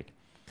in the logic.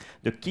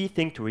 The key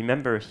thing to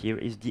remember here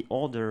is the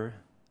order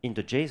in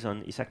the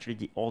JSON is actually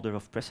the order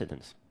of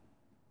precedence.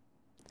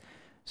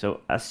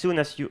 So as soon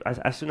as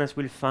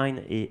we'll find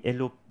a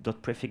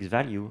hello.prefix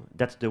value,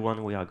 that's the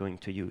one we are going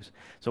to use.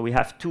 So we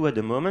have two at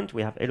the moment.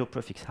 We have hello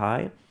prefix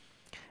high,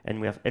 and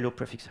we have hello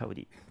prefix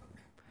howdy.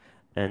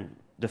 And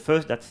the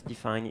first that's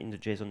defined in the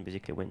JSON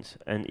basically wins.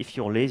 And if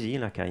you're lazy,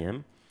 like I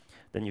am,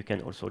 then you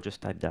can also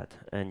just type that,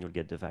 and you'll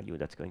get the value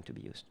that's going to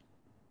be used.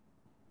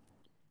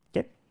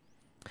 Okay.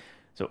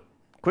 So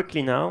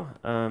quickly now,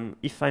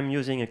 if I'm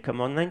using a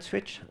command line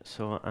switch,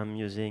 so I'm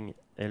using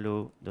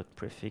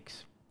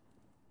hello.prefix,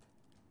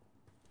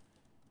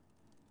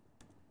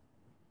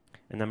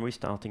 and I'm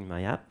restarting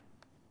my app,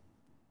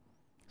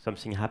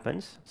 something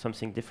happens,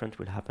 something different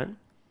will happen.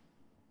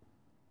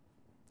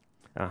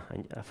 Ah,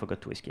 I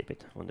forgot to escape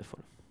it. Wonderful.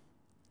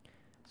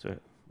 So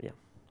yeah,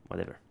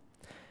 whatever.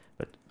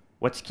 But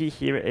what's key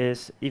here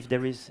is if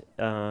there is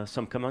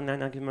some command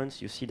line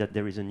arguments, you see that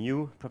there is a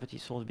new property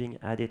source being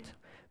added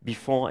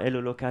before hello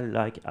local,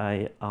 like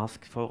I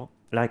asked for,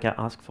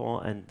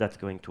 and that's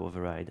going to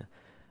override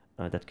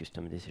that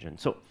custom decision.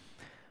 So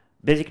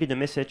basically, the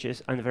message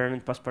is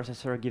environment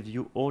post-processor gives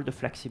you all the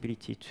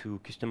flexibility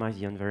to customize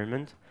the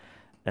environment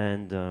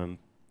and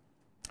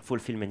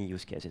fulfill many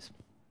use cases.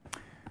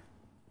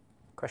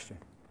 Question?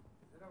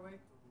 Is there a way to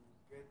get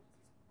this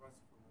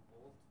process from a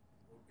vault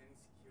or any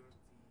security,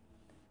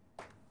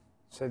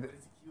 So very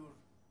secure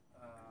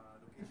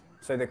location?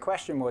 So the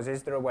question was,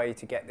 is there a way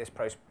to get this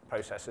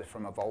processor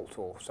from a vault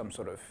or some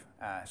sort of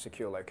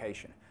secure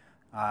location?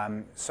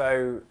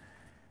 So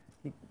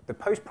the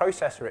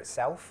post-processor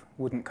itself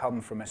wouldn't come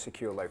from a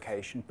secure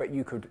location, but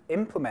you could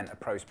implement a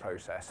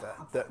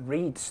post-processor that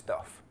reads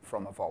stuff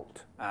from a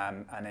vault.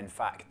 And in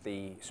fact,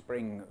 the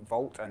Spring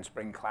Vault and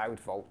Spring Cloud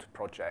Vault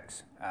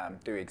projects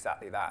do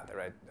exactly that.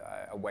 They're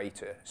a way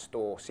to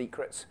store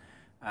secrets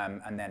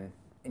and then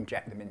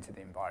inject them into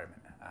the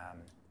environment.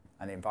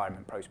 And the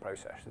environment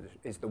post-processor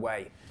is the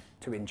way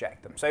to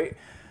inject them. So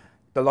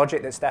the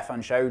logic that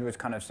Stéphane showed was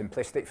kind of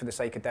simplistic for the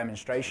sake of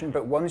demonstration,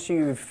 but once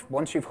you've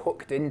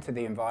hooked into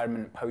the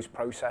environment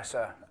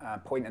post-processor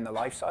point in the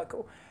life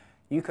cycle,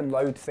 you can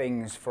load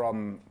things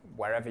from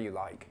wherever you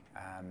like.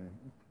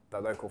 The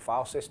local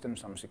file system,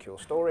 some secure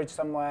storage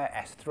somewhere,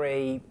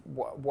 S3,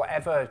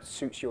 whatever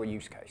suits your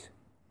use case.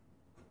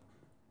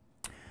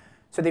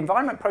 So the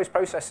environment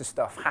post-processor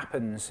stuff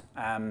happens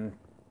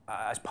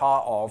as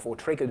part of or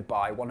triggered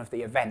by one of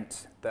the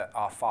events that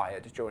are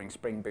fired during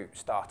Spring Boot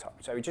startup.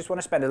 So we just want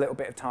to spend a little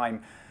bit of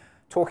time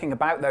talking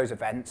about those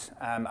events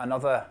and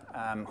other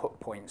hook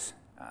points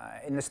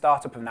in the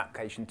startup of an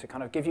application to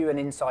kind of give you an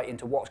insight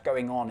into what's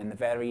going on in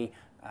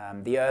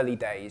the early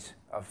days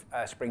of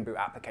a Spring Boot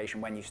application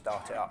when you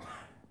start it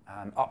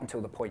up until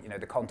the point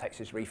the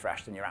context is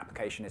refreshed and your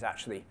application is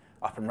actually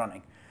up and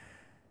running.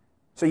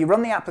 So you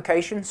run the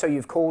application, so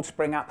you've called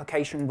Spring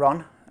Application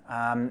Run.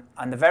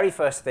 And the very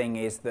first thing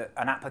is that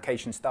an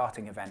application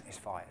starting event is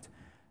fired.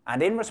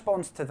 And in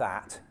response to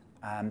that,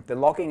 the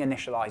logging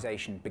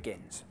initialization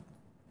begins.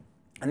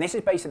 And this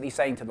is basically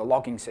saying to the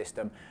logging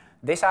system,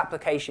 this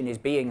application is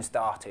being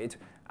started,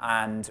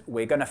 and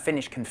we're going to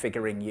finish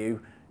configuring you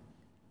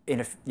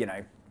in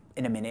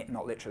a minute,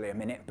 not literally a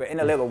minute, but in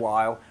a little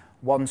while,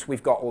 once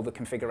we've got all the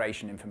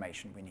configuration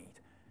information we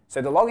need.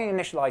 So the logging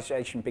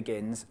initialization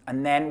begins,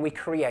 and then we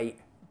create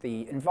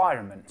the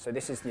environment. So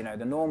this is the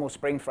normal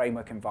Spring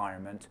Framework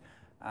environment.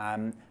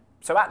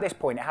 So at this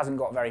point, it hasn't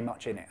got very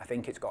much in it. I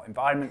think it's got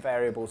environment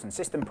variables and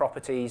system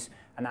properties,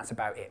 and that's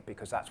about it,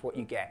 because that's what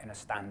you get in a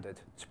standard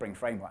Spring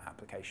Framework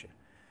application.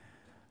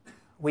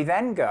 We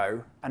then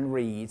go and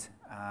read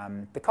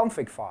the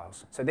config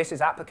files. So this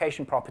is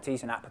application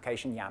properties and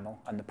application YAML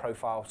and the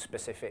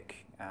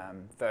profile-specific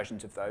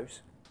versions of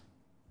those.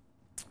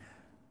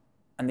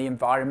 And the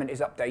environment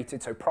is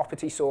updated, so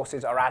property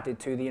sources are added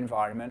to the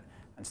environment.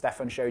 And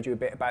Stéphane showed you a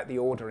bit about the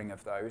ordering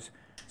of those.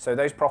 So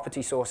those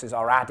property sources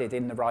are added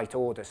in the right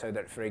order so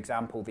that, for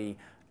example, the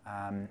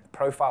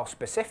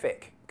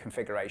profile-specific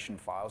configuration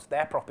files,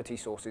 their property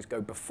sources go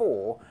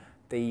before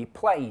the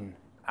plain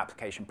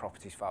application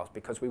properties files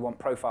because we want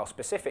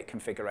profile-specific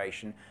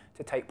configuration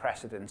to take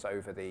precedence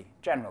over the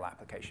general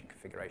application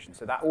configuration.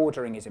 So that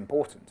ordering is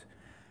important.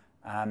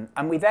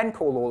 And we then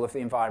call all of the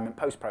environment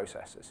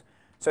post-processors.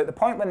 So at the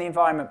point when the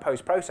environment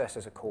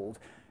post-processors are called,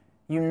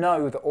 you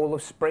know that all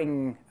of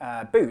Spring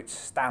Boot's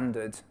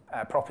standard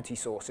property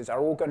sources are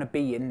all going to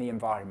be in the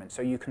environment.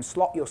 So you can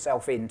slot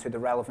yourself into the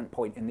relevant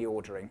point in the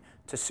ordering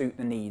to suit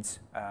the needs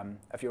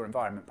of your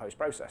environment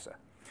post-processor.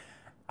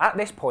 At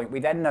this point, we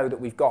then know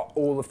that we've got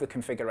all of the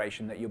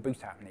configuration that your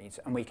boot app needs,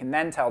 and we can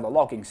then tell the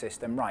logging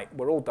system, right,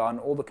 we're all done,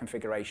 all the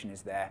configuration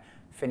is there,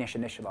 finish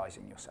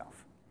initializing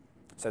yourself.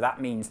 So that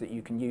means that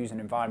you can use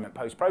an environment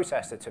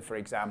post-processor to, for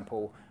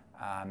example,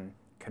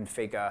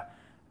 configure.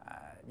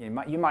 You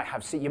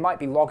might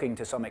be logging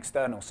to some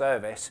external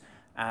service,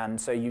 and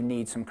so you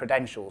need some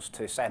credentials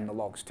to send the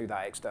logs to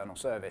that external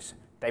service.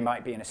 They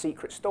might be in a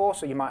secret store,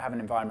 so you might have an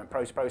environment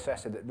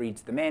post-processor that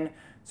reads them in.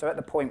 So at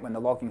the point when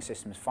the logging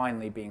system is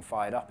finally being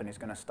fired up and is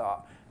going to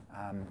start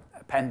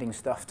appending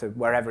stuff to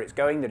wherever it's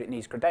going that it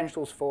needs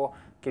credentials for,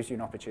 gives you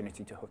an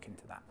opportunity to hook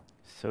into that.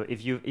 So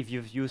if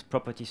you've used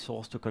property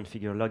source to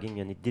configure logging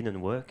and it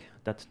didn't work,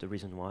 that's the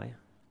reason why.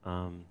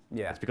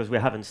 Yeah. It's because we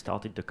haven't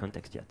started the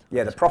context yet.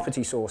 Yeah, the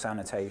property source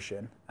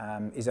annotation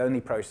is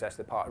only processed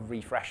as part of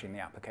refreshing the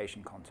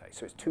application context.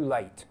 So it's too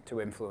late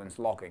to influence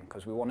logging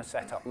because we want to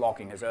set up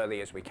logging as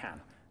early as we can.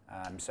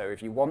 So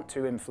if you want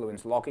to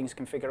influence logging's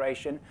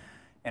configuration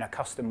in a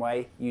custom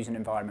way, use an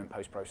environment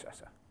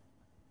post-processor.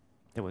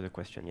 There was a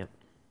question, yeah.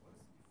 What is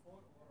the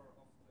default order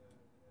of the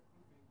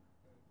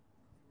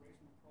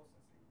configuration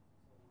processing?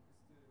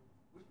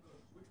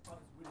 So which part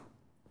is winning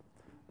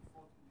in the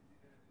default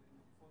Spring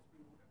Boot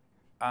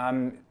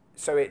application?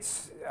 So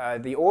it's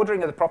the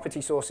ordering of the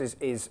property sources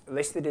is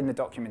listed in the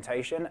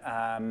documentation,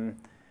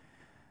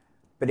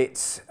 but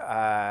it's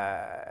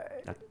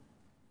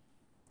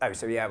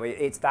so yeah,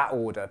 it's that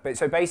order. But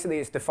so basically,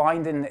 it's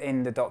defined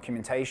in the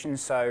documentation.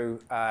 So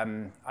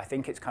I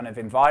think it's kind of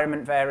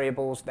environment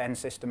variables, then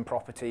system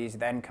properties,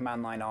 then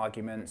command line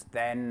arguments,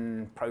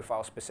 then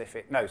profile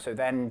specific. No, so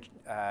then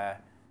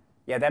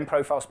then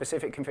profile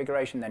specific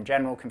configuration, then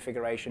general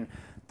configuration.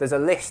 There's a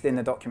list in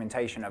the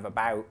documentation of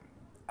about,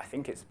 I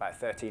think it's about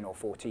 13 or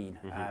 14.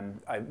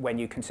 When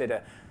you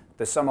consider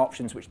there's some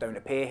options which don't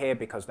appear here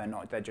because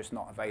they're just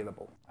not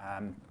available.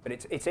 But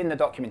it's in the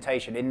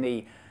documentation. In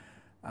the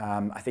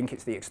I think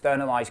it's the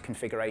externalized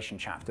configuration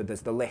chapter.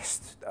 There's the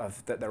list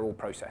of that they're all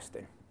processed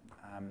in,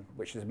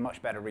 which is a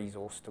much better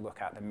resource to look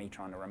at than me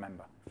trying to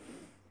remember.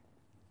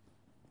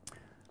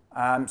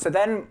 So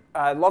then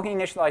logging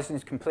initialization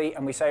is complete,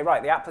 and we say,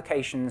 right, the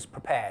application's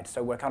prepared,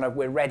 so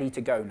we're ready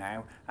to go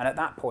now. And at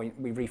that point,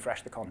 we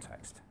refresh the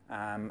context,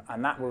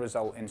 and that will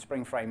result in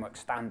Spring Framework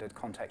standard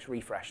context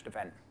refreshed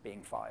event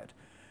being fired.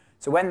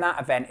 So when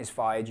that event is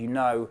fired, you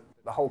know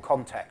the whole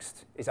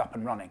context is up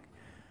and running.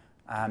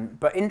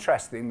 But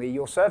interestingly,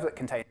 your servlet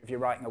container, if you're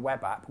writing a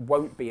web app,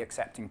 won't be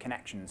accepting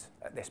connections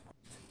at this point.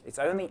 It's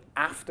only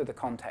after the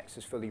context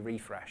is fully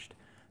refreshed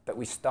that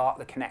we start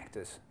the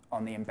connectors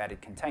on the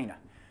embedded container.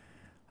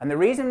 And the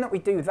reason that we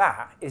do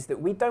that is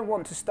that we don't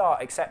want to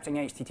start accepting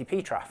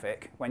HTTP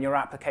traffic when your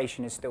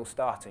application is still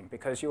starting,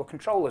 because your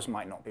controllers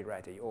might not be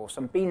ready, or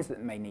some beans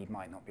that may need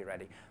might not be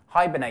ready.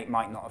 Hibernate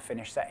might not have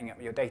finished setting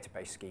up your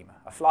database schema.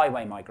 A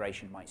flyway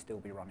migration might still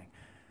be running.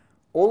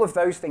 All of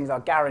those things are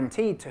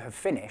guaranteed to have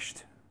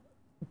finished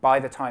by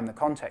the time the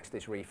context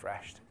is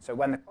refreshed. So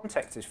when the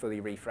context is fully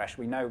refreshed,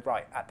 we know,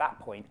 right, at that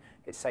point,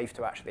 it's safe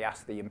to actually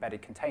ask the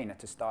embedded container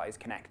to start its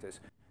connectors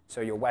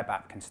so your web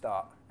app can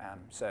start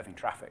serving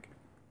traffic.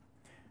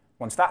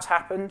 Once that's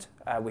happened,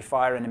 we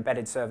fire an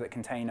embedded servlet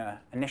container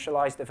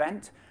initialized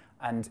event,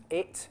 and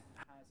it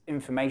has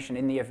information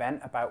in the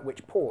event about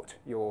which port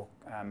your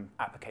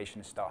application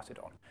is started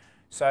on.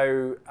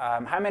 So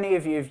how many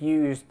of you have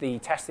used the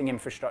testing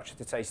infrastructure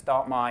to say,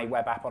 start my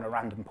web app on a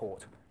random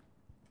port?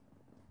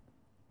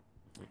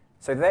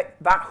 So that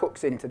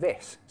hooks into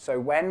this. So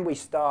when we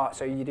start,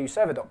 so you do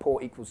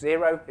server.port equals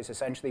 0 is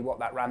essentially what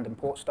that random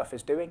port stuff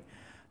is doing.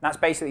 And that's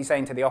basically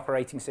saying to the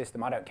operating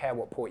system, I don't care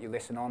what port you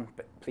listen on,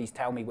 but please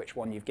tell me which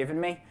one you've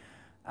given me.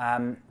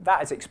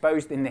 That is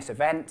exposed in this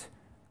event,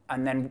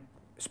 and then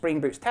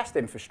Spring Boot's test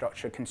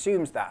infrastructure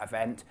consumes that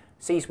event,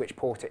 sees which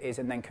port it is,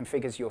 and then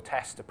configures your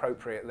test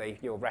appropriately,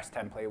 your REST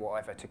template or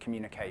whatever, to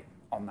communicate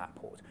on that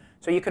port.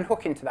 So you can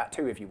hook into that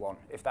too if you want,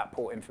 if that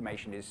port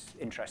information is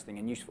interesting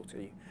and useful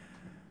to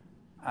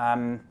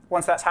you.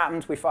 Once that's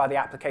happened, we fire the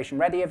application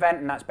ready event,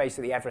 and that's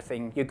basically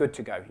everything. You're good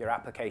to go. Your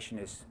application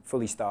is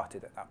fully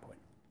started at that point.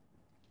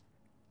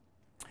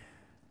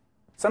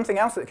 Something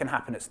else that can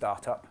happen at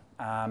startup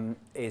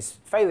is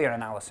failure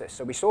analysis.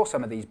 So we saw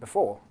some of these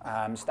before.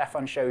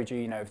 Stéphane showed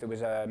you, if there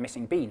was a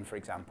missing bean, for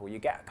example, you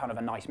get kind of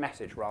a nice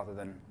message rather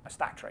than a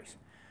stack trace.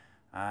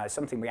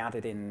 Something we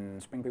added in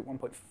Spring Boot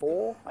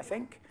 1.4, I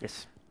think.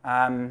 Yes.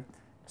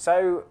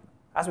 So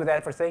As with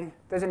everything,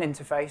 there's an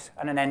interface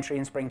and an entry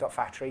in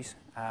spring.factories,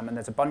 and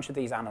there's a bunch of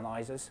these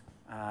analyzers.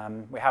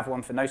 We have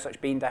one for no such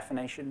bean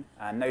definition,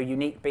 no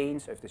unique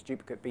beans, so if there's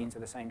duplicate beans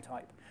of the same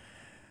type,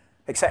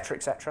 etc.,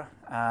 etc.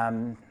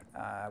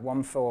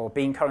 One for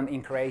bean currently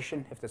in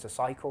creation, if there's a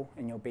cycle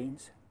in your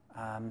beans.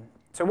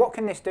 So what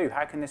can this do?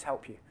 How can this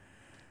help you?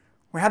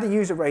 We had a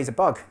user raise a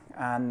bug,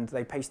 and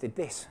they pasted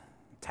this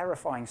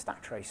terrifying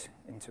stack trace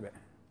into it.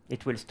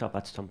 It will stop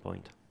at some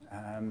point.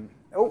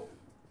 Oh,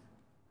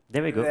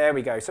 there we go. There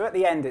we go. So at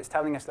the end, it's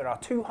telling us there are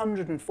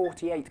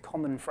 248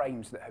 common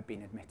frames that have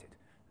been admitted.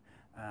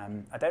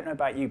 I don't know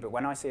about you, but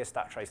when I see a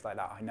stack trace like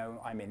that, I know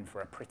I'm in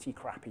for a pretty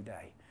crappy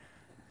day.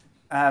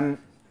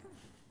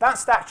 That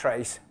stack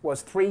trace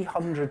was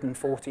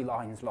 340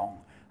 lines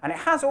long, and it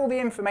has all the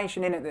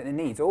information in it that it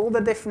needs, all the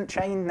different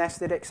chain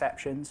nested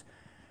exceptions,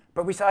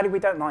 but we decided we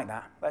don't like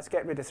that. Let's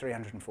get rid of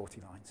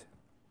 340 lines.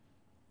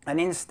 And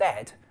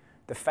instead,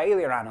 the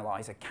failure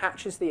analyzer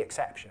catches the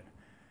exception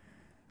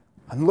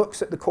and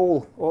looks at the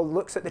call, or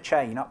looks at the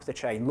chain, up the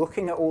chain,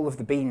 looking at all of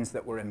the beans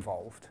that were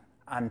involved,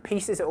 and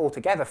pieces it all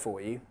together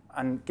for you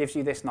and gives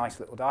you this nice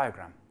little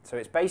diagram. So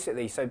it's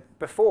basically, so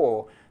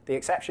before, the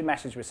exception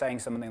message was saying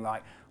something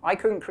like, I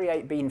couldn't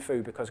create bean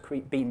foo because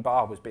bean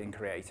bar was being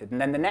created.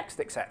 And then the next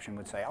exception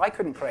would say, I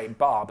couldn't create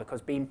bar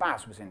because bean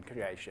baz was in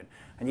creation.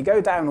 And you go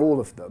down all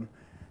of them.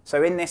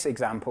 So in this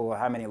example,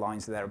 how many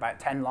lines are there? About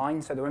 10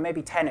 lines. So there were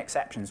maybe 10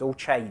 exceptions, all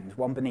chained,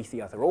 one beneath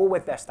the other, all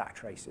with their stack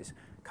traces.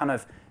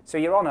 So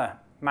you're on a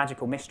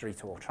magical mystery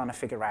tour trying to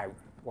figure out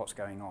what's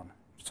going on.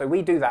 So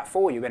we do that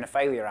for you in a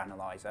failure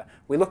analyzer.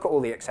 We look at all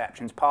the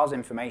exceptions, parse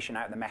information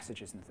out of the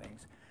messages and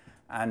things.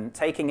 And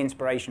taking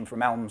inspiration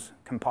from Elm's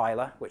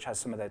compiler, which has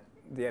some of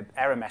the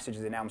error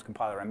messages in Elm's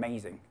compiler are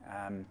amazing.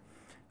 And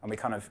we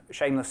kind of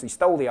shamelessly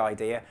stole the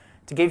idea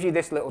to give you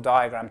this little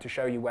diagram to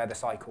show you where the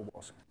cycle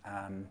was.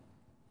 And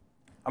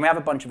we have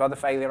a bunch of other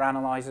failure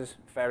analyzers,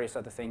 various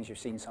other things. You've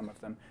seen some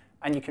of them.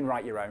 And you can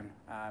write your own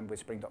with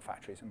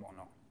spring.factories and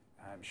whatnot,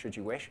 should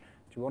you wish.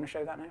 Do you want to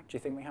show that now? Do you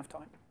think we have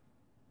time?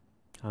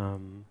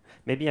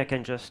 Maybe I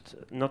can just,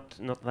 not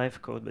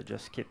live code, but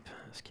just skip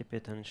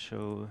it and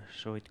show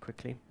it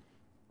quickly.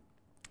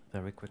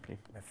 Very quickly.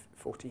 We have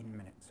 14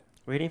 minutes.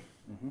 Really?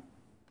 Mm-hmm.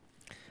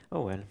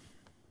 Oh, well.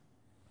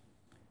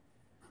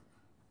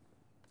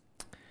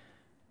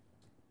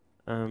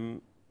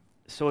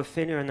 So a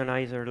failure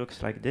analyzer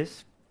looks like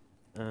this.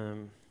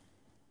 It's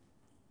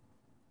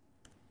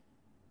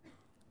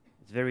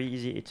very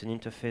easy. It's an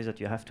interface that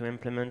you have to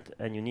implement,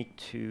 and you need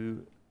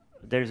to,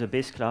 there's a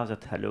base class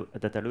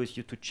that allows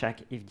you to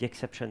check if the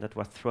exception that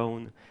was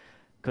thrown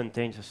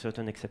contains a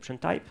certain exception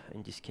type.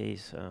 In this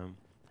case,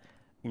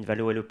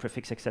 invalue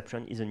prefix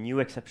exception is a new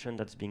exception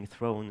that's being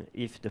thrown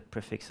if the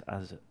prefix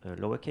has a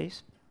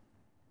lowercase.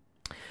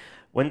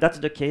 When that's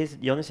the case,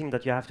 the only thing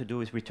that you have to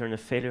do is return a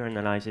failure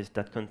analysis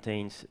that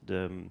contains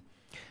the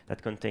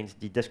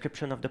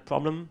description of the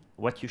problem,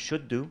 what you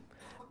should do,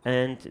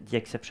 and the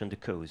exception, the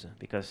cause,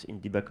 because in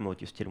debug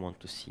mode you still want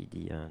to see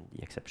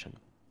the exception.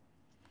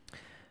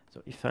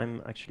 So if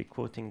I'm actually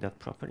quoting that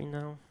properly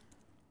now,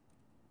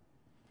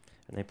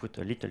 and I put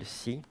a little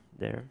c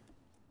there,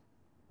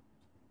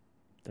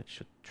 that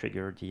should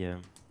trigger the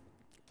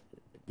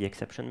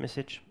exception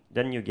message.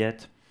 Then you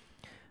get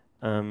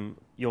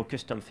your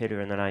custom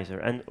failure analyzer.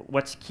 And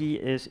what's key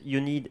is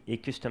you need a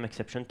custom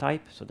exception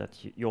type so that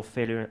your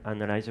failure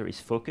analyzer is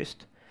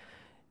focused.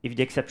 If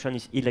the exception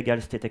is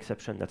illegal state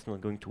exception, that's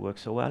not going to work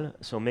so well.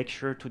 So make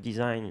sure to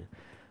design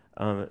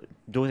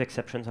those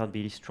exceptions are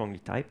really strongly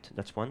typed.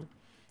 That's one.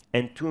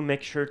 And two,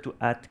 make sure to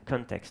add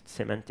context,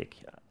 semantic,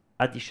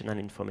 additional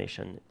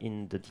information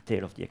in the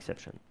detail of the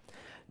exception.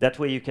 That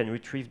way you can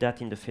retrieve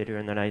that in the failure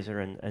analyzer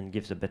and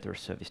gives a better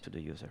service to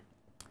the user.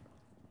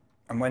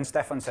 And when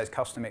Stéphane says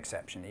custom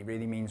exception, he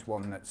really means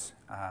one that's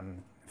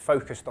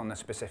focused on the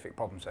specific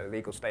problem. So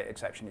legal state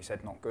exception, he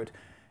said, not good.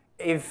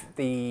 If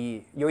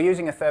you're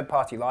using a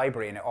third-party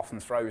library and it often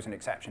throws an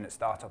exception at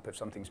startup if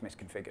something's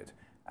misconfigured,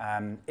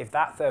 if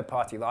that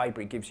third-party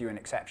library gives you an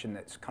exception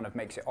that kind of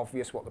makes it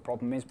obvious what the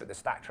problem is, but the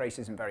stack trace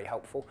isn't very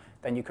helpful,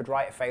 then you could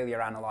write a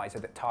failure analyzer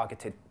that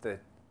targeted the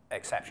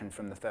exception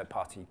from the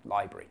third-party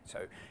library. So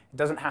it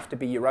doesn't have to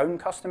be your own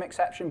custom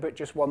exception, but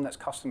just one that's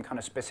custom, kind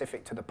of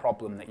specific to the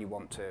problem that you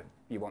want to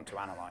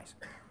analyze.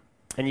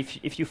 And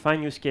if you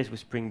find use case with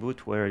Spring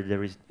Boot where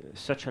there is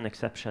such an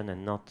exception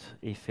and not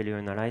a failure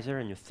analyzer,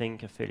 and you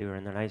think a failure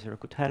analyzer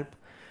could help,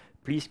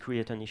 please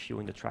create an issue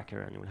in the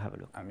tracker and we'll have a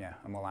look. Yeah,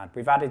 and we'll add.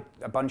 We've added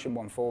a bunch in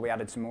 1.4, we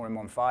added some more in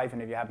 1.5,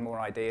 and if you have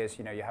more ideas,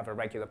 you have a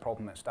regular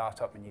problem at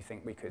startup and you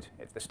think we could,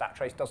 if the stack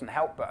trace doesn't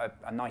help, but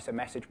a nicer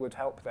message would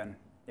help, then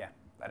yeah,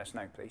 let us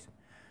know, please.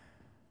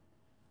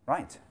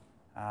 Right,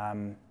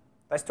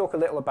 let's talk a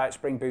little about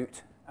Spring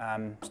Boot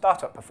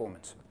startup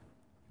performance.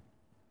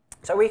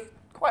 So we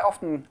quite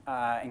often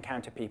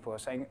encounter people who are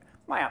saying,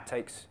 my app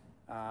takes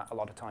a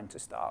lot of time to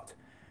start.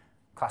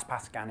 Class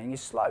path scanning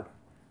is slow.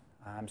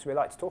 So we'd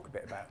like to talk a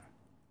bit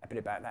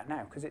about that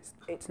now, because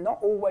it's not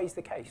always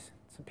the case.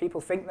 So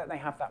people think that they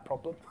have that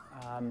problem,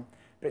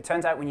 but it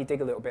turns out when you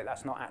dig a little bit,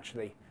 that's not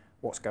actually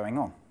what's going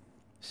on.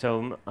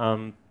 So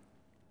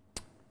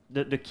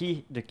the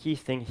key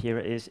thing here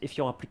is if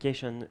your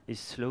application is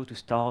slow to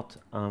start,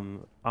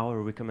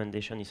 our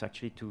recommendation is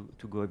actually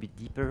to go a bit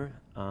deeper,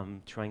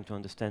 trying to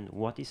understand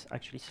what is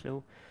actually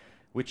slow,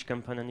 which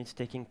component is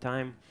taking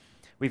time.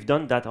 We've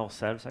done that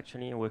ourselves,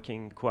 actually,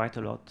 working quite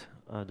a lot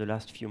the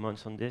last few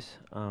months on this.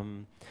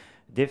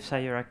 Dave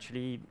Sayer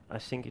actually, I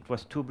think it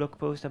was 2 blog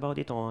posts about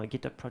it, or a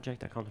GitHub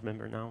project, I can't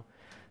remember now.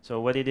 So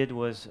what he did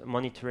was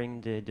monitoring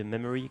the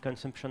memory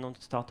consumption on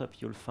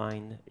startup. You'll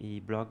find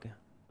a blog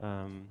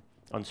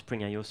on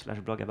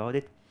spring.io/blog about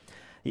it.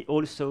 He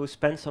also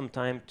spent some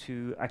time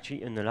to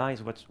actually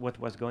analyze what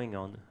was going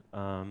on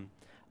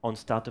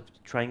startup,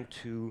 trying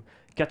to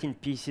cut in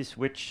pieces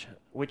which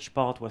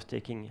part was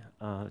taking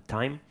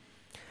time.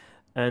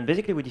 And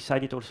basically, we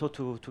decided also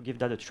to give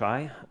that a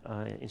try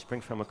in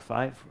Spring Framework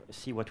 5,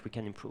 see what we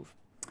can improve.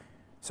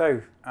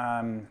 So,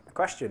 a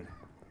question.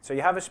 So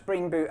you have a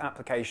Spring Boot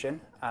application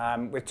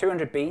with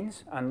 200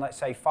 beans and let's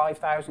say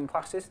 5,000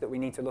 classes that we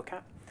need to look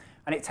at.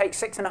 And it takes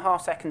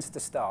 6.5 seconds to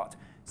start.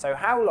 So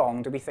how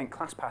long do we think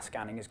ClassPath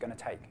scanning is going to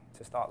take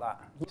to start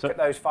that? Look at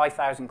those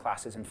 5,000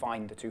 classes and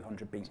find the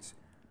 200 beans.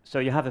 So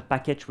you have a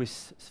package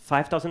with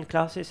 5,000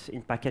 classes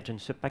in package and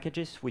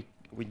sub-packages. We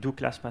do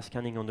ClassPath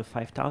scanning on the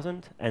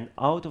 5,000. And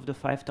out of the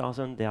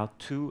 5,000, there are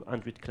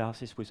 200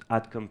 classes with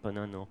add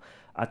component or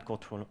add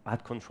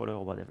controller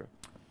or whatever.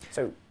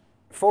 So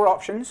 4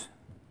 options.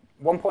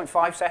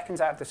 1.5 seconds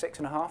out of the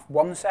 6.5,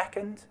 1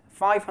 second,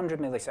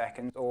 500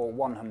 milliseconds, or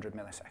 100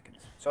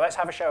 milliseconds. So let's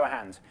have a show of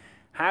hands.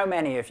 How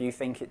many of you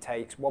think it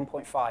takes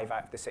 1.5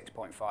 out of the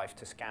 6.5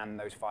 to scan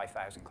those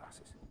 5,000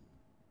 classes?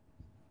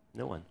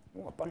 No one.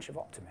 Oh, a bunch of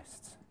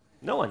optimists.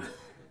 No one.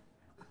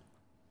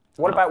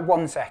 What about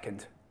 1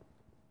 second?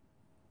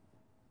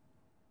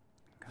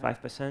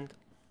 5%.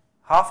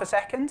 Half a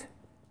second?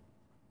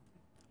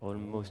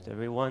 Almost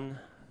everyone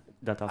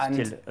that are And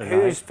still alive.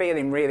 who's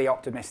feeling really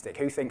optimistic?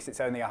 Who thinks it's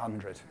only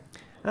 100?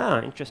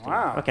 Ah, interesting.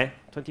 Wow. Okay,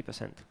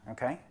 20%.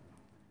 Okay.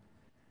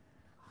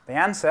 The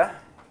answer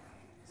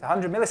is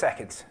 100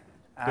 milliseconds.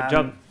 Good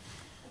job.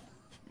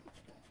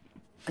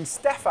 And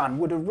Stéphane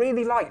would have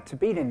really liked to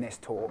be in this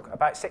talk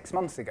about 6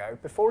 months ago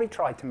before he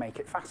tried to make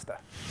it faster.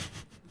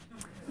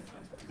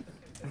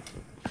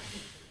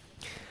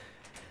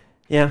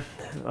 Yeah,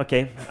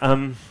 okay.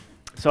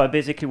 So I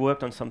basically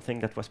worked on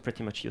something that was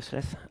pretty much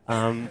useless.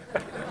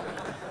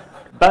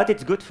 But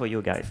it's good for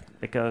you guys,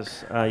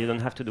 because you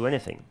don't have to do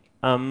anything.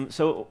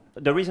 So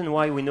the reason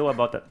why we know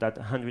about that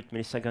 100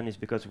 milliseconds is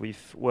because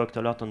we've worked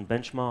a lot on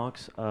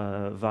benchmarks,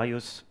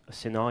 various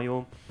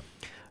scenarios,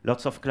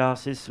 lots of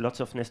classes, lots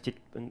of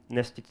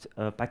nested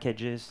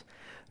packages,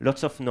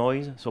 lots of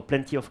noise, so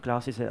plenty of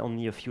classes and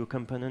only a few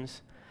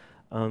components.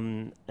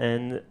 While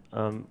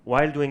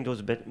doing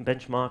those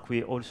benchmarks,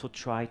 we also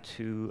try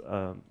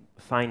to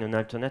find an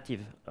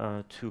alternative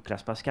to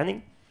ClassPath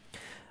scanning.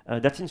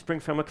 That's in Spring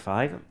Framework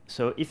 5.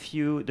 So if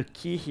the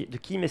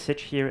key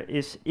message here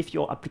is if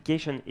your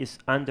application is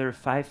under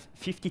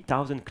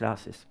 50,000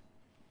 classes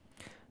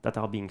that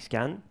are being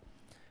scanned,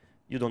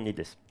 you don't need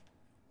this.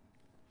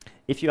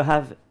 If you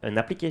have an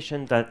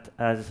application that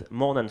has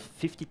more than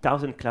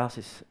 50,000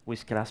 classes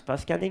with ClassPath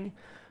scanning,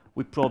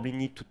 we probably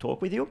need to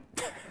talk with you.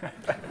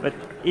 But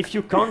if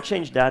you can't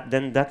change that,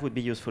 then that would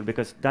be useful,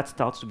 because that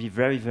starts to be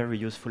very, very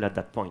useful at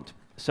that point.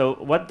 So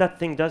what that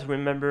thing does,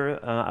 remember,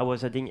 I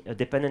was adding a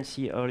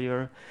dependency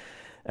earlier,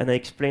 and I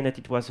explained that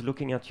it was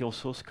looking at your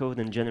source code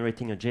and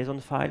generating a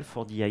JSON file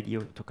for the ID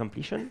to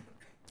completion.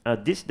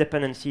 This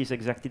dependency is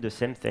exactly the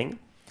same thing.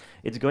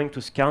 It's going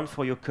to scan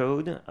for your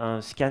code,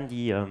 scan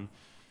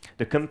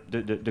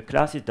the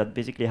classes that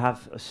basically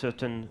have a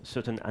certain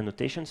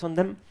annotations on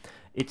them.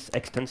 It's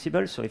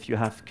extensible, so if you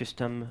have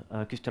custom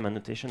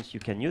annotations, you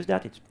can use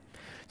that. It's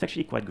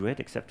actually quite great,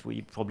 except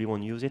we probably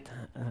won't use it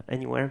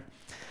anywhere.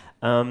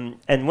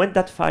 And when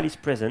that file is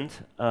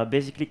present,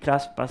 basically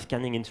ClassPath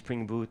scanning in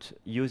Spring Boot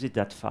uses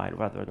that file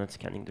rather than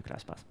scanning the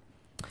ClassPath.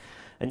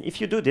 And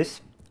if you do this,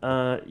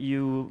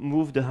 you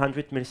move the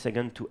 100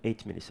 milliseconds to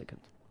 8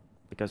 milliseconds,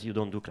 because you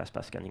don't do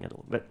ClassPath scanning at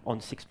all. But on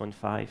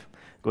 6.5,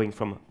 going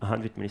from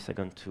 100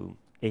 milliseconds to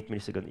 8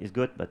 milliseconds is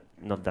good, but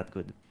not that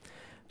good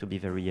to be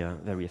very,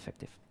 very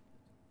effective.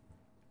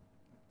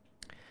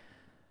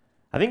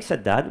 Having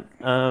said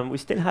that, we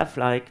still have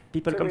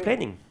people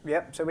complaining.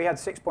 Yep, so we had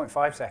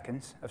 6.5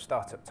 seconds of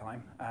startup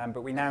time,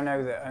 but we now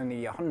know that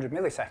only 100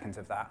 milliseconds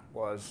of that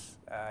was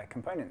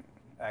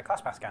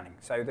ClassPath scanning.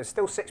 So there's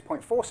still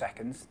 6.4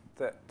 seconds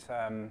that,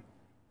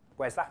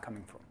 where's that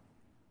coming from?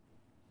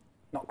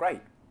 Not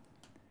great.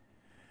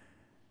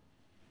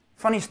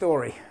 Funny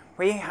story.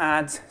 We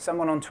had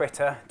someone on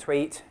Twitter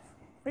tweet,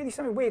 really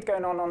something weird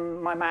going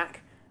on my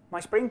Mac. My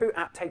Spring Boot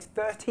app takes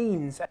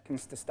 13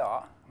 seconds to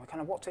start. I'm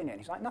kind of, what's in it?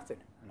 And he's like, nothing.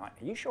 I'm like,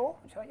 are you sure?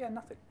 He's like, yeah,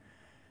 nothing.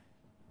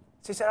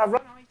 So he said, I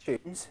run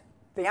iTunes.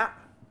 The app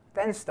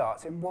then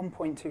starts in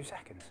 1.2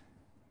 seconds.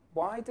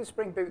 Why does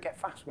Spring Boot get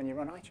fast when you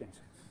run iTunes?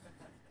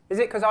 Is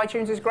it because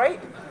iTunes is great?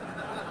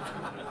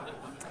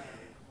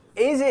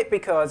 Is it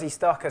because he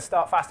stuck a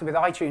start faster with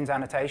iTunes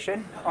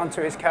annotation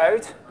onto his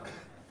code?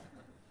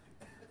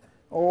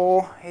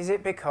 Or is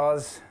it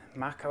because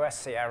macOS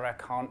Sierra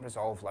can't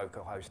resolve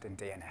localhost in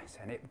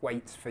DNS and it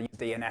waits for your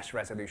DNS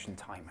resolution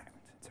timeout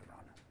to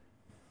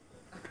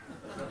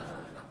run?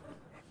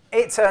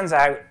 It turns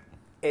out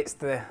it's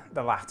the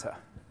latter.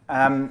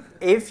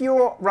 If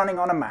you're running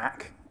on a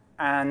Mac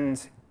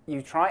and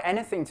you try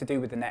anything to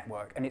do with the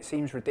network and it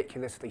seems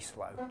ridiculously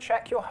slow,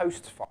 check your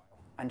hosts file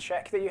and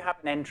check that you have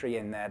an entry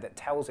in there that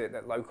tells it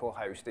that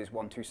localhost is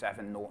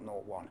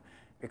 127.0.0.1.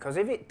 Because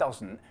if it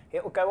doesn't,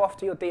 it will go off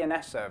to your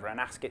DNS server and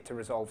ask it to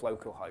resolve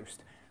localhost.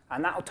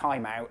 And that will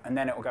time out, and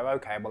then it will go,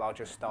 OK, well, I'll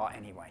just start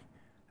anyway.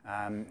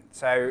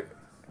 So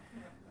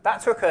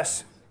that took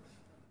us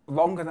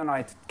longer than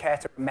I'd care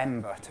to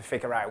remember to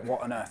figure out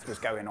what on earth was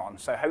going on.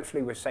 So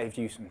hopefully we've saved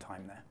you some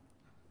time there.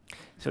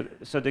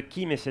 So the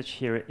key message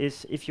here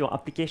is if your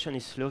application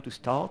is slow to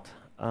start,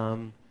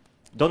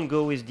 don't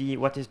go with the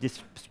what is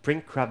this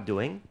Spring crap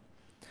doing,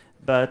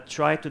 but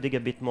try to dig a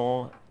bit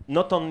more,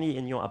 not only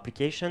in your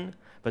application,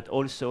 but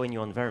also in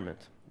your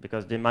environment,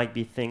 because there might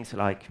be things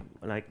like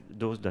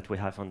those that we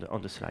have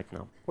on the slide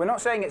now. We're not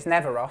saying it's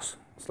never us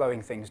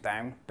slowing things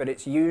down, but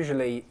there's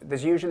usually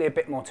a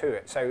bit more to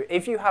it. So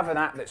if you have an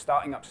app that's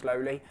starting up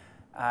slowly,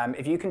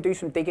 if you can do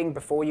some digging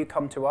before you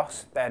come to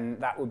us, then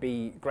that would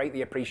be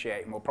greatly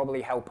appreciated and will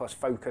probably help us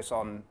focus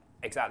on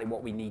exactly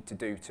what we need to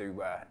do to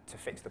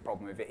fix the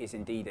problem if it is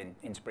indeed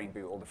in Spring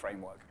Boot or the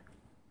framework.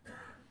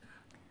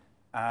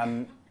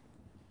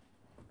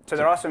 So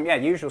there are some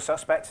usual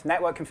suspects.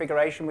 Network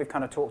configuration we've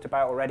kind of talked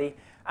about already.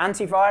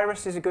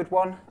 Antivirus is a good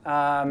one.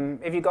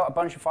 If you've got a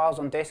bunch of files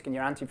on disk and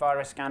your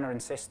antivirus scanner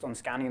insists on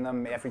scanning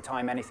them every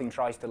time anything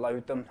tries to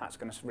load them, that's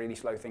going to really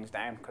slow things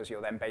down because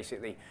you're then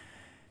basically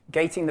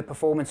gating the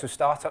performance of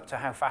startup to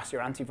how fast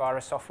your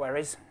antivirus software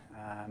is.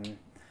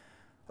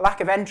 Lack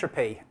of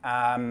entropy.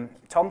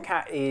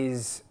 Tomcat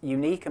is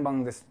unique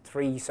among the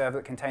 3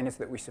 servlet containers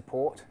that we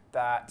support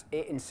that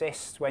it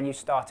insists when you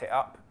start it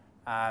up,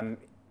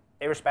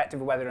 irrespective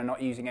of whether or not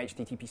using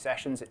HTTP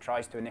sessions, it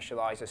tries to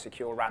initialize a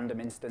secure random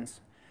instance.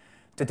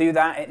 To do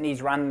that, it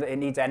needs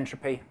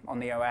entropy on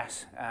the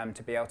OS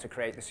to be able to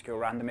create the secure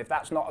random. If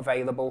that's not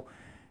available,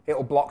 it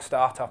will block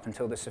startup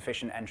until there's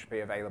sufficient entropy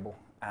available.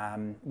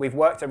 We've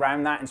worked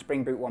around that in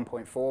Spring Boot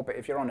 1.4, but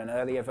if you're on an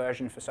earlier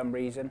version for some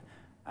reason,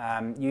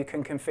 you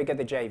can configure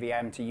the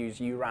JVM to use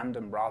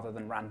urandom rather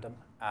than random.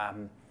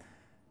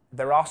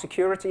 There are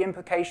security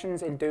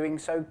implications in doing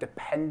so,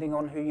 depending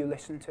on who you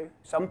listen to.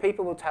 Some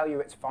people will tell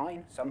you it's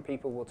fine. Some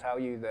people will tell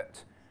you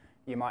that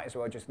you might as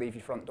well just leave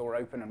your front door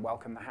open and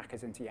welcome the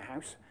hackers into your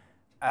house.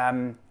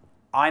 I'm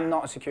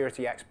not a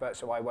security expert,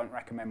 so I won't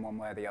recommend one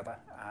way or the other.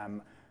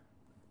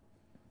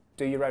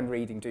 Do your own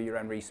reading, do your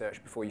own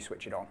research before you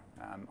switch it on,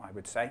 I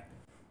would say.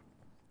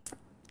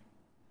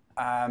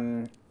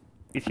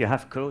 If you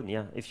have code,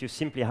 if you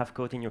simply have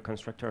code in your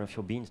constructor of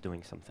your beans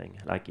doing something,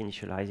 like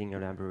initializing a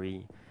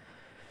library,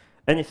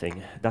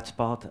 anything, that's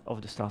part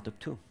of the startup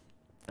too.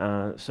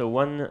 So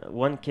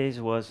one case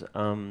was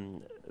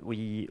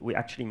we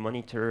actually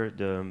monitor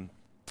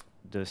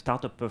the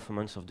startup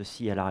performance of the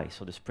CLI,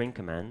 so the Spring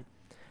command.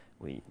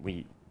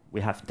 We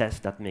have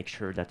tests that make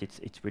sure that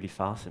it's really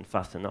fast and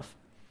fast enough.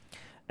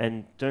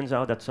 And turns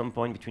out at some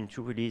point between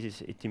 2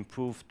 releases, it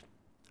improved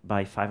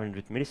by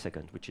 500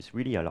 milliseconds, which is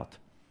really a lot.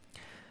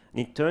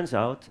 And it turns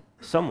out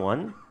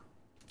someone,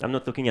 I'm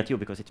not looking at you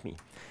because it's me,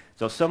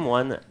 so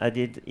someone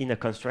added in a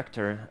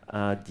constructor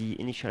the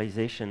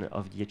initialization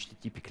of the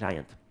HTTP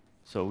client.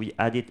 So we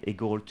added a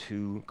goal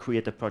to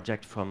create a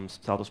project from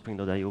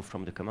startupspring.io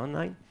from the command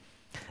line.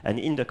 And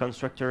in the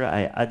constructor,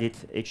 I added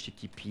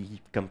HTTP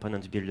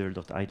components builder.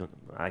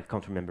 I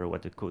can't remember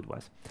what the code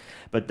was.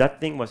 But that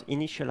thing was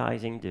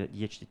initializing the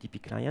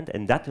HTTP client,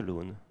 and that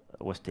alone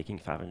was taking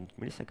 500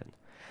 milliseconds.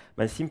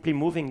 By simply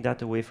moving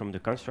that away from the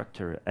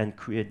constructor and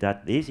create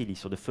that lazily,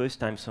 so the first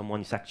time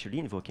someone is actually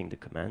invoking the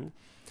command,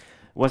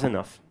 was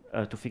enough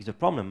to fix the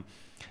problem.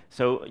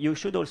 So you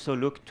should also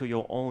look to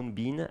your own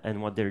bean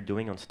and what they're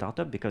doing on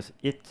startup, because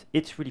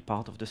it's really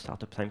part of the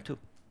startup time too.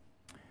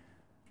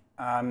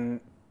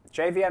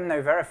 JVM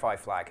no verify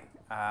flag.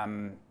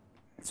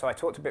 So I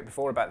talked a bit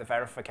before about the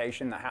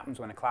verification that happens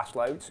when a class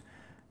loads.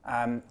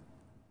 And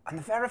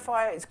the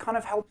verifier is kind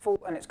of helpful,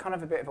 and it's kind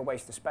of a bit of a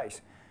waste of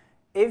space.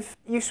 If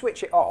you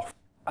switch it off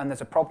and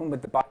there's a problem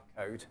with the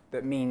bytecode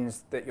that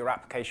means that your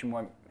application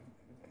won't,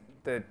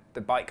 the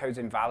bytecode's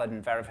invalid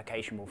and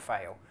verification will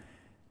fail,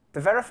 the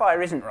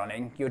verifier isn't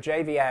running, your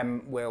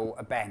JVM will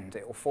bend,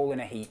 it will fall in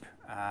a heap,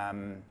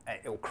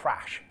 it will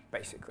crash,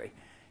 basically.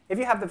 If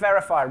you have the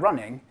verifier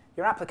running,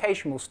 your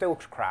application will still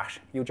crash,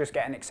 you'll just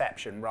get an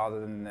exception rather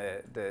than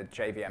the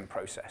JVM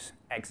process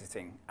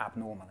exiting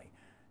abnormally.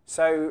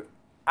 So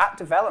at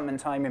development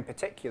time in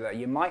particular,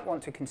 you might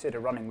want to consider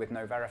running with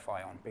no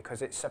verify on,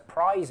 because it's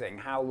surprising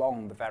how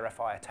long the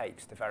verifier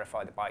takes to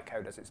verify the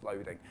bytecode as it's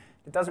loading.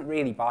 It doesn't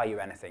really buy you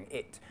anything.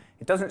 It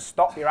doesn't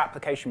stop your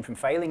application from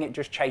failing, it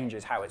just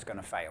changes how it's going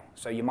to fail.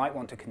 So you might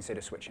want to consider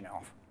switching it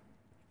off.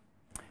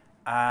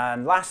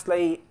 And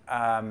lastly,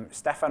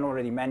 Stéphane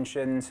already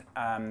mentioned,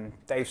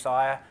 Dave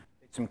Sire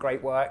did some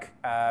great work.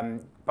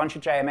 Bunch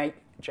of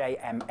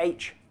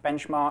JMH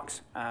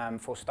benchmarks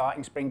for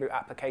starting Spring Boot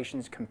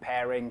applications,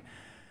 comparing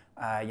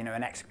you know,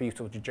 an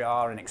executable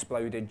jar, an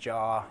exploded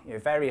jar, you know,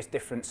 various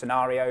different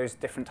scenarios,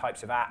 different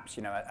types of apps,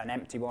 you know, an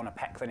empty one, a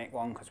pet clinic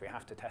one, because we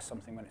have to test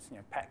something when it's, you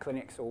know, pet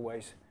clinic's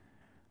always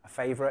a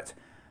favorite.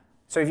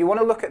 So if you want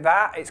to look at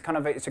that,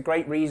 it's a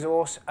great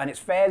resource, and it's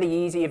fairly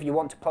easy if you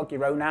want to plug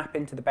your own app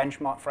into the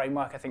benchmark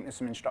framework. I think there's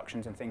some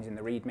instructions and things in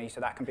the README,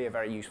 so that can be a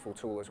very useful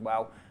tool as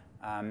well.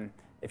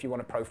 If you want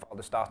to profile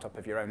the startup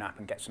of your own app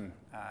and get some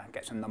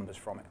numbers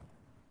from it.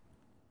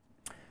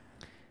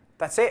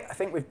 That's it. I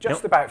think we've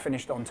just about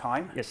finished on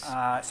time. Yes.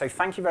 So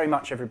thank you very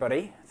much,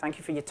 everybody. Thank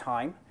you for your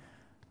time.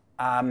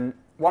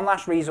 One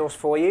last resource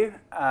for you.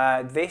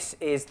 This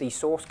is the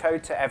source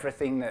code to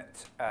everything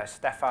that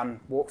Stéphane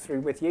walked through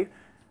with you.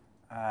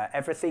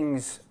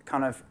 Everything's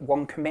kind of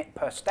one commit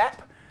per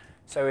step.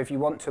 So if you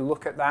want to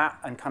look at that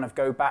and kind of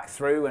go back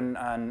through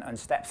and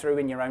step through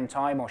in your own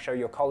time, or show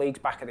your colleagues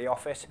back at the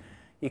office,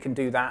 you can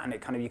do that,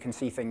 and you can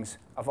see things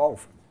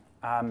evolve.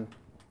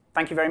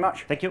 Thank you very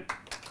much. Thank you.